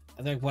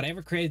 They're like,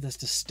 whatever created us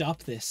to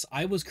stop this,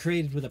 I was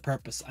created with a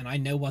purpose and I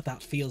know what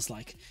that feels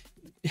like.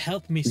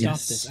 Help me stop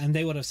this. And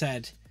they would have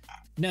said,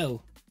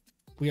 no,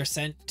 we are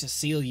sent to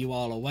seal you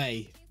all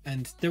away.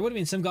 And there would have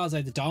been some gods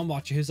like the Dawn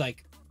Watcher who's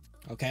like,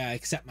 okay, I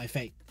accept my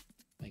fate.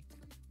 Like,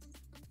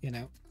 you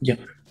know? Yeah.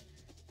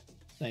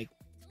 Like,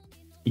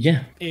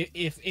 Yeah.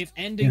 if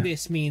ending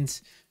this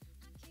means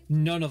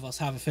none of us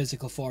have a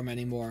physical form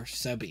anymore,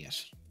 so be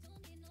it.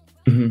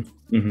 You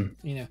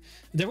know,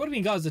 there would have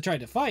been gods that tried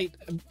to fight,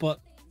 but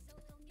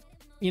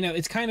you know,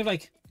 it's kind of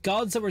like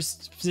gods that were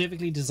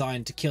specifically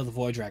designed to kill the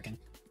Void Dragon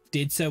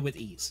did so with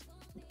ease.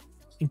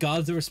 And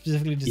gods that were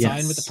specifically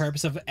designed with the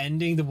purpose of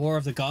ending the War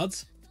of the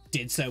Gods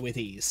did so with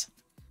ease.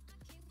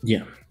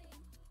 Yeah.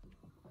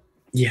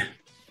 Yeah.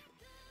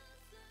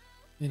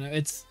 You know,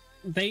 it's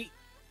they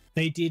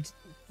did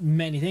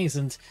many things,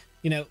 and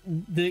you know,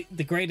 the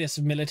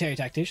greatest military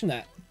tactician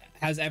that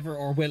has ever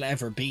or will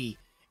ever be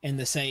in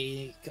the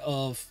sake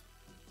of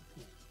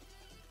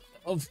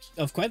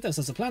Quenthos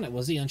as a planet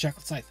was the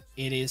Unshackled Scythe.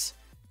 It is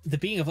the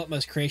being of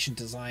utmost creation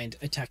designed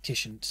a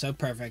tactician so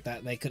perfect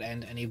that they could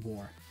end any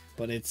war,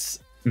 but it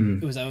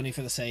was only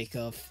for the sake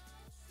of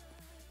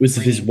it was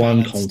of his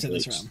one balance to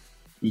this conflict. realm.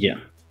 Yeah.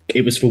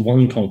 It was for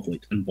one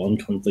conflict and one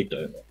conflict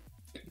only.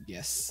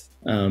 Yes.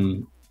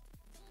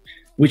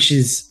 Which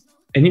is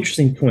an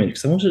interesting point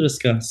because I want to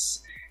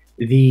discuss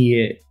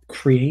the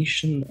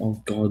creation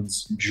of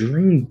gods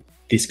during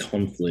this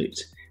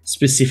conflict,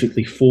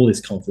 specifically for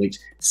this conflict,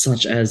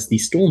 such as the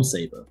Storm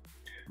Saber,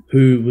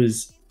 who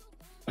was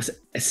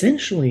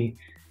essentially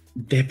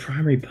their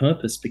primary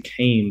purpose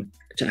became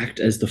to act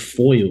as the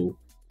foil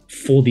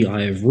for the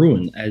Eye of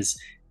Ruin, as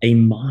a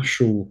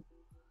martial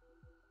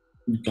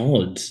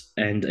god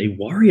and a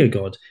warrior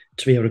god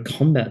to be able to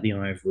combat the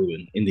Eye of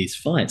Ruin in these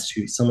fights,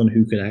 someone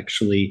who could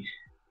actually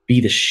be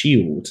the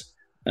shield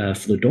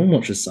for the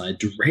Dawnwatcher side,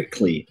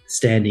 directly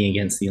standing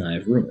against the Eye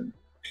of Ruin.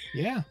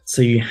 Yeah.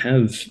 So you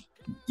have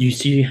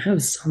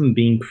some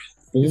being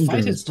You formed.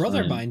 fight his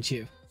brother, mind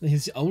you.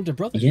 His older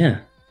brother.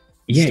 Yeah,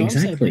 Storm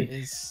exactly. Saber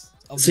is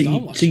of So the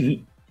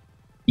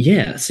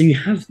Dawnwatcher. so you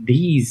have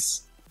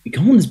these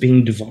gods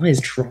being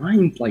devised,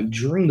 trying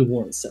during the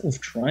war itself,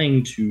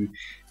 trying to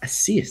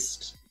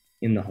assist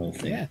in the whole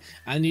thing. Yeah,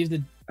 and you have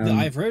the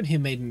Eye of Ruin, who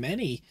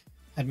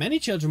had many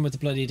children with the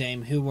Bloody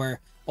Dame, who were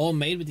all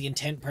made with the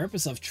intent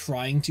purpose of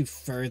trying to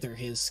further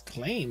his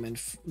claim and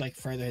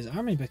further his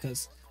army,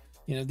 because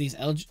You know, these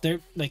they're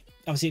like,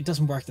 obviously it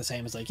doesn't work the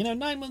same as like, you know,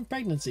 9-month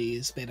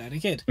pregnancy, spit out a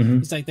kid. Hmm.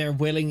 It's like they're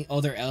willing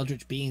other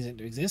eldritch beings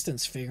into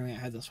existence, figuring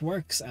out how this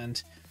works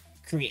and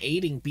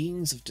creating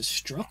beings of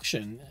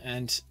destruction,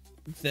 and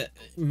the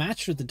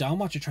match with the Dawn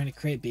Watcher trying to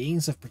create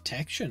beings of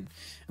protection.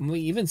 And we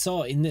even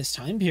saw in this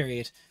time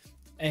period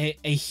a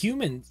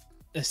human,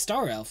 a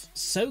star elf,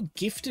 so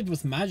gifted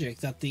with magic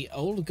that the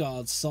old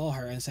gods saw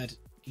her and said,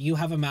 "You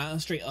have a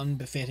mastery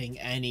unbefitting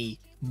any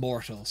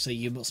mortal, so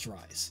you must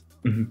rise."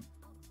 Hmm.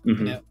 You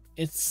Hmm. know,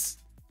 it is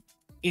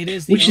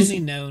the Which only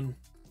is, known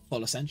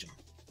full ascension.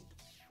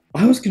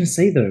 I was going to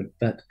say though,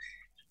 but,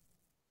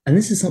 and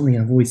this is something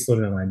I've always thought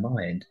about in my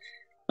mind.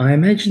 I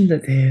imagine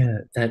that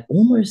that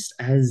almost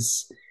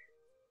as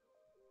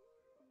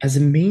a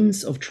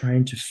means of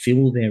trying to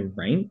fill their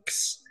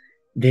ranks,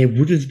 there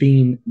would have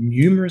been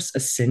numerous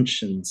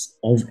ascensions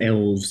of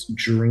elves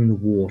during the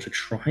war to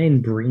try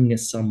and bring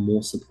some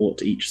more support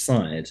to each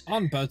side.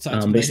 On both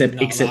sides, but they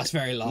did Except not last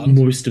very long.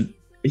 most of,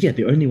 yeah,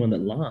 the only one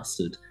that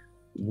lasted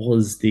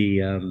was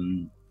the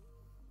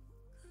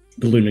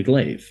Lunar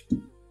Glaive.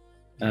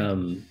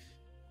 Um,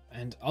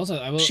 And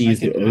also, she I is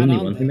the can add only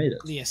on one who made it.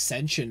 the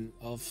ascension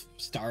of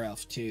Star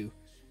Elf to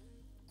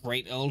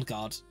Great Old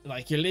God.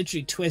 Like, you're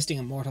literally twisting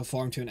a mortal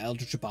form to an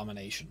eldritch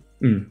abomination.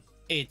 Mm,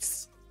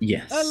 It's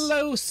yes. a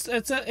low,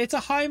 it's a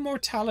high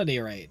mortality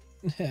rate.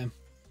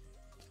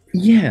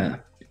 Yeah,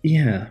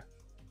 yeah.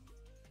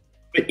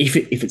 But if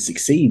it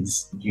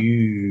succeeds,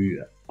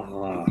 you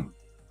are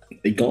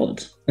a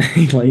god.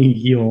 Like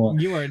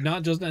You are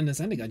not just an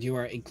ascended god, you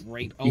are a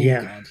great old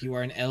yeah, god. You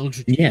are an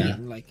eldritch yeah.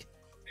 being. Like,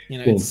 you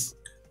know, Well, it's.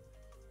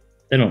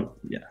 they're not.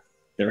 Yeah,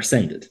 they're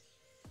ascended.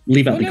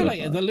 Leave out Well, the no, god like,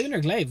 part. the Lunar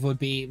Glaive would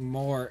be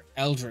more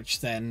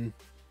eldritch than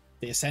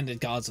the ascended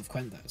gods of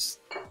Quenthos.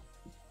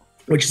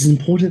 Which is an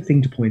important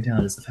thing to point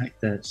out is the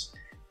fact that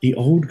the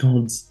old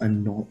gods are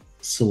not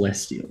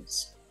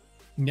celestials.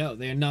 No,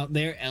 they're not.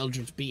 They're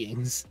eldritch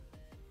beings.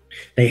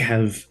 They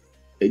have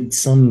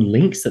some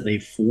links that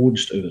they've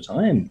forged over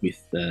time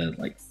with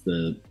like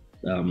the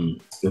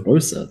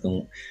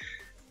Rebosa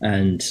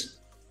and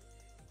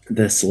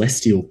the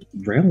celestial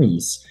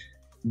realms,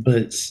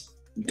 but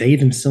they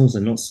themselves are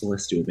not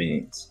celestial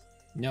beings.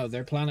 No,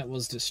 their planet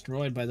was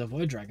destroyed by the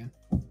Void Dragon.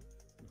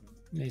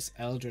 This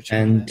eldritch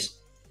And planet.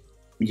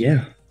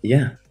 yeah,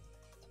 yeah.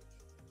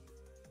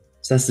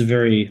 So that's a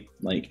very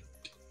like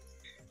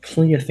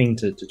clear thing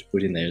to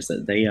put in there is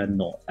that they are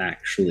not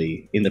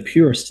actually, in the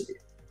purest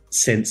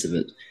sense of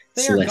it,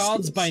 They are celestials.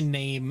 gods by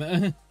name.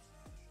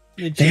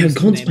 They are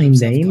gods by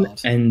name,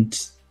 God. and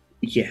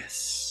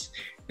yes,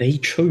 they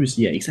chose.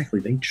 Yeah, exactly.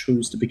 They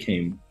chose to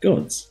become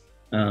gods.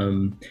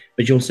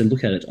 But you also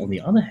look at it on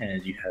the other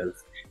hand, you have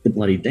the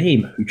Bloody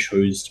Dame who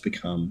chose to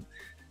become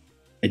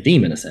a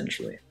demon,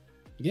 essentially.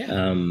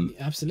 Yeah,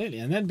 absolutely.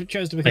 And then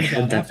chose to They become a had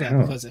god that after that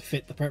power. because it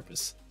fit the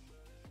purpose.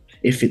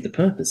 It fit the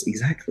purpose,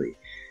 exactly.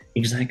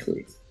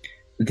 Exactly.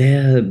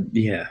 They're,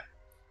 yeah.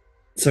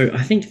 So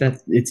I think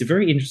that it's a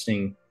very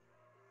interesting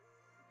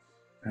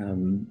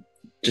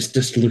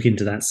just to look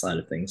into that side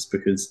of things,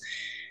 because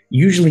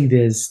usually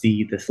there's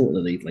the thought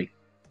that they like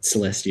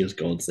celestials,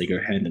 gods, they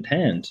go hand in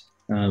hand.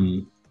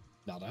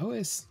 Not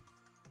always.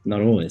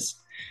 Not always.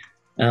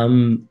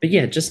 But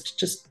yeah,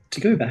 just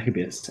to go back a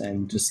bit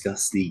and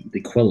discuss the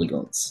Queller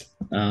gods.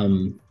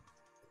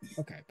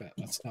 Okay, but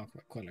let's talk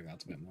about Queller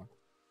gods a bit more.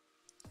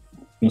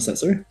 What's that,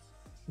 sorry?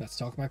 Let's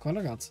talk about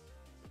Queller gods.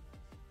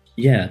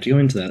 Yeah, to go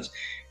into that,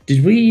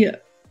 did we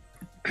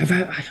have? I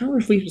can't remember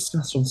if we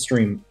discussed on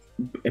stream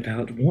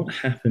about what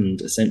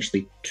happened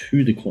essentially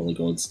to the Queller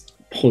gods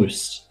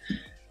post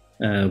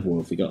War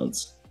of the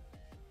Gods.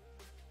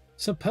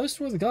 So post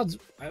War of the Gods,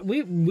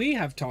 we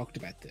have talked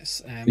about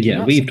this. Yeah,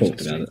 not we've so much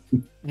talked on about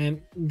stream.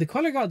 it. The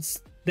Queller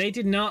gods, they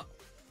did not.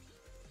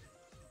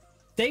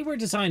 They were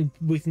designed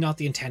with not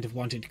the intent of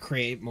wanting to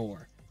create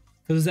more,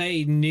 because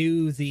they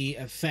knew the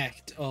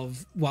effect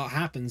of what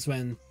happens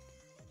when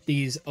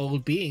these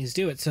old beings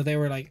do it. So they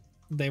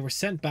were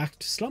sent back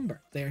to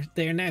slumber.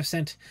 They are now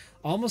sent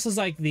almost as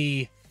like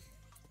the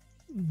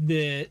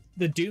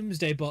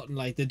doomsday button,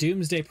 like the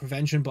doomsday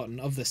prevention button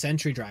of the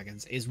Sentry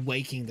Dragons is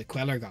waking the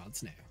Queller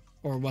gods now,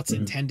 or what's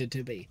intended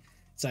to be.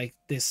 It's like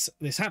this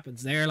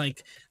happens. They're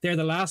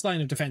the last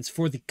line of defense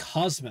for the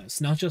cosmos,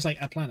 not just like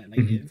a planet.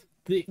 Like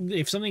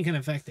if something can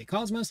affect the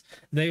cosmos,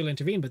 they will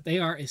intervene. But they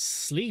are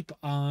asleep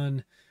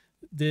on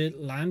the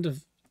land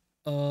of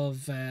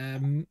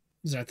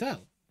Zarthel.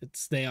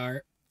 They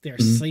are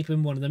asleep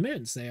in one of the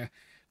moons. They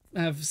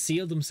have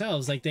sealed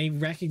themselves. Like they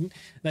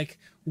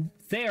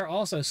they are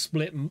also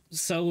split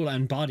soul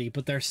and body,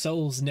 but their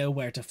souls know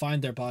where to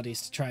find their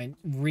bodies to try and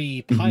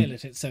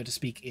repilot it, so to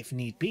speak, if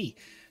need be,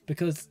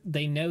 because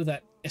they know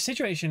that a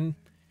situation,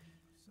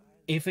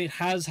 if it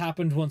has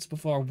happened once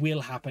before,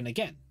 will happen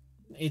again.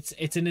 It's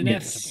an inevitable.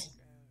 Yes.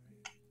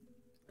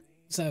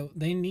 So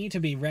they need to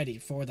be ready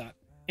for that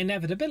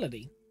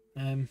inevitability.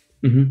 And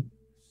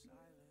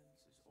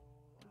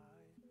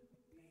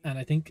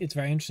I think it's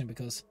very interesting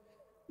because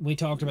we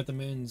talked about the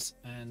moons,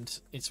 and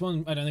it's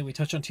one I don't think we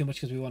touched on too much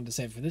because we wanted to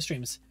save it for this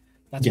stream.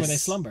 That's where they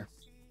slumber.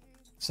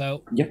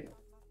 So Yep.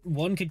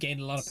 one could gain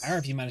a lot of power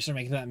if you manage to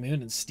make that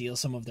moon and steal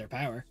some of their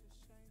power,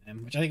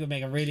 which I think would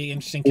make a really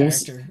interesting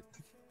Also, character.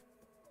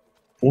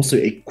 also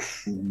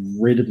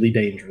incredibly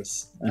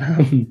dangerous.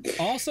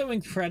 Also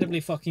incredibly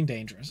fucking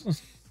dangerous.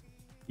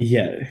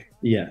 Yeah,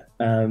 yeah.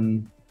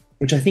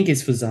 Which I think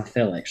is for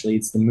Zarthel, actually.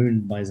 It's the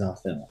moon by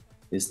Zarthel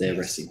is their Yes.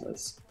 resting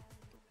place.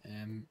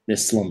 Um. They're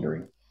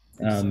slumbering.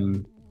 So.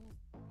 Um,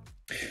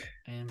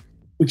 Um.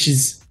 which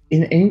is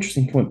an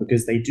interesting point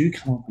because they do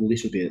come up a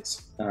little bit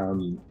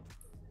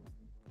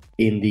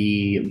in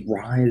the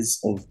rise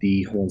of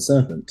the Horned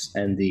Serpent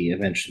and the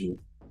eventual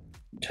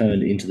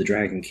turn into the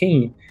Dragon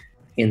King,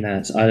 in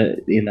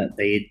that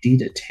they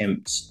did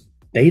attempt.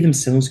 They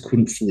themselves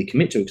couldn't fully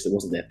commit to it because it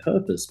wasn't their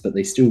purpose, but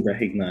they still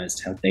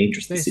recognized how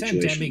dangerous the They sent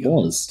situation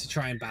demigods was. to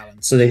try and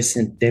balance So it. they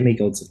sent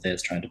demigods of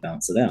theirs trying to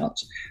balance it out.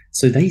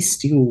 So they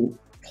still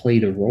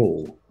played a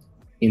role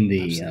in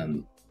the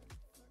Absolutely.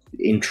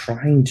 in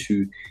trying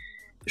to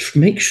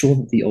make sure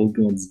that the old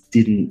gods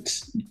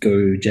didn't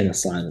go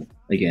genocidal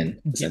again,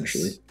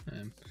 essentially.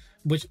 Yes.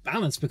 Which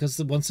balanced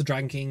because once the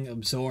Dragon King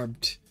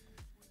absorbed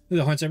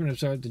the Horned Serpent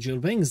absorbed the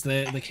Jeweled Wings,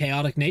 the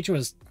chaotic nature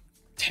was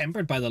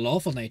tempered by the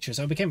lawful nature,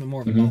 so it became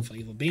more of a Mm-hmm. lawful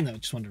evil being that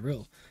just wanted to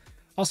rule.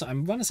 Also,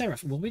 I'm going to say,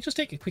 will we just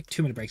take a quick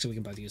 2 minute break so we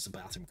can both use the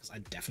bathroom? Because I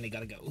definitely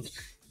got to go.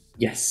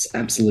 Yes,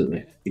 absolutely.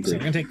 So we're Agreed.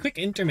 going to take a quick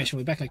intermission.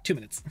 We'll be back in like 2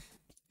 minutes.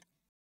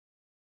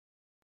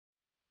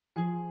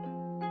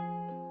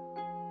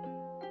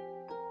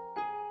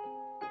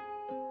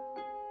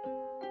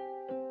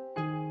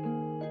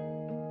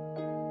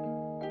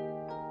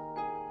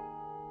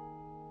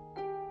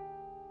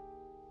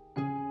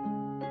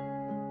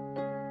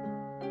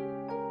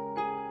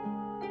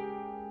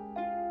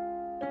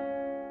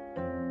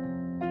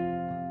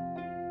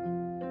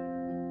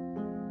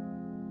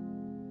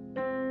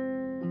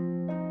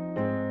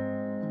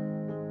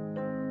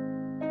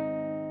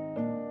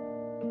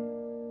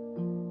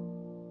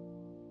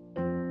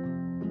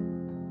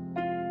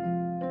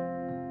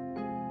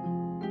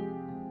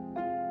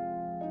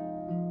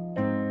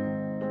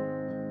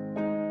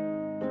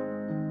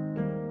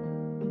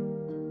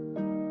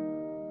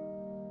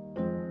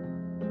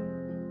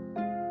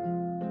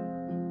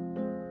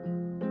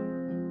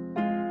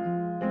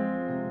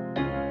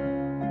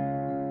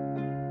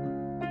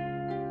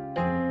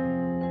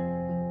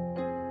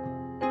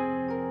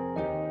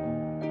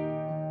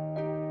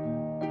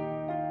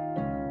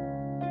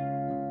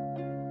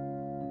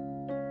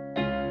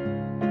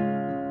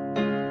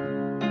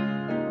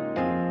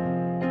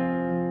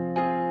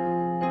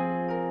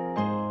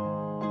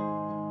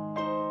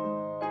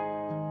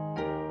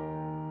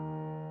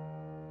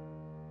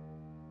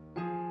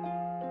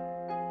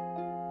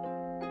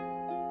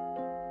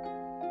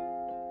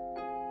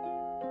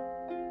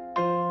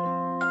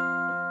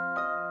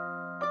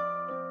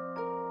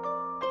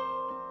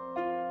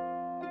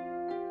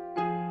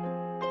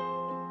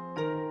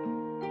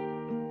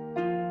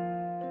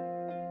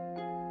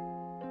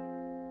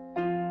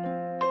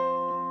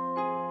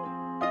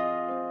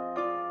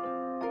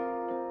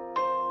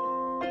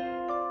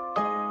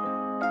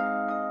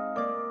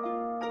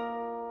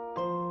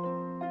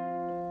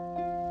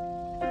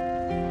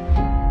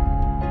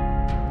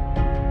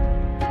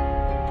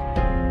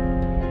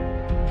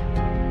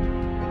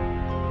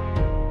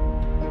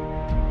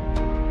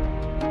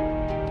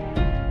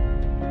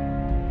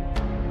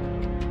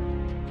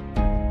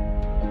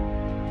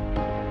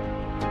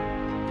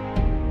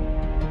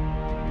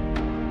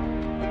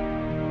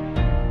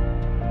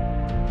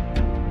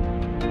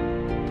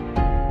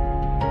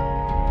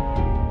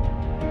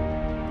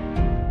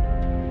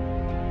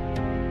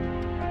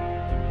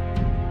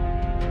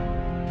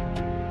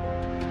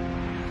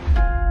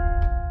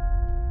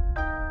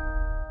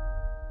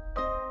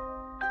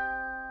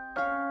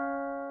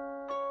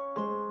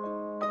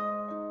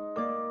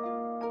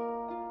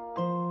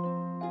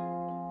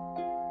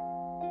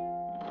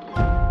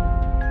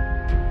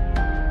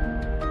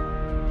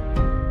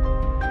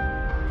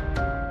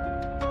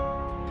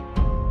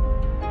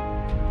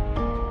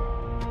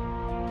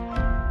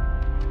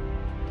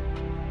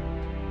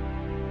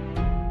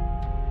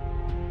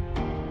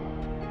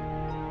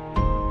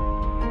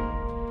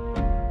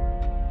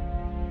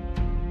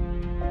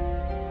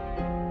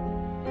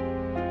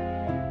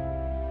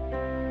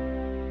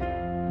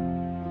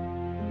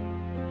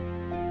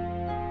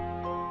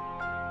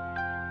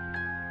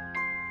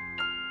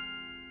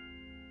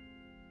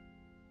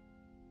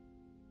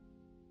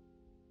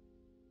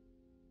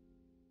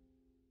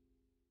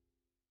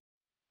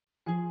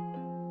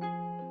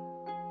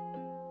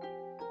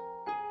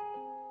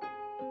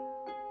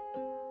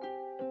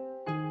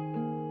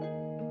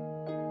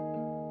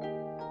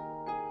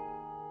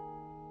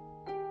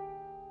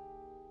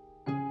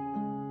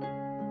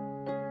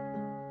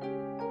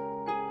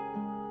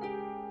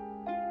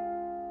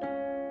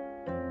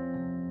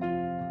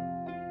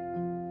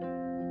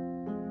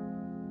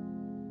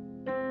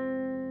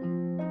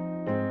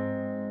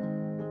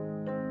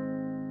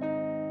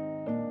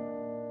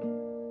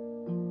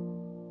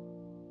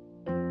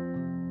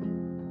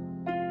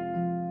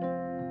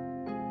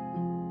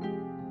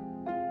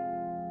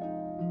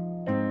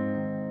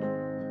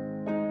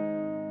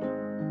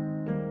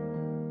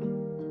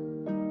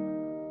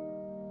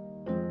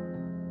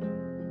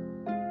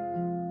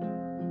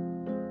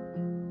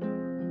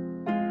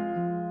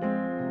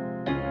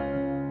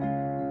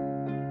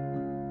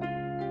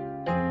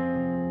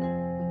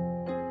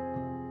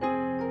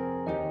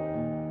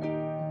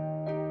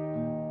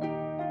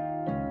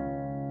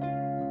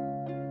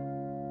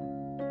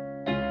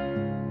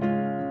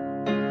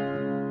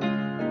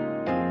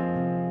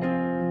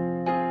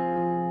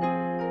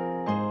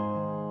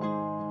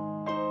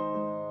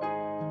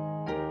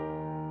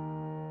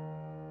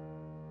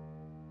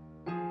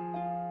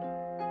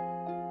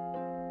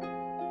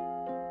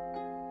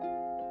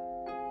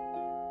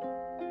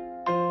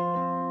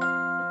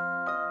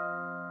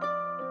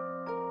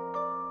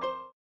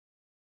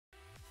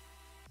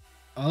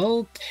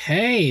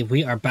 Okay,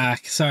 we are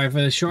back. Sorry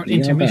for the short We are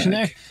intermission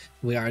there. back.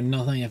 We are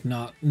nothing if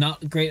not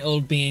great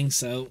old beings,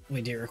 so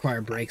we do require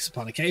breaks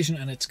upon occasion,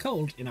 and it's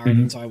cold in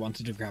Ireland, so I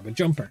wanted to grab a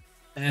jumper.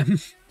 Um,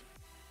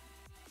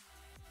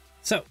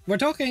 so we're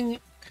talking.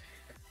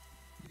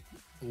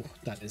 Oh,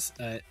 that is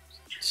a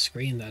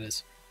screen. That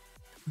is.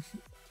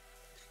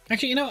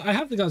 Actually, I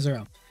have the gods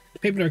around.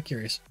 People are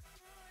curious.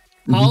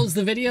 Pause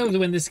the video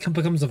when this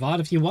becomes a VOD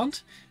if you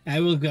want. I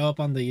will go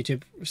up on the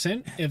YouTube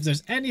soon. If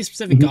there's any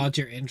specific gods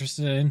you're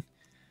interested in,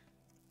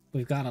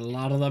 we've got a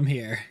lot of them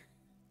here.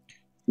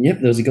 Yep,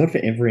 there was a god for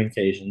every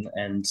occasion,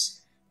 and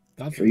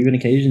God for even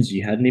occasions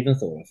you hadn't even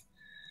thought of.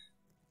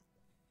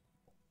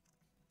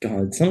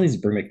 God, some of these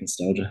bring back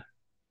nostalgia.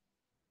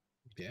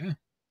 Yeah.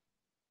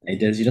 Hey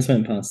Des, you just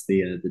went past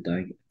the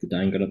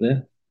dying god up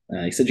there.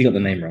 Except you got the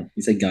name wrong.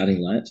 You said Guiding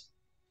Light.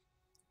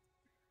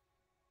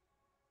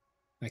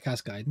 I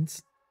cast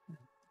guidance.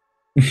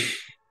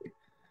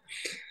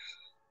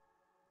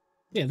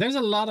 Yeah, there's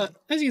a lot of,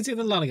 as you can see,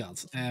 there's a lot of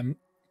gods. Don't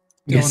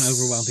want to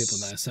overwhelm people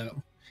there,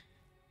 so.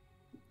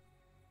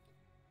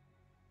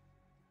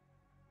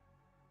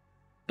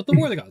 But the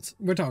War of the Gods,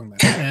 we're talking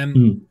about.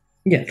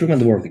 Yeah, talking about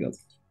the War of the Gods.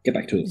 Get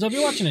back to it. So if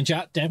you're watching in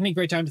chat, definitely a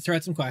great time to throw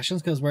out some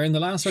questions, because we're in the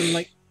last sort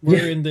of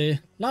we're in the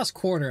last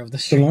quarter of the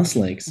stream, the last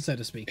legs, so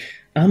to speak.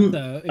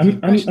 So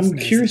I'm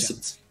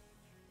curious.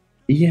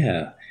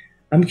 Yeah,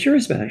 I'm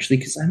curious about actually,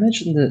 because I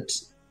imagine that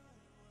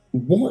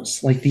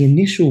the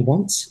initial,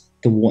 once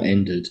the war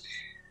ended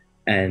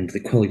and the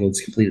Quelly gods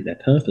completed their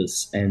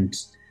purpose and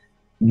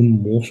the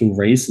mortal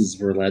races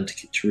were allowed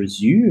to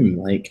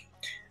resume,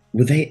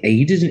 were they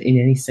aided in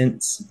any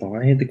sense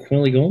by the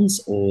Quelly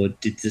gods, or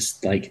did this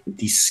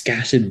the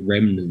scattered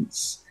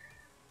remnants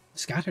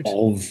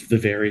of the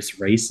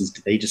various races,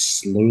 did they just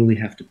slowly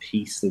have to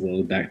piece the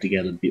world back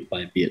together bit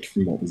by bit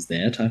from what was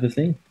there, type of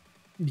thing?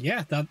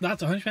 Yeah,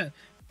 that's 100%.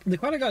 The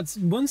Quelly gods,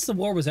 once the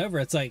war was over,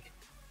 it's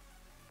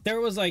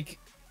there was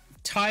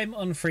time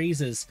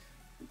unfreezes,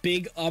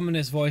 big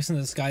ominous voice in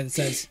the sky that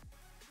says,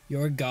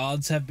 "Your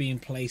gods have been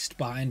placed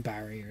behind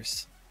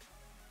barriers.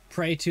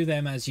 Pray to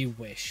them as you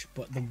wish,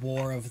 but the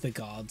war of the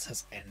gods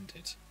has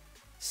ended.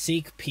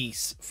 Seek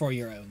peace for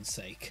your own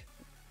sake."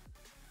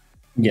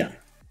 Yeah.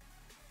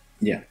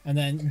 Yeah. And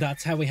then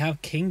that's how we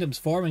have kingdoms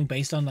forming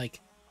based on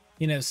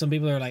some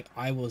people are like,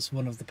 I was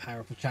one of the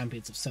powerful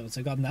champions of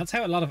so-and-so god. And that's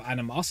how a lot of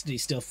animosity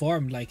still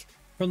formed.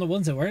 From the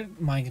ones that weren't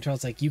mind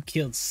controls, you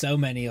killed so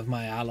many of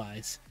my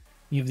allies.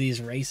 You have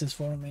these races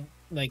forming.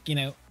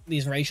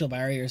 These racial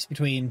barriers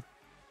between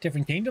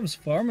different kingdoms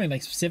forming.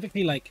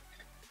 Specifically,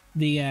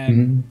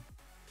 the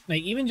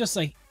even just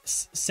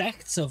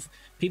sects of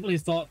people who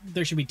thought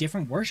there should be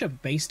different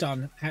worship based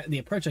on how the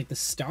approach. The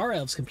Star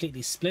Elves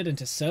completely split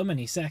into so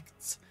many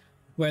sects,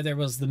 where there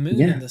was the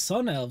Moon and the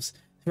Sun Elves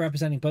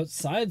representing both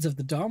sides of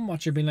the Dawn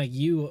Watcher,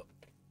 being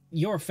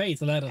your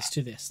faith led us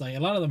to this. A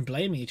lot of them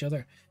blaming each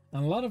other,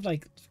 and a lot of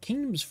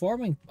kingdoms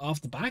forming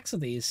off the backs of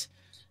these.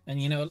 And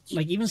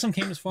even some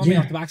kingdoms forming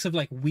off the backs of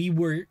we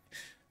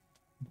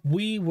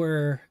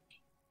were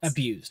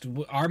abused.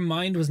 Our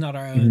mind was not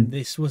our own.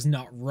 This was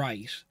not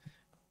right.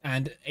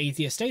 And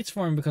atheist states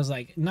form because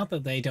not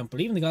that they don't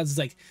believe in the gods,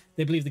 it's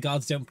they believe the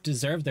gods don't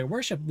deserve their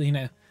worship.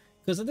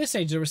 Because at this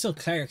stage there were still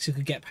clerics who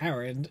could get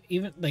power, and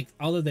even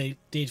although they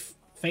did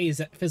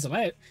fizzle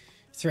out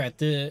throughout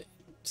the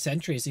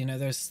centuries,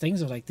 there's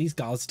things of these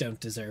gods don't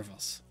deserve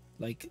us.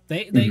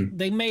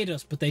 They made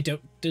us, but they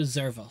don't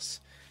deserve us.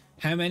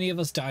 How many of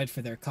us died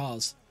for their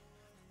cause?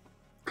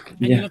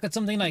 And you look at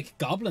something like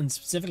goblins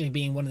specifically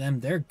being one of them,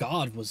 their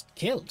god was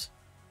killed.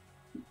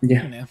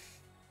 Yeah.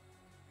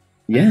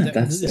 Yeah,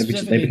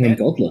 they became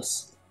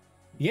godless.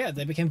 Yeah,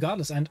 they became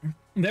godless, and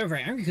they were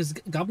very angry because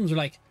goblins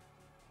were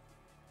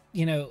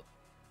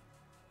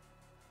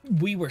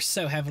we were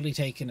so heavily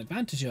taken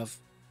advantage of,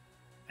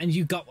 and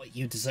you got what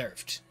you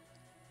deserved.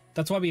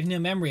 That's why we have no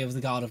memory of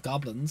the god of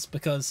goblins,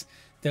 because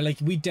they're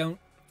we don't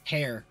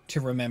care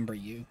to remember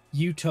you.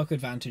 You took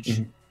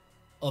advantage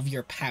of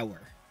your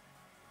power.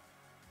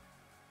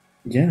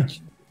 Yeah,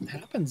 it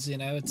happens,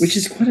 which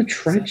is quite a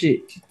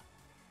tragic,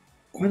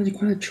 quite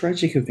a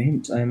tragic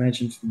event, I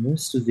imagine, for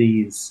most of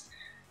these.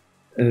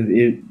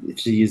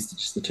 If you use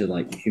just the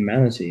term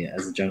humanity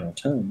as a general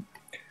term,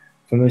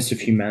 for most of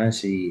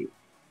humanity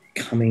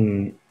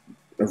coming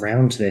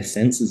around to their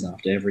senses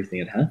after everything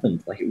had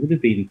happened, it would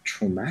have been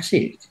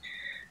traumatic.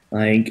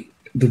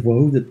 The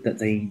world that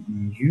they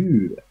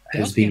knew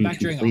has been back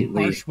completely during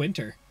a harsh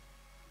winter.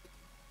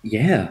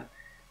 Yeah,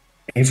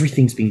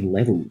 everything's been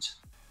leveled.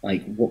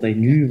 What they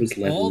knew was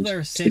leveled. All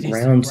their cities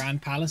and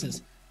grand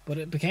palaces, but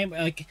it became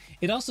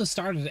it also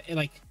started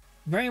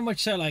very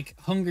much so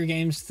Hunger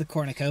Games to the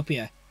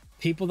Cornucopia.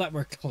 People that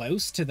were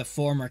close to the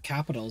former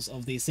capitals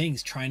of these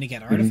things trying to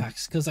get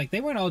artifacts, because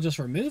they weren't all just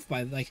removed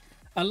by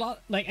a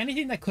lot.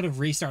 Anything that could have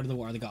restarted the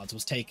War of the Gods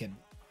was taken,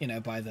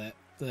 by the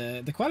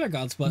Queller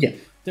gods, but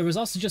there was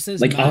also just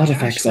this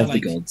artifacts of the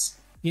gods.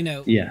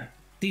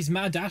 These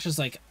mad dashes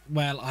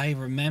well, I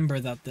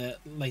remember that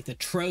the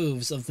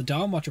troves of the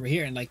Dawn Watcher were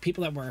here, and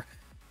people that were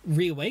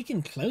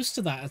reawakened close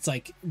to that, it's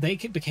they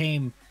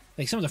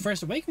like some of the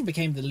First Awakened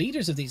became the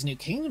leaders of these new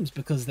kingdoms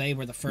because they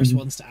were the first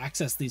ones to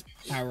access these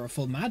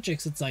powerful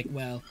magics. It's like,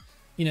 well,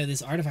 you know,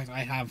 this artifact I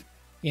have,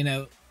 you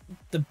know,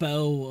 the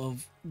bow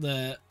of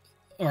the,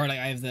 or like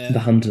I have The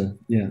hunter,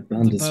 the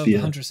hunter's bow spear. of the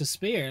huntress's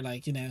spear,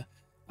 like, you know,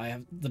 I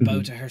have the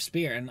bow to her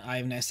spear, and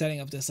I'm now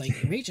setting up this like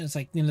region. It's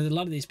like, you know, a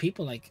lot of these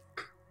people like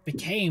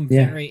became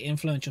very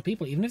influential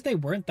people, even if they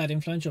weren't that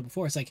influential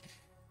before. It's like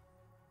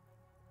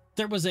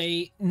there was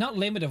a not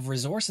limit of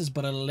resources,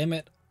 but a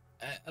limit,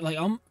 like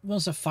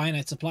almost a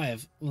finite supply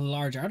of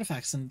large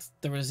artifacts, and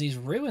there was these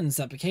ruins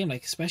that became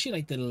like, especially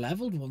like the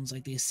leveled ones,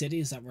 like these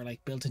cities that were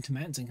like built into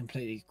mountains and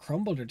completely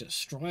crumbled or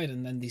destroyed,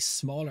 and then these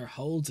smaller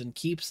holds and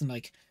keeps, and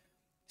like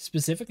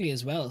specifically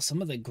as well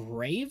some of the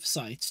grave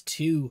sites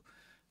to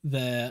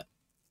the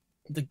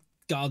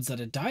gods that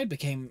had died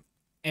became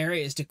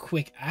areas to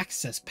quick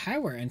access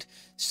power. And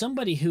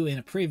somebody who in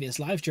a previous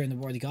life during the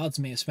War of the Gods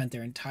may have spent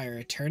their entire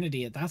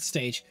eternity at that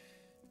stage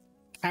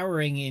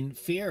cowering in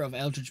fear of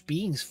eldritch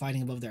beings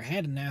fighting above their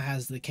head, and now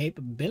has the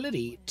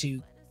capability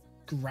to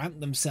grant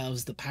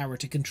themselves the power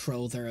to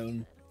control their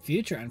own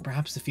future, and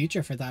perhaps the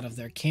future for that of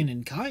their kin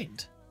and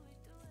kind.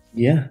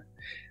 Yeah,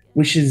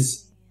 which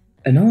is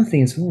another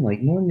thing as well.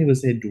 Like, not only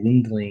was there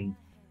dwindling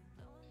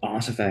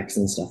artifacts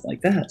and stuff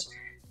like that,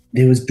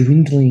 there was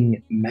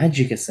dwindling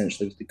magic,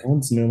 essentially, with the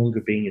gods no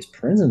longer being as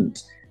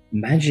present.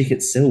 Magic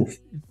itself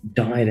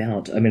died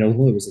out. I mean,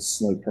 although it was a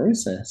slow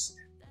process,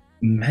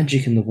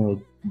 magic in the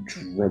world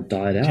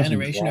died out.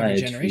 Generation over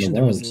generation,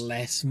 there was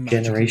less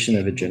magic. Generation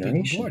over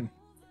generation.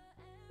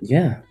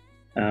 Yeah.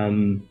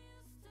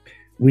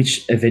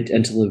 Which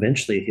until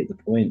eventually it hit the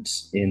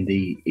point in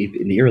the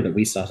era that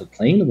we started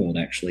playing the world,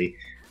 actually,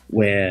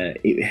 where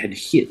it had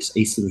hit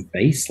a sort of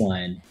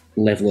baseline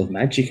level of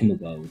magic in the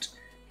world,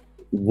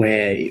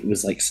 where it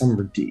was like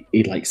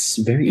very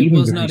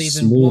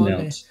small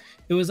amount.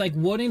 It was like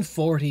 1 in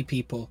 40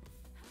 people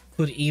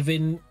could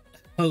even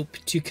hope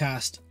to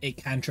cast a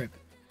cantrip,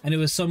 and it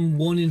was some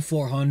 1 in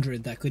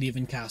 400 that could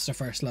even cast a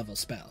first level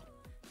spell.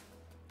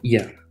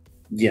 Yeah.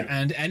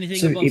 And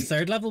anything above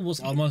third level was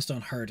almost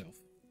unheard of.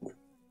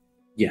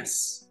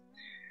 Yes.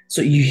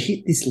 So you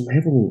hit this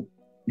level,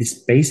 this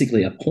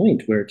basically a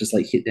point where it just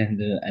like hit down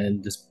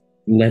and just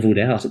leveled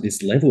out at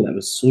this level that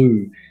was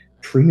so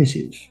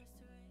primitive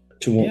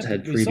to what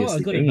had previously been. We saw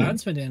a good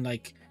advancement in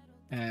like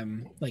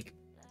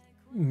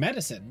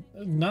medicine,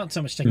 not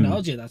so much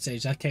technology at that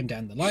stage. That came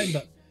down the line,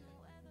 but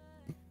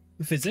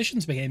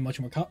physicians became much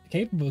more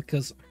capable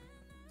because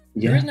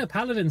there is no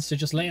paladins to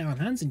just lay on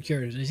hands and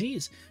cure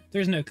disease.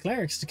 There's no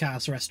clerics to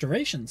cast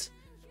restorations.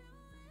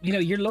 You know,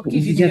 you're lucky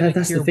if you can get,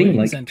 that's the thing.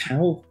 Like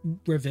powerful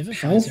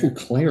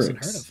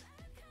clerics.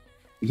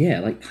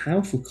 Like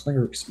powerful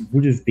clerics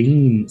would have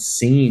been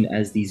seen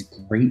as these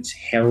great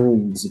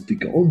heralds of the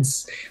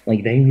gods.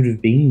 Like they would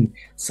have been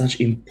such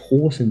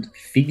important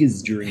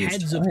figures during this time.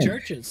 Heads of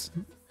churches.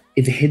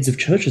 The heads of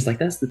churches. Like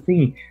that's the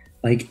thing.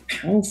 Like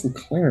powerful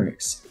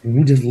clerics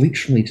would have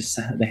literally just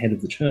sat at the head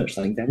of the church.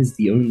 Like that is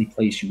the only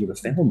place you would have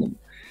found them.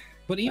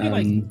 But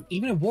even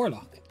even a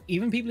warlock,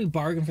 even people who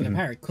bargain for their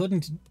power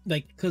couldn't,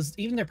 like, because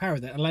even their power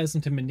that allows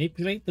them to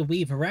manipulate the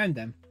weave around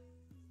them,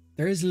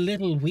 there is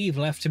little weave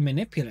left to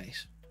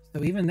manipulate.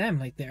 So even them,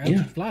 like the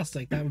Eldritch Blast,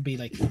 like that would be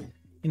like,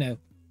 you know,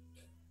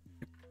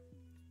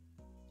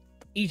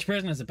 each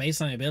person has a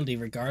baseline ability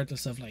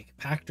regardless of like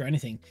pact or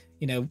anything.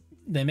 You know,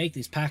 they make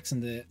these pacts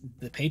and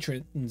the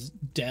patrons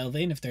delve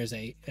in if there's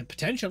a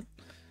potential,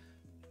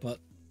 but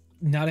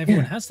not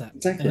everyone has that.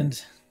 Exactly.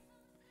 And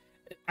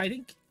I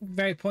think,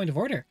 very point of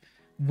order,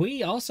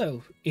 we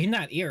also, in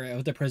that era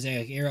of the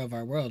prosaic era of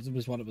our world, it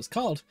was what it was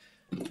called,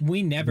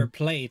 we never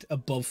played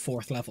above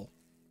 4th level.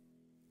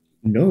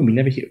 No, we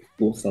never hit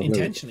 4th level.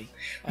 Intentionally.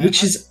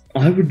 Which is,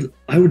 I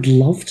would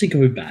love to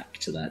go back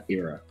to that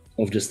era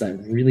of just that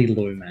really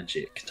low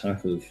magic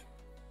type of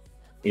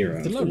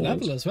era. The low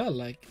level as well,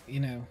 like,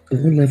 you know. The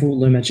low level,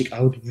 low magic, I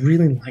would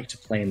really like to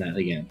play in that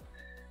again.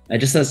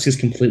 That's just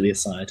completely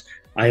aside.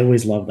 I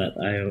always love that.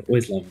 I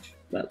always love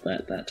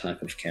that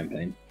type of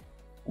campaign.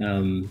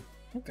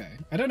 Okay.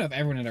 I don't know if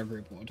everyone in our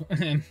group would.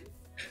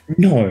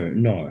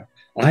 No.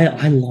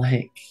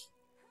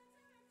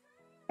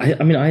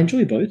 I mean, I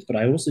enjoy both, but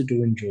I also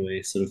do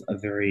enjoy sort of a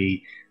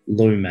very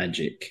low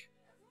magic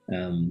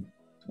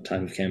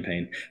type of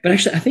campaign. But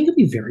actually, I think it'd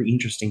be very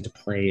interesting to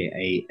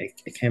play a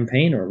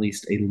campaign, or at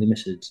least a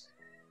limited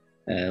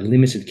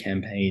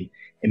campaign,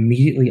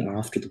 immediately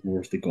after the War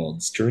of the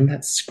Gods, during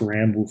that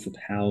scramble for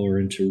power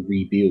and to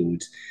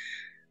rebuild.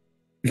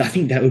 I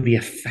think that would be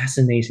a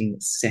fascinating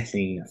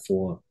setting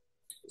to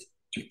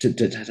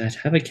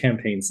have a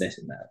campaign set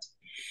in that.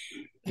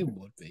 It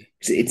would be.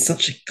 It's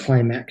such a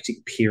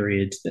climactic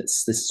period.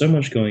 There's so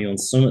much going on,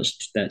 so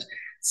much that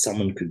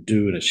someone could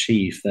do and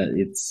achieve that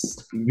it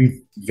would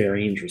be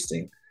very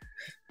interesting.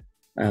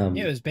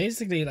 It was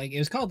basically like, it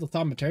was called the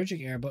Thaumaturgic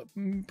era, but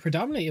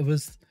predominantly it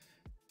was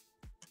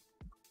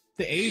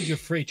the age of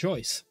free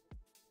choice.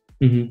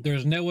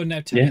 There's no one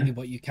now telling you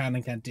what you can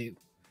and can't do.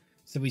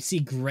 So we see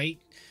great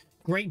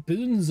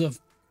boons of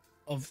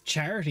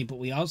charity, but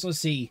we also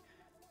see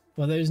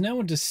Well, there's no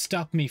one to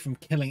stop me from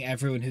killing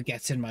everyone who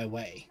gets in my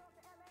way.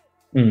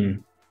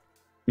 Mm.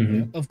 You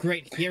know, Hmm. of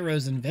great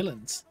heroes and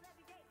villains.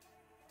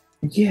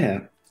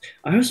 Yeah.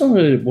 I also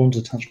wanted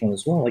to touch on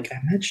as well. Like, I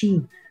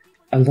imagine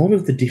a lot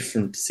of the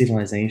different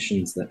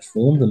civilizations that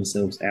formed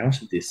themselves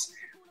out of this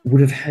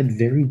would have had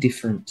very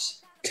different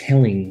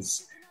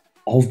tellings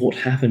of what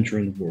happened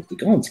during the War of the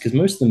Gods, because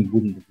most of them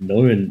wouldn't have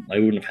known, they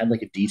wouldn't have had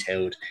like a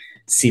detailed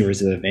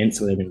series of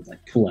events where they would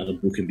like pull out a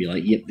book and be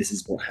like, yep, this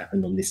is what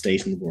happened on this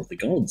date in the War of the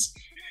Gods.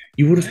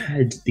 You would have Yeah.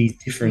 had these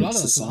A different lot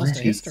of us lost to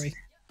societies. history.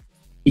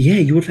 Yeah,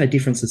 you would have had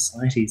different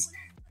societies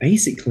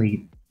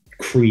basically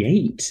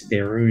create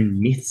their own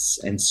myths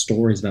and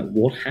stories about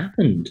what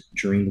happened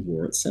during the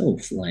war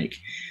itself. Like,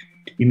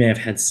 you may have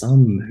had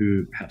some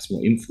who perhaps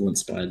more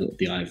influenced by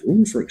the Eye of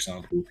Rune, for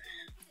example,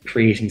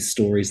 creating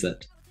stories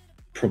that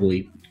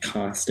probably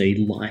cast a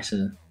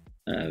lighter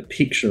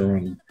picture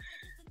on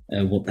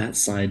what that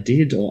side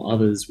did, or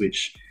others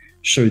which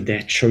showed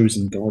their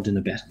chosen god in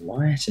a better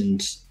light.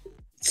 And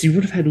so you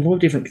would have had a lot of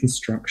different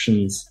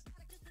constructions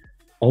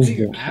No, of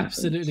you're what happened,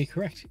 absolutely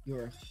correct.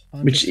 You're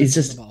which is 100% on the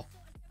just, ball.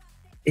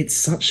 it's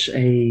such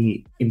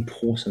a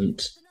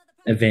important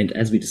event,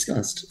 as we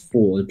discussed,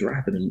 for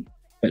Drapidan,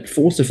 but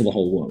also for the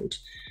whole world.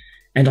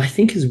 And I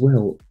think as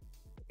well,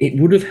 it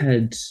would have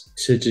had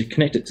to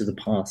connect it to the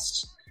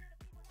past,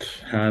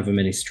 however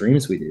many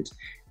streams we did,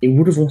 it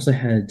would have also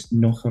had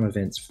knock-on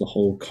events for the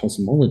whole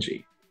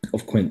cosmology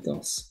of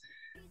Quinthos.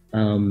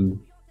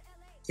 Um,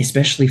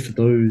 Especially for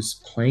those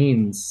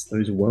planes,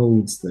 those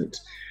worlds that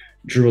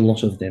drew a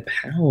lot of their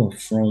power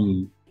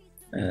from,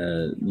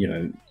 you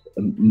know,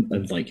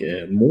 like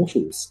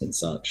mortals and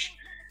such,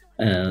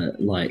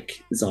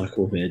 like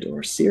Zarkoved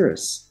or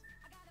Cirrus.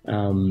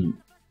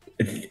 Um,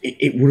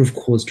 it would have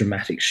caused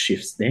dramatic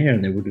shifts there,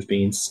 and there would have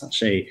been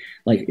such a,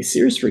 like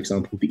Cirrus, for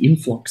example, the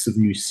influx of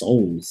new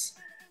souls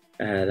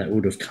that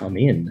would have come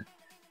in,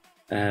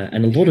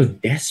 and a lot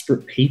of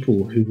desperate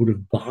people who would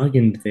have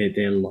bargained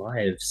their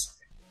lives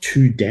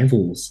to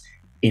devils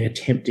in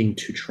attempting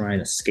to try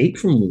and escape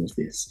from all of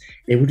this.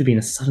 There would have been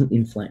a sudden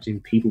influx in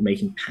people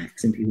making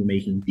pacts and people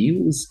making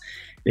deals.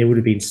 There would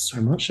have been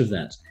so much of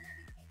that.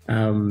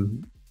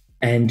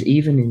 And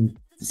even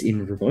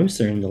in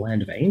Rebosa, in the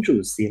Land of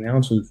Angels, the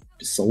amount of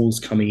souls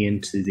coming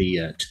into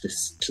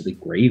the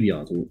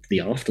graveyard or the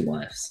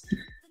afterlives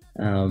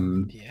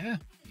Yeah,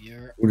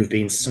 you're would have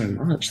been so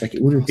much. Like, correct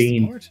it would have across the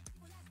been, board.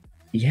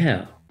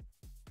 yeah,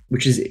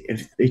 which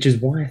is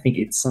why I think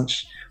it's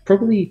such,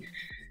 probably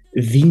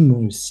the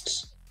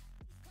most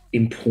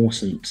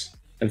important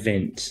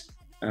event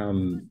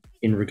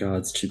in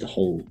regards to the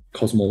whole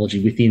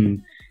cosmology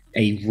within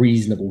a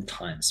reasonable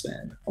time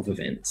span of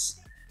events.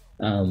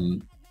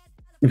 Um,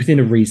 Within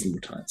a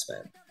reasonable time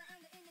span.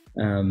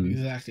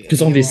 Exactly. Because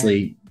You are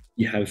obviously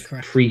you have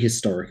correct.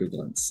 prehistoric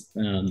events,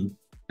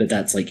 but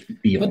that's like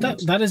But beyond.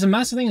 that is a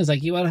massive thing. Is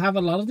like you would have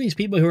a lot of these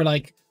people who are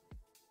like,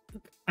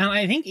 and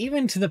I think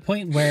even to the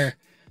point where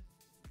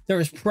there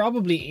is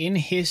probably in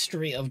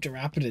history of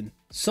Darapadon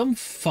some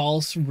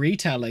false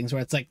retellings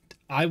where it's like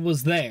I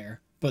was there,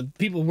 but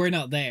people were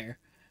not there.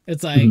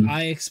 It's like Mhm.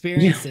 I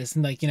experienced this,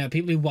 and like, you know,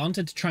 people who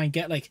wanted to try and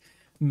get like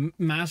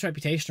mass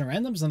reputation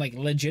around them and like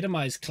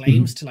legitimize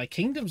claims Mhm. to like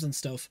kingdoms and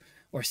stuff,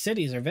 or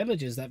cities or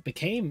villages that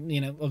became,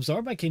 you know,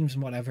 absorbed by kingdoms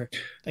and whatever,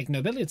 like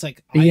nobility. It's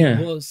like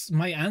Yeah.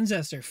 my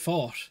ancestor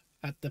fought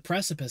at the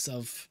precipice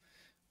of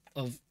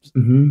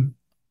Mhm.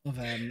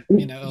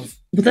 you know, of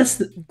Well, that's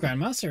the,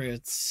 Grandmaster.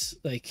 It's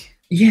like,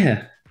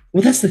 yeah.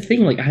 Well, that's the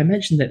thing. Like, I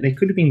imagine that there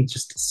could have been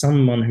just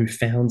someone who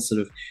found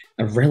sort of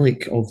a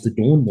relic of the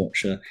Dawn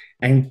Watcher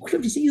and could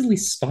have just easily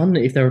spun,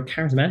 if they were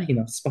charismatic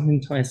enough, spun an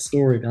entire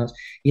story about,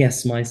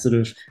 yes, my sort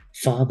of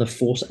father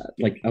fought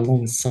like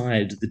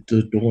alongside the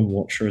Dawn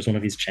Watcher as one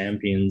of his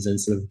champions and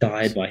sort of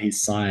died by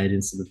his side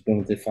in sort of one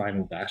of their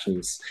final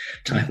battles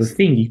type of yes,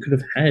 thing. You could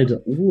have had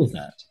all of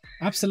that.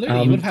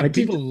 absolutely. You would I have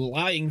did, people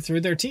lying through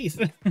their teeth.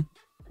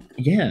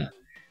 yeah.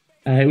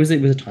 It was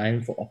a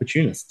time for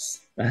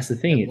opportunists. That's the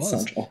thing. It It's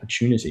was. such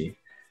opportunity.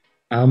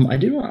 I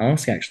do want to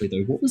ask actually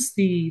though, what was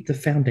the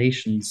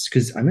foundations?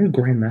 Because I know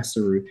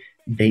Grandmaster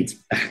dates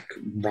back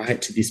right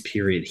to this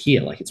period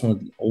here. Like, it's one of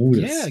the Yeah,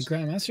 oldest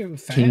Grandmaster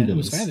was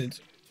kingdoms. founded.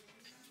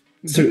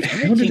 So Pretty much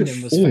every how did it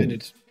kingdom was form?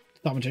 founded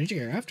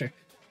thaumaturgic after.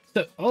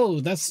 So, oh,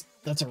 that's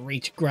a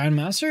reach.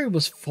 Grandmaster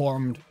was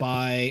formed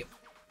by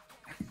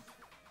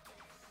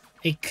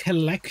a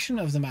collection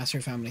of the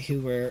Master family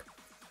who were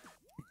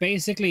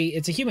basically,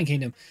 it's a human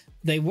kingdom.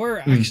 They were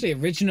actually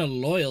original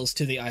loyals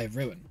to the Eye of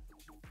Ruin.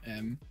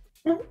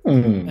 Oh,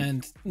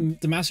 And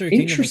the Master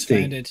Kingdom was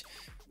interesting. founded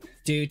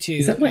due to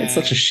Is that why it's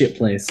such a shit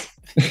place?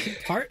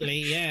 partly,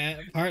 yeah,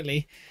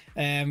 partly.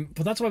 But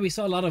that's why we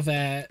saw a lot of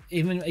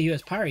even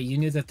US Parry. You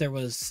knew that there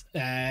was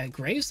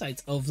grave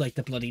sites of like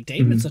the bloody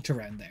David Mhm. such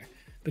around there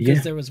because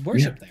Yeah, there was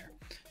worship there.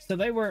 So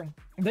they were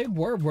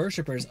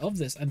worshippers of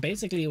this, and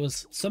basically it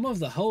was some of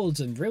the holds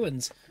and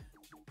ruins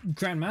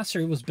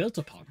Grandmaster was built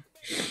upon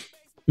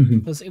Mhm.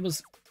 because it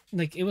was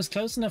like it was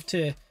close enough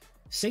to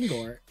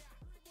Singor,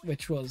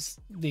 which was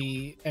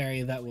the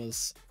area that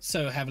was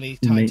so heavily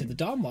tied to the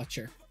Dawn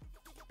Watcher.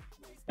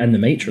 And the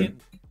Yeah, matron.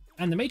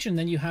 and the matron.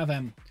 Then you have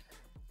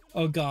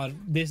oh god,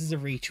 this is a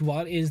reach.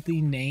 What is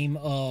the name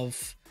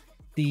of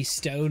the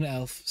stone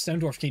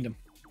dwarf kingdom?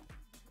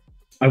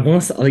 I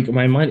want to like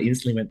my mind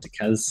instantly went to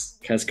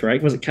Kaz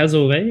correct. Was it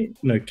Kazorve?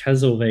 No,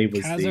 Kazorve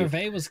was the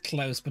Kazarve was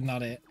close, but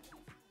not it.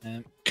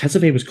 Um,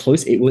 Kazorve was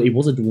close. It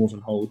was a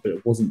dwarven hold, but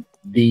it wasn't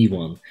the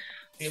one.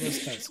 it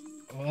was close.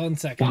 1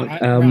 second. Fuck.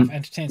 Raph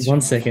entertains One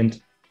you.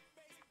 second.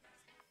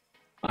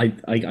 I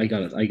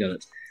got it. I got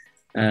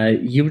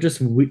it. You were just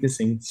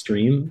witnessing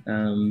stream,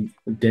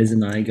 Des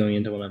and I going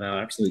into one of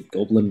our absolute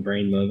goblin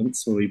brain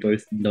moments where we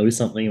both know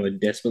something and we're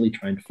desperately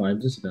trying to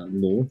find it about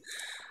lore.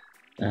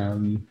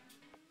 Um,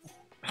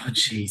 oh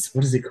jeez,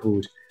 what is it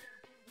called?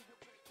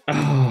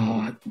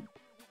 Oh,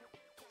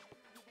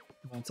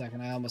 1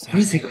 second. I almost what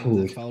is it in the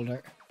called?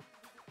 folder.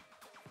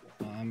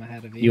 Oh, I'm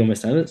ahead of you. You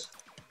almost have it.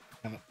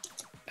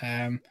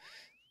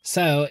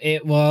 So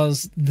it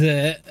was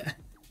the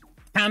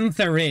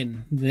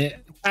Cantharin, the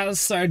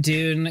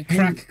Calsardoon,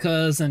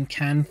 Krakuz, and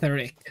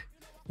Cantharic,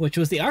 which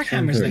was the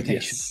Archhammer's Panther,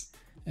 location. yes.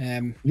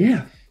 Um,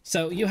 Yeah.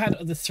 so you had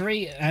the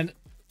three, and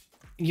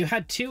you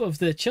had two of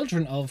the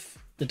children of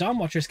the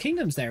Dawnwatcher's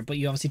kingdoms there, but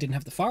you obviously didn't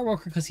have the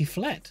Farwalker because he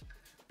fled.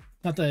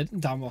 Not the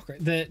Dawnwalker,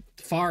 the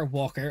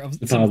Farwalker of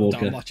The the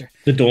Farwalker. Dawnwatcher.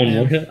 The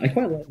Dawnwalker. I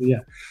quite like.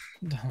 Yeah.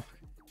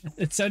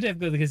 It's so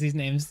difficult because these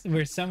names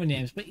were so many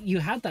names, but you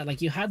had that,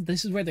 like you had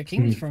this is where their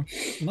kingdom's from,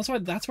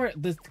 and that's where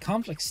the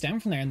conflict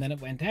stemmed from there, and then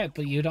it went out.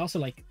 But you'd also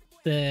like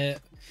the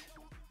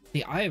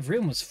Eye of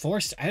Ruin was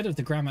forced out of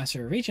the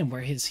Grandmaster region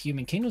where his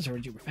human kingdoms were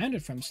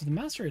founded from. So the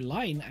Master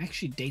line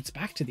actually dates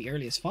back to the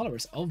earliest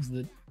followers of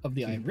the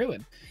Eye of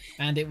Ruin,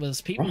 and it was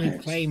people who Right.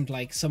 claimed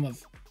like some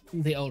of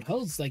the old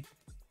holds, like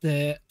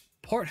the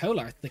Port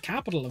Holarth, the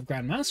capital of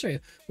Grandmaster,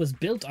 was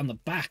built on the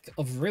back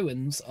of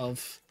ruins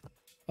of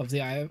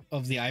the Eye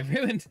of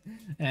Ruin.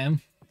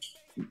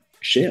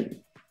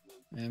 Shit.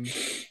 The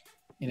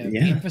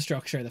Yeah.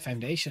 infrastructure, the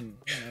foundation,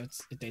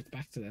 it dates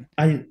back to then.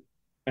 I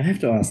have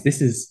to ask.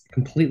 This is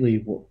completely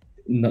what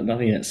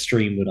nothing that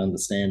stream would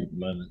understand at the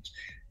moment.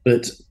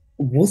 But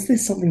was there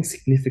something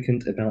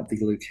significant about the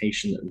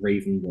location that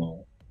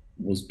Ravenwell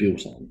was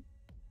built on?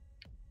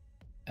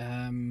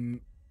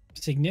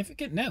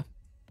 Significant? No.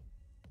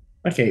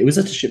 Okay, it was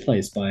such a shit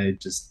place by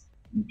just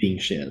being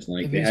shit.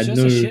 Like It they was had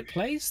just no. a shit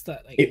place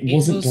that like It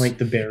wasn't was, like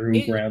the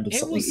burial ground of it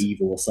something was-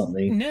 evil or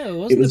something.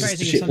 No, it It wasn't was the very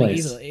just a thing of shit something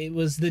place. evil. It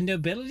was the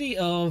nobility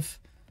of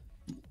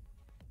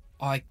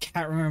I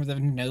can't remember the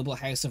noble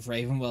house of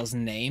Ravenwell's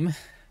name.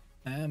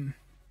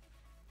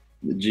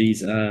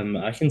 Jeez,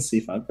 I can see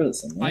if I've got it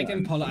somewhere. I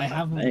can pull it. I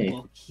have a Hey.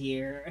 book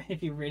here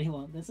if you really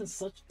want. This is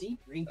such deep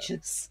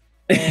reaches.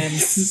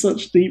 This is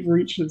such deep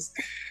reaches.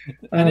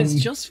 And it's Um,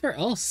 just for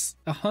us,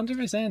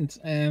 100%.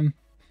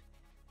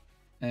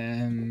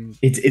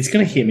 It's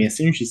gonna hit me as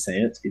soon as you say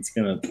it. It's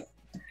gonna.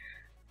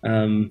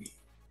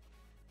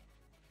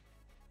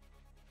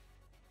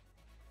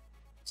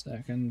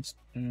 Second.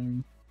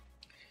 I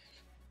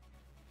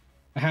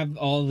have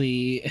all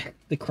the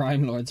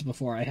crime lords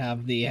before I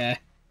have the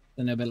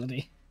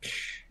nobility.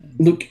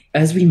 Look,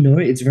 as we know,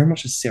 it's very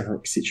much a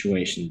Serok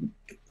situation.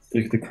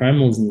 The crime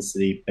lords in the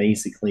city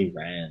basically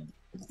ran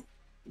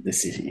the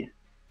city.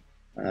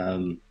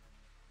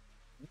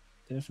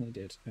 Definitely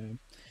did.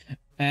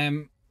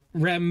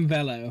 Rem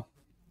Velo.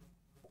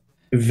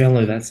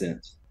 Velo, that's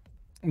it.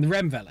 The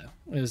Rem Velo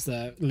was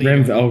the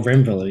leader.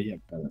 Velo, yeah,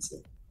 that's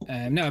it.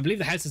 No, I believe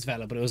the house is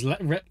Velo, but it was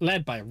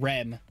led by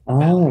Rem.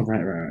 Oh,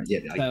 right. Yeah,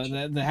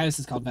 So the house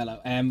is called Velo.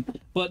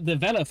 But the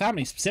Velo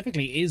family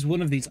specifically is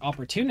one of these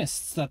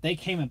opportunists that they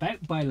came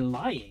about by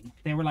lying.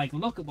 They were like,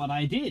 "Look at what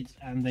I did,"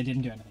 and they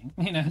didn't do anything.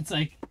 It's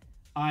like,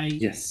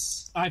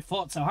 yes. I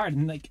fought so hard,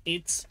 and like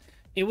it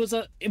was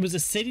a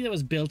city that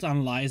was built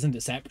on lies and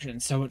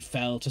deception, so it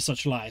fell to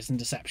such lies and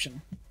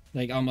deception,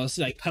 like almost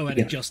like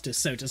poetic justice,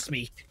 so to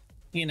speak.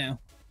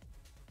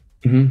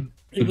 Mm-hmm.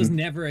 It was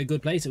never a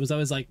good place. It was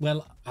always like,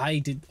 well, I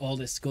did all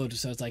this good,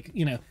 so it's like,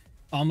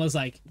 almost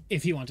like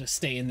if you want to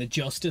stay in the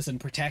justice and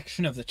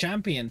protection of the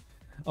champion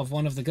of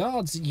one of the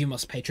gods, you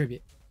must pay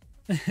tribute.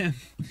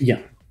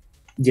 Yeah.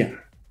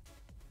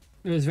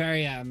 It was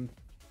very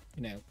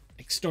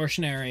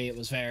extortionary. It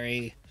was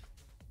very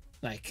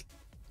like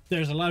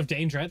there's a lot of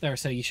danger out there,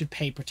 so you should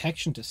pay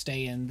protection to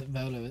stay in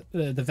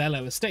the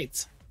Velo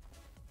estates.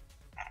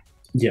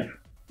 Yeah.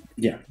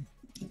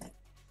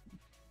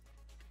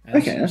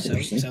 Okay, that's so,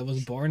 interesting. so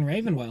was born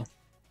Ravenwell.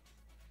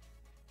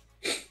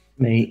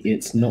 May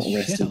it not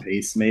rest in Shithole.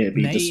 peace. May it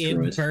be May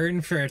destroyed. it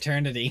burn for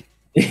eternity.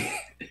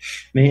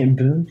 May it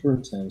burn for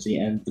eternity,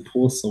 and the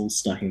poor souls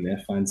stuck in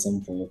there find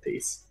some form of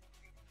peace.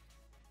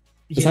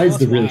 Besides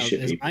what's the really wild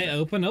shit is people. I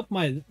open up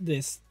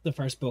the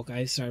first book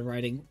I started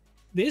writing.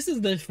 This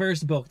is the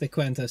first book that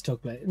Quentos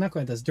took place. Not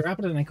Quentos,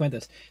 Darapadan and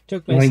Quentos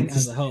took place Like, in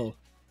as a whole.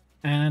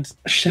 And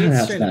Shout it's out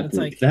to straight that up, book. it's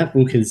like, That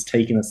book has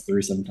taken us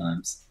through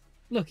sometimes.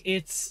 look,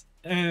 it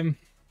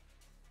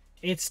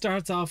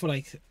starts off with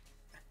like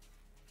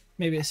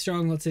maybe a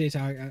stronghold city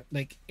target.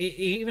 Like it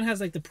even has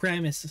like the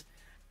premise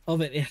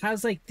of it. It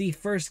has like the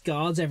first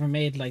gods ever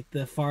made, like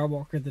the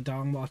Farwalker, the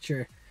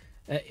Dawnwatcher,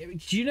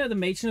 Do you know the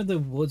Matron of the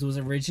Woods was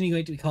originally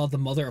going to be called the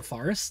Mother of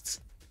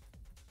Forests?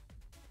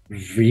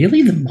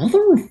 Really? The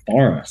Mother of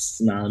Forests?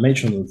 Nah, the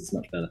Matron Woods is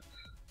much better.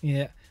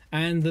 Yeah.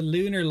 And the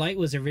Lunar Light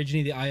was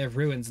originally the Eye of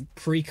Ruins,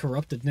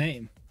 pre-corrupted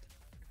name.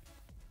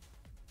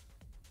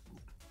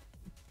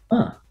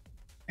 Ah.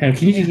 Hang on,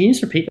 can you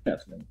just repeat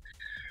that for me?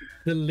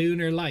 The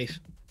Lunar Light.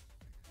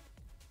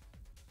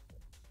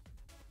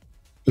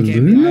 The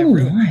Became the Eye of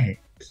Lunar Ruin. Light.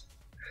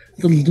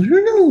 The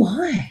Lunar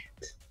Light.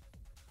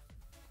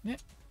 Yeah.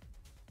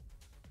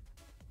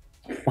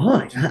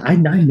 Fuck.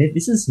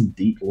 This is some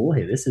deep lore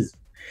here. This is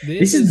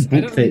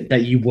the book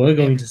that you were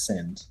going to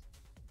send.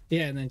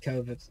 Yeah, and then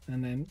COVID,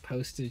 and then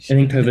postage. And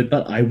then COVID,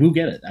 but I will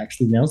get it.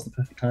 Actually, now's the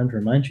perfect time to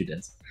remind you,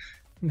 Des.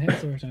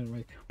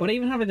 But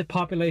even having the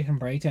population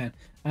breakdown,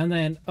 and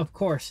then of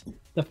course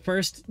the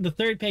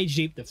third page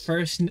deep, the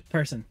first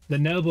person, the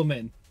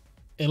nobleman,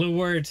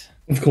 Illward.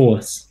 Of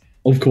course.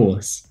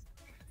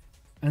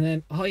 And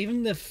then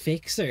even the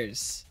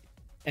fixers,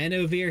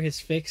 Enovir, his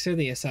fixer,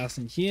 the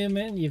assassin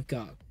human. You've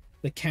got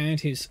the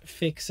count whose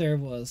fixer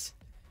was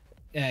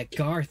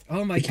Garth.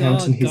 Oh my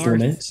god, and his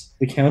Garth. lament.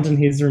 The Count and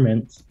his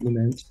lament.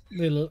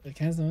 The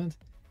count's lament.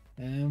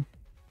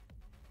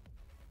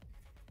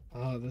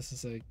 Oh, this is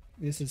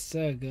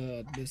so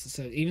good. This is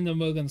so. Even the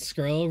Mogan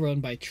Scroll run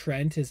by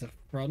Trent is a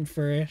front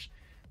for it.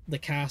 The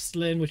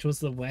Castellan, which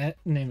was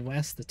named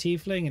West, the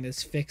Tiefling, and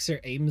his fixer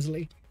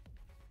Amesley.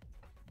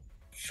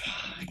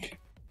 Fuck.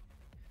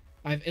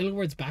 I've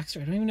Illward's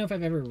backstory. I don't even know if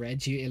I've ever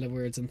read you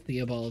Illward's and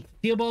Theobald.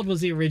 Theobald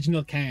was the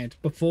original count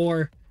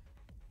before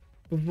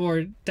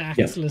Dax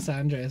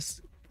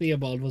Lysandras.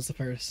 Theobald was the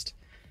first.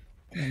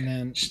 And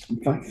then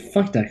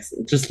fuck Dax.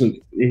 Just look,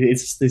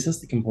 it's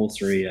just the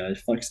compulsory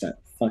fuck Dax.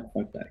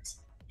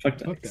 Fuck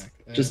Dax.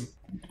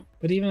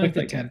 But even like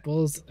the guy.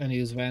 temples and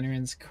use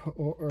Venerans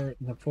or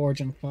the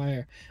Forge and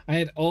Fire, I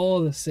had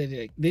all the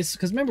city this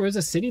because remember it was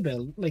a city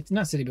build, like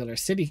not city builder,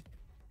 city.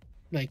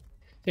 Like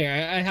here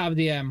I have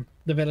the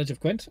village of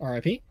Quint,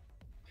 R.I.P.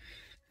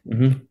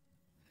 Mm-hmm.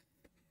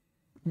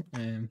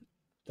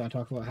 Don't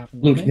talk about what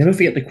happened. Look, never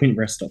forget the Quint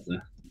rest stop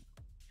there.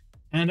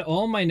 And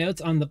all my notes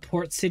on the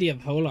port city of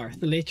Holarth,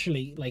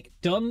 literally like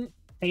done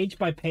page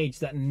by page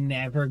that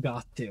never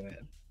got to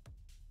it.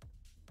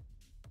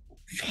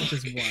 Which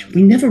is wild.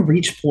 We never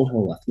reached Port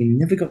Holarth. We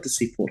never got to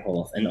see Port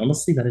Holarth, and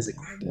honestly, that is a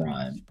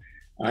crime.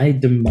 I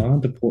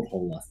demand a Port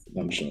Holarth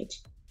one shot.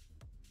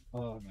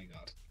 Oh my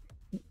god,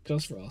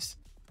 just for us.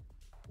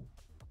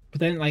 But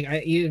then,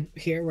 like, you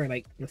hear where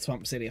like the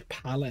swamp city of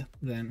Pala,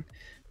 then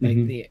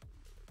like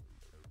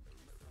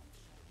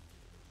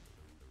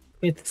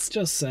it's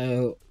just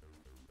so.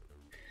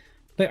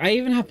 Like, I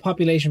even have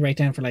population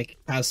breakdown for like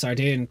Kaz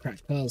Sardoon,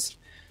 Cracked Culls,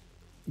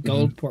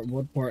 Goldport,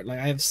 Woodport. Like,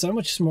 I have so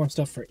much more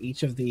stuff for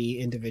each of the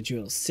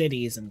individual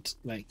cities, and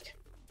like,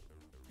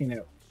 you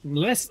know,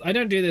 I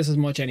don't do this as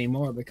much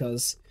anymore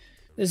because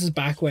this is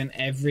back when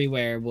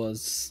everywhere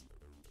was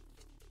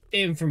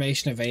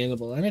information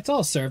available, and it's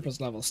all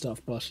surface level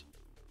stuff. But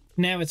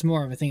now it's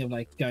more of a thing of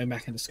like going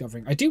back and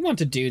discovering. I do want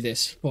to do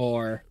this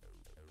for,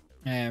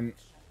 I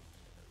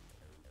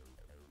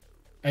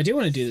do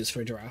want to do this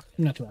for Giraffe,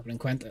 not to happen in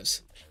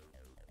Quentos.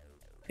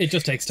 It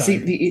just takes time.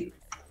 See,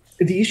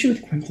 the issue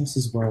with Quentos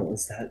as well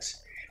is that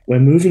we're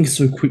moving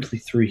so quickly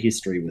through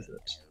history with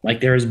it.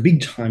 Like, there is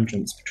big time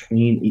jumps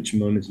between each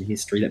moment in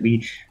history that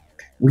we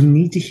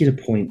need to hit a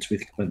point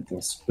with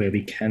Quentos where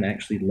we can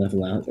actually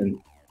level out and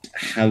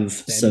have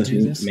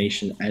certain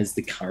information as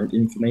the current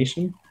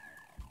information.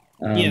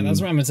 Yeah,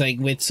 that's what I'm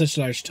saying. With such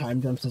large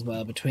time jumps as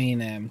well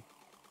between,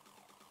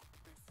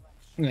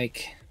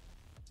 like,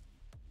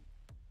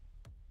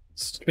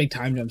 big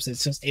time jumps.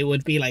 It's just, it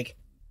would be like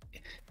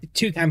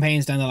 2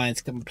 campaigns down the line.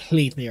 It's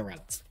completely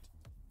irrelevant.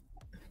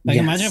 Like,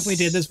 imagine if we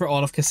did this for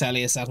all of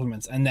Casselia's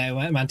settlements, and now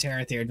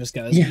Mantera Theor just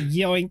goes,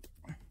 yoink.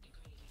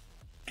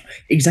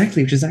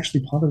 Exactly, which is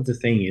actually part of the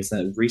thing, is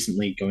that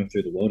recently going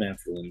through the World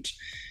Amphil and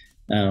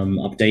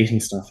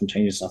updating stuff and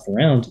changing stuff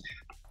around,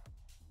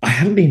 I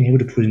haven't been able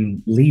to put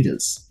in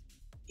leaders,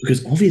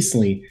 because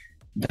obviously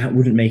that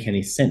wouldn't make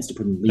any sense to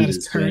put in leaders. That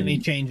is currently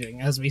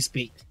changing as we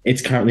speak.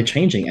 It's currently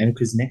changing, and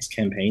because next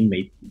campaign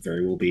may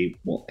very well be,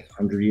 what, like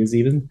 100 years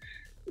even?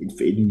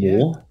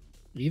 More?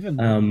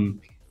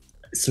 Even.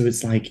 So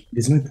it's like,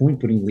 there's no point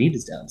putting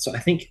leaders down. So I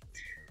think,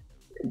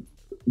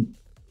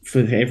 for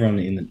everyone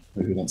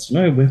who wants to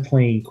know, we're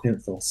playing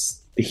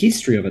Quentos, the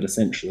history of it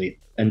essentially,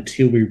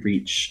 until we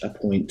reach a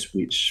point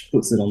which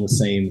puts it on the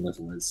same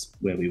level as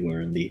where we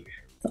were in the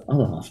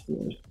other half of the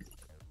world.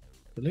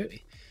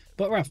 Absolutely.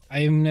 But Raph,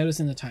 I'm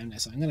noticing the time now,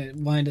 so I'm going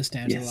to wind us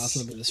down to the last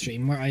little bit of the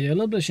stream where I do a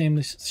little bit of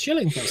shameless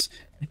shilling for us.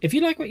 If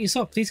you like what you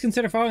saw, please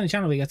consider following the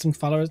channel. We got some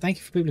followers. Thank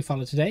you for people who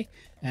followed today.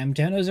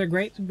 Downloads are a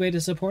great way to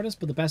support us,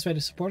 but the best way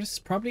to support us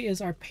probably is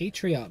our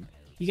Patreon.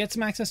 You get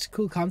some access to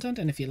cool content,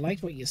 and if you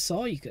liked what you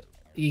saw,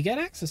 you get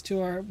access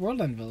to our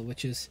World Anvil,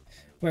 which is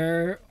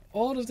where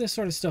all of this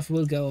sort of stuff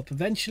will go up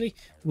eventually.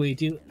 We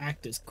do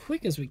act as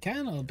quick as we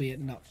can, albeit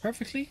not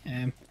perfectly.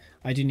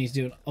 I do need to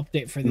do an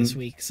update for this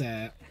week's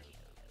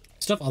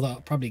stuff, although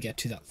I'll probably get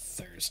to that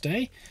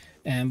Thursday.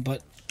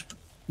 But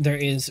there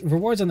is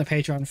rewards on the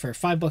Patreon. For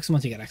 $5 a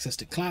month, you get access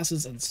to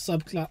classes and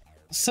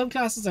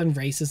subclasses and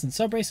races and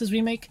sub races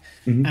we make,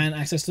 Mhm. and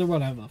access to the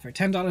world level. For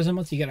 $10 a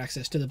month, you get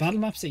access to the battle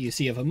maps that you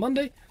see of a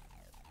Monday.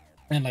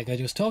 And like I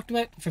just talked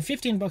about, for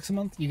 $15 a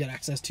month, you get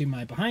access to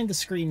my behind the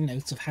screen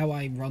notes of how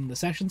I run the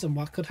sessions and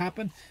what could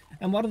happen,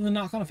 and what are the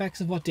knock on effects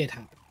of what did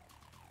happen.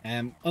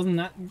 Other than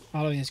that,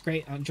 following is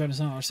great. Join us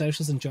on our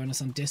socials and join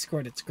us on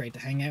Discord. It's great to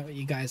hang out with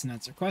you guys and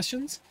answer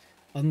questions.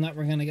 Other than that,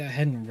 we're going to go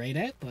ahead and raid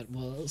out, but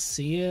we'll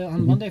see you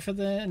on Monday for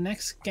the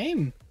next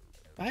game.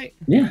 Bye.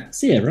 Yeah,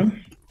 see you,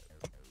 everyone.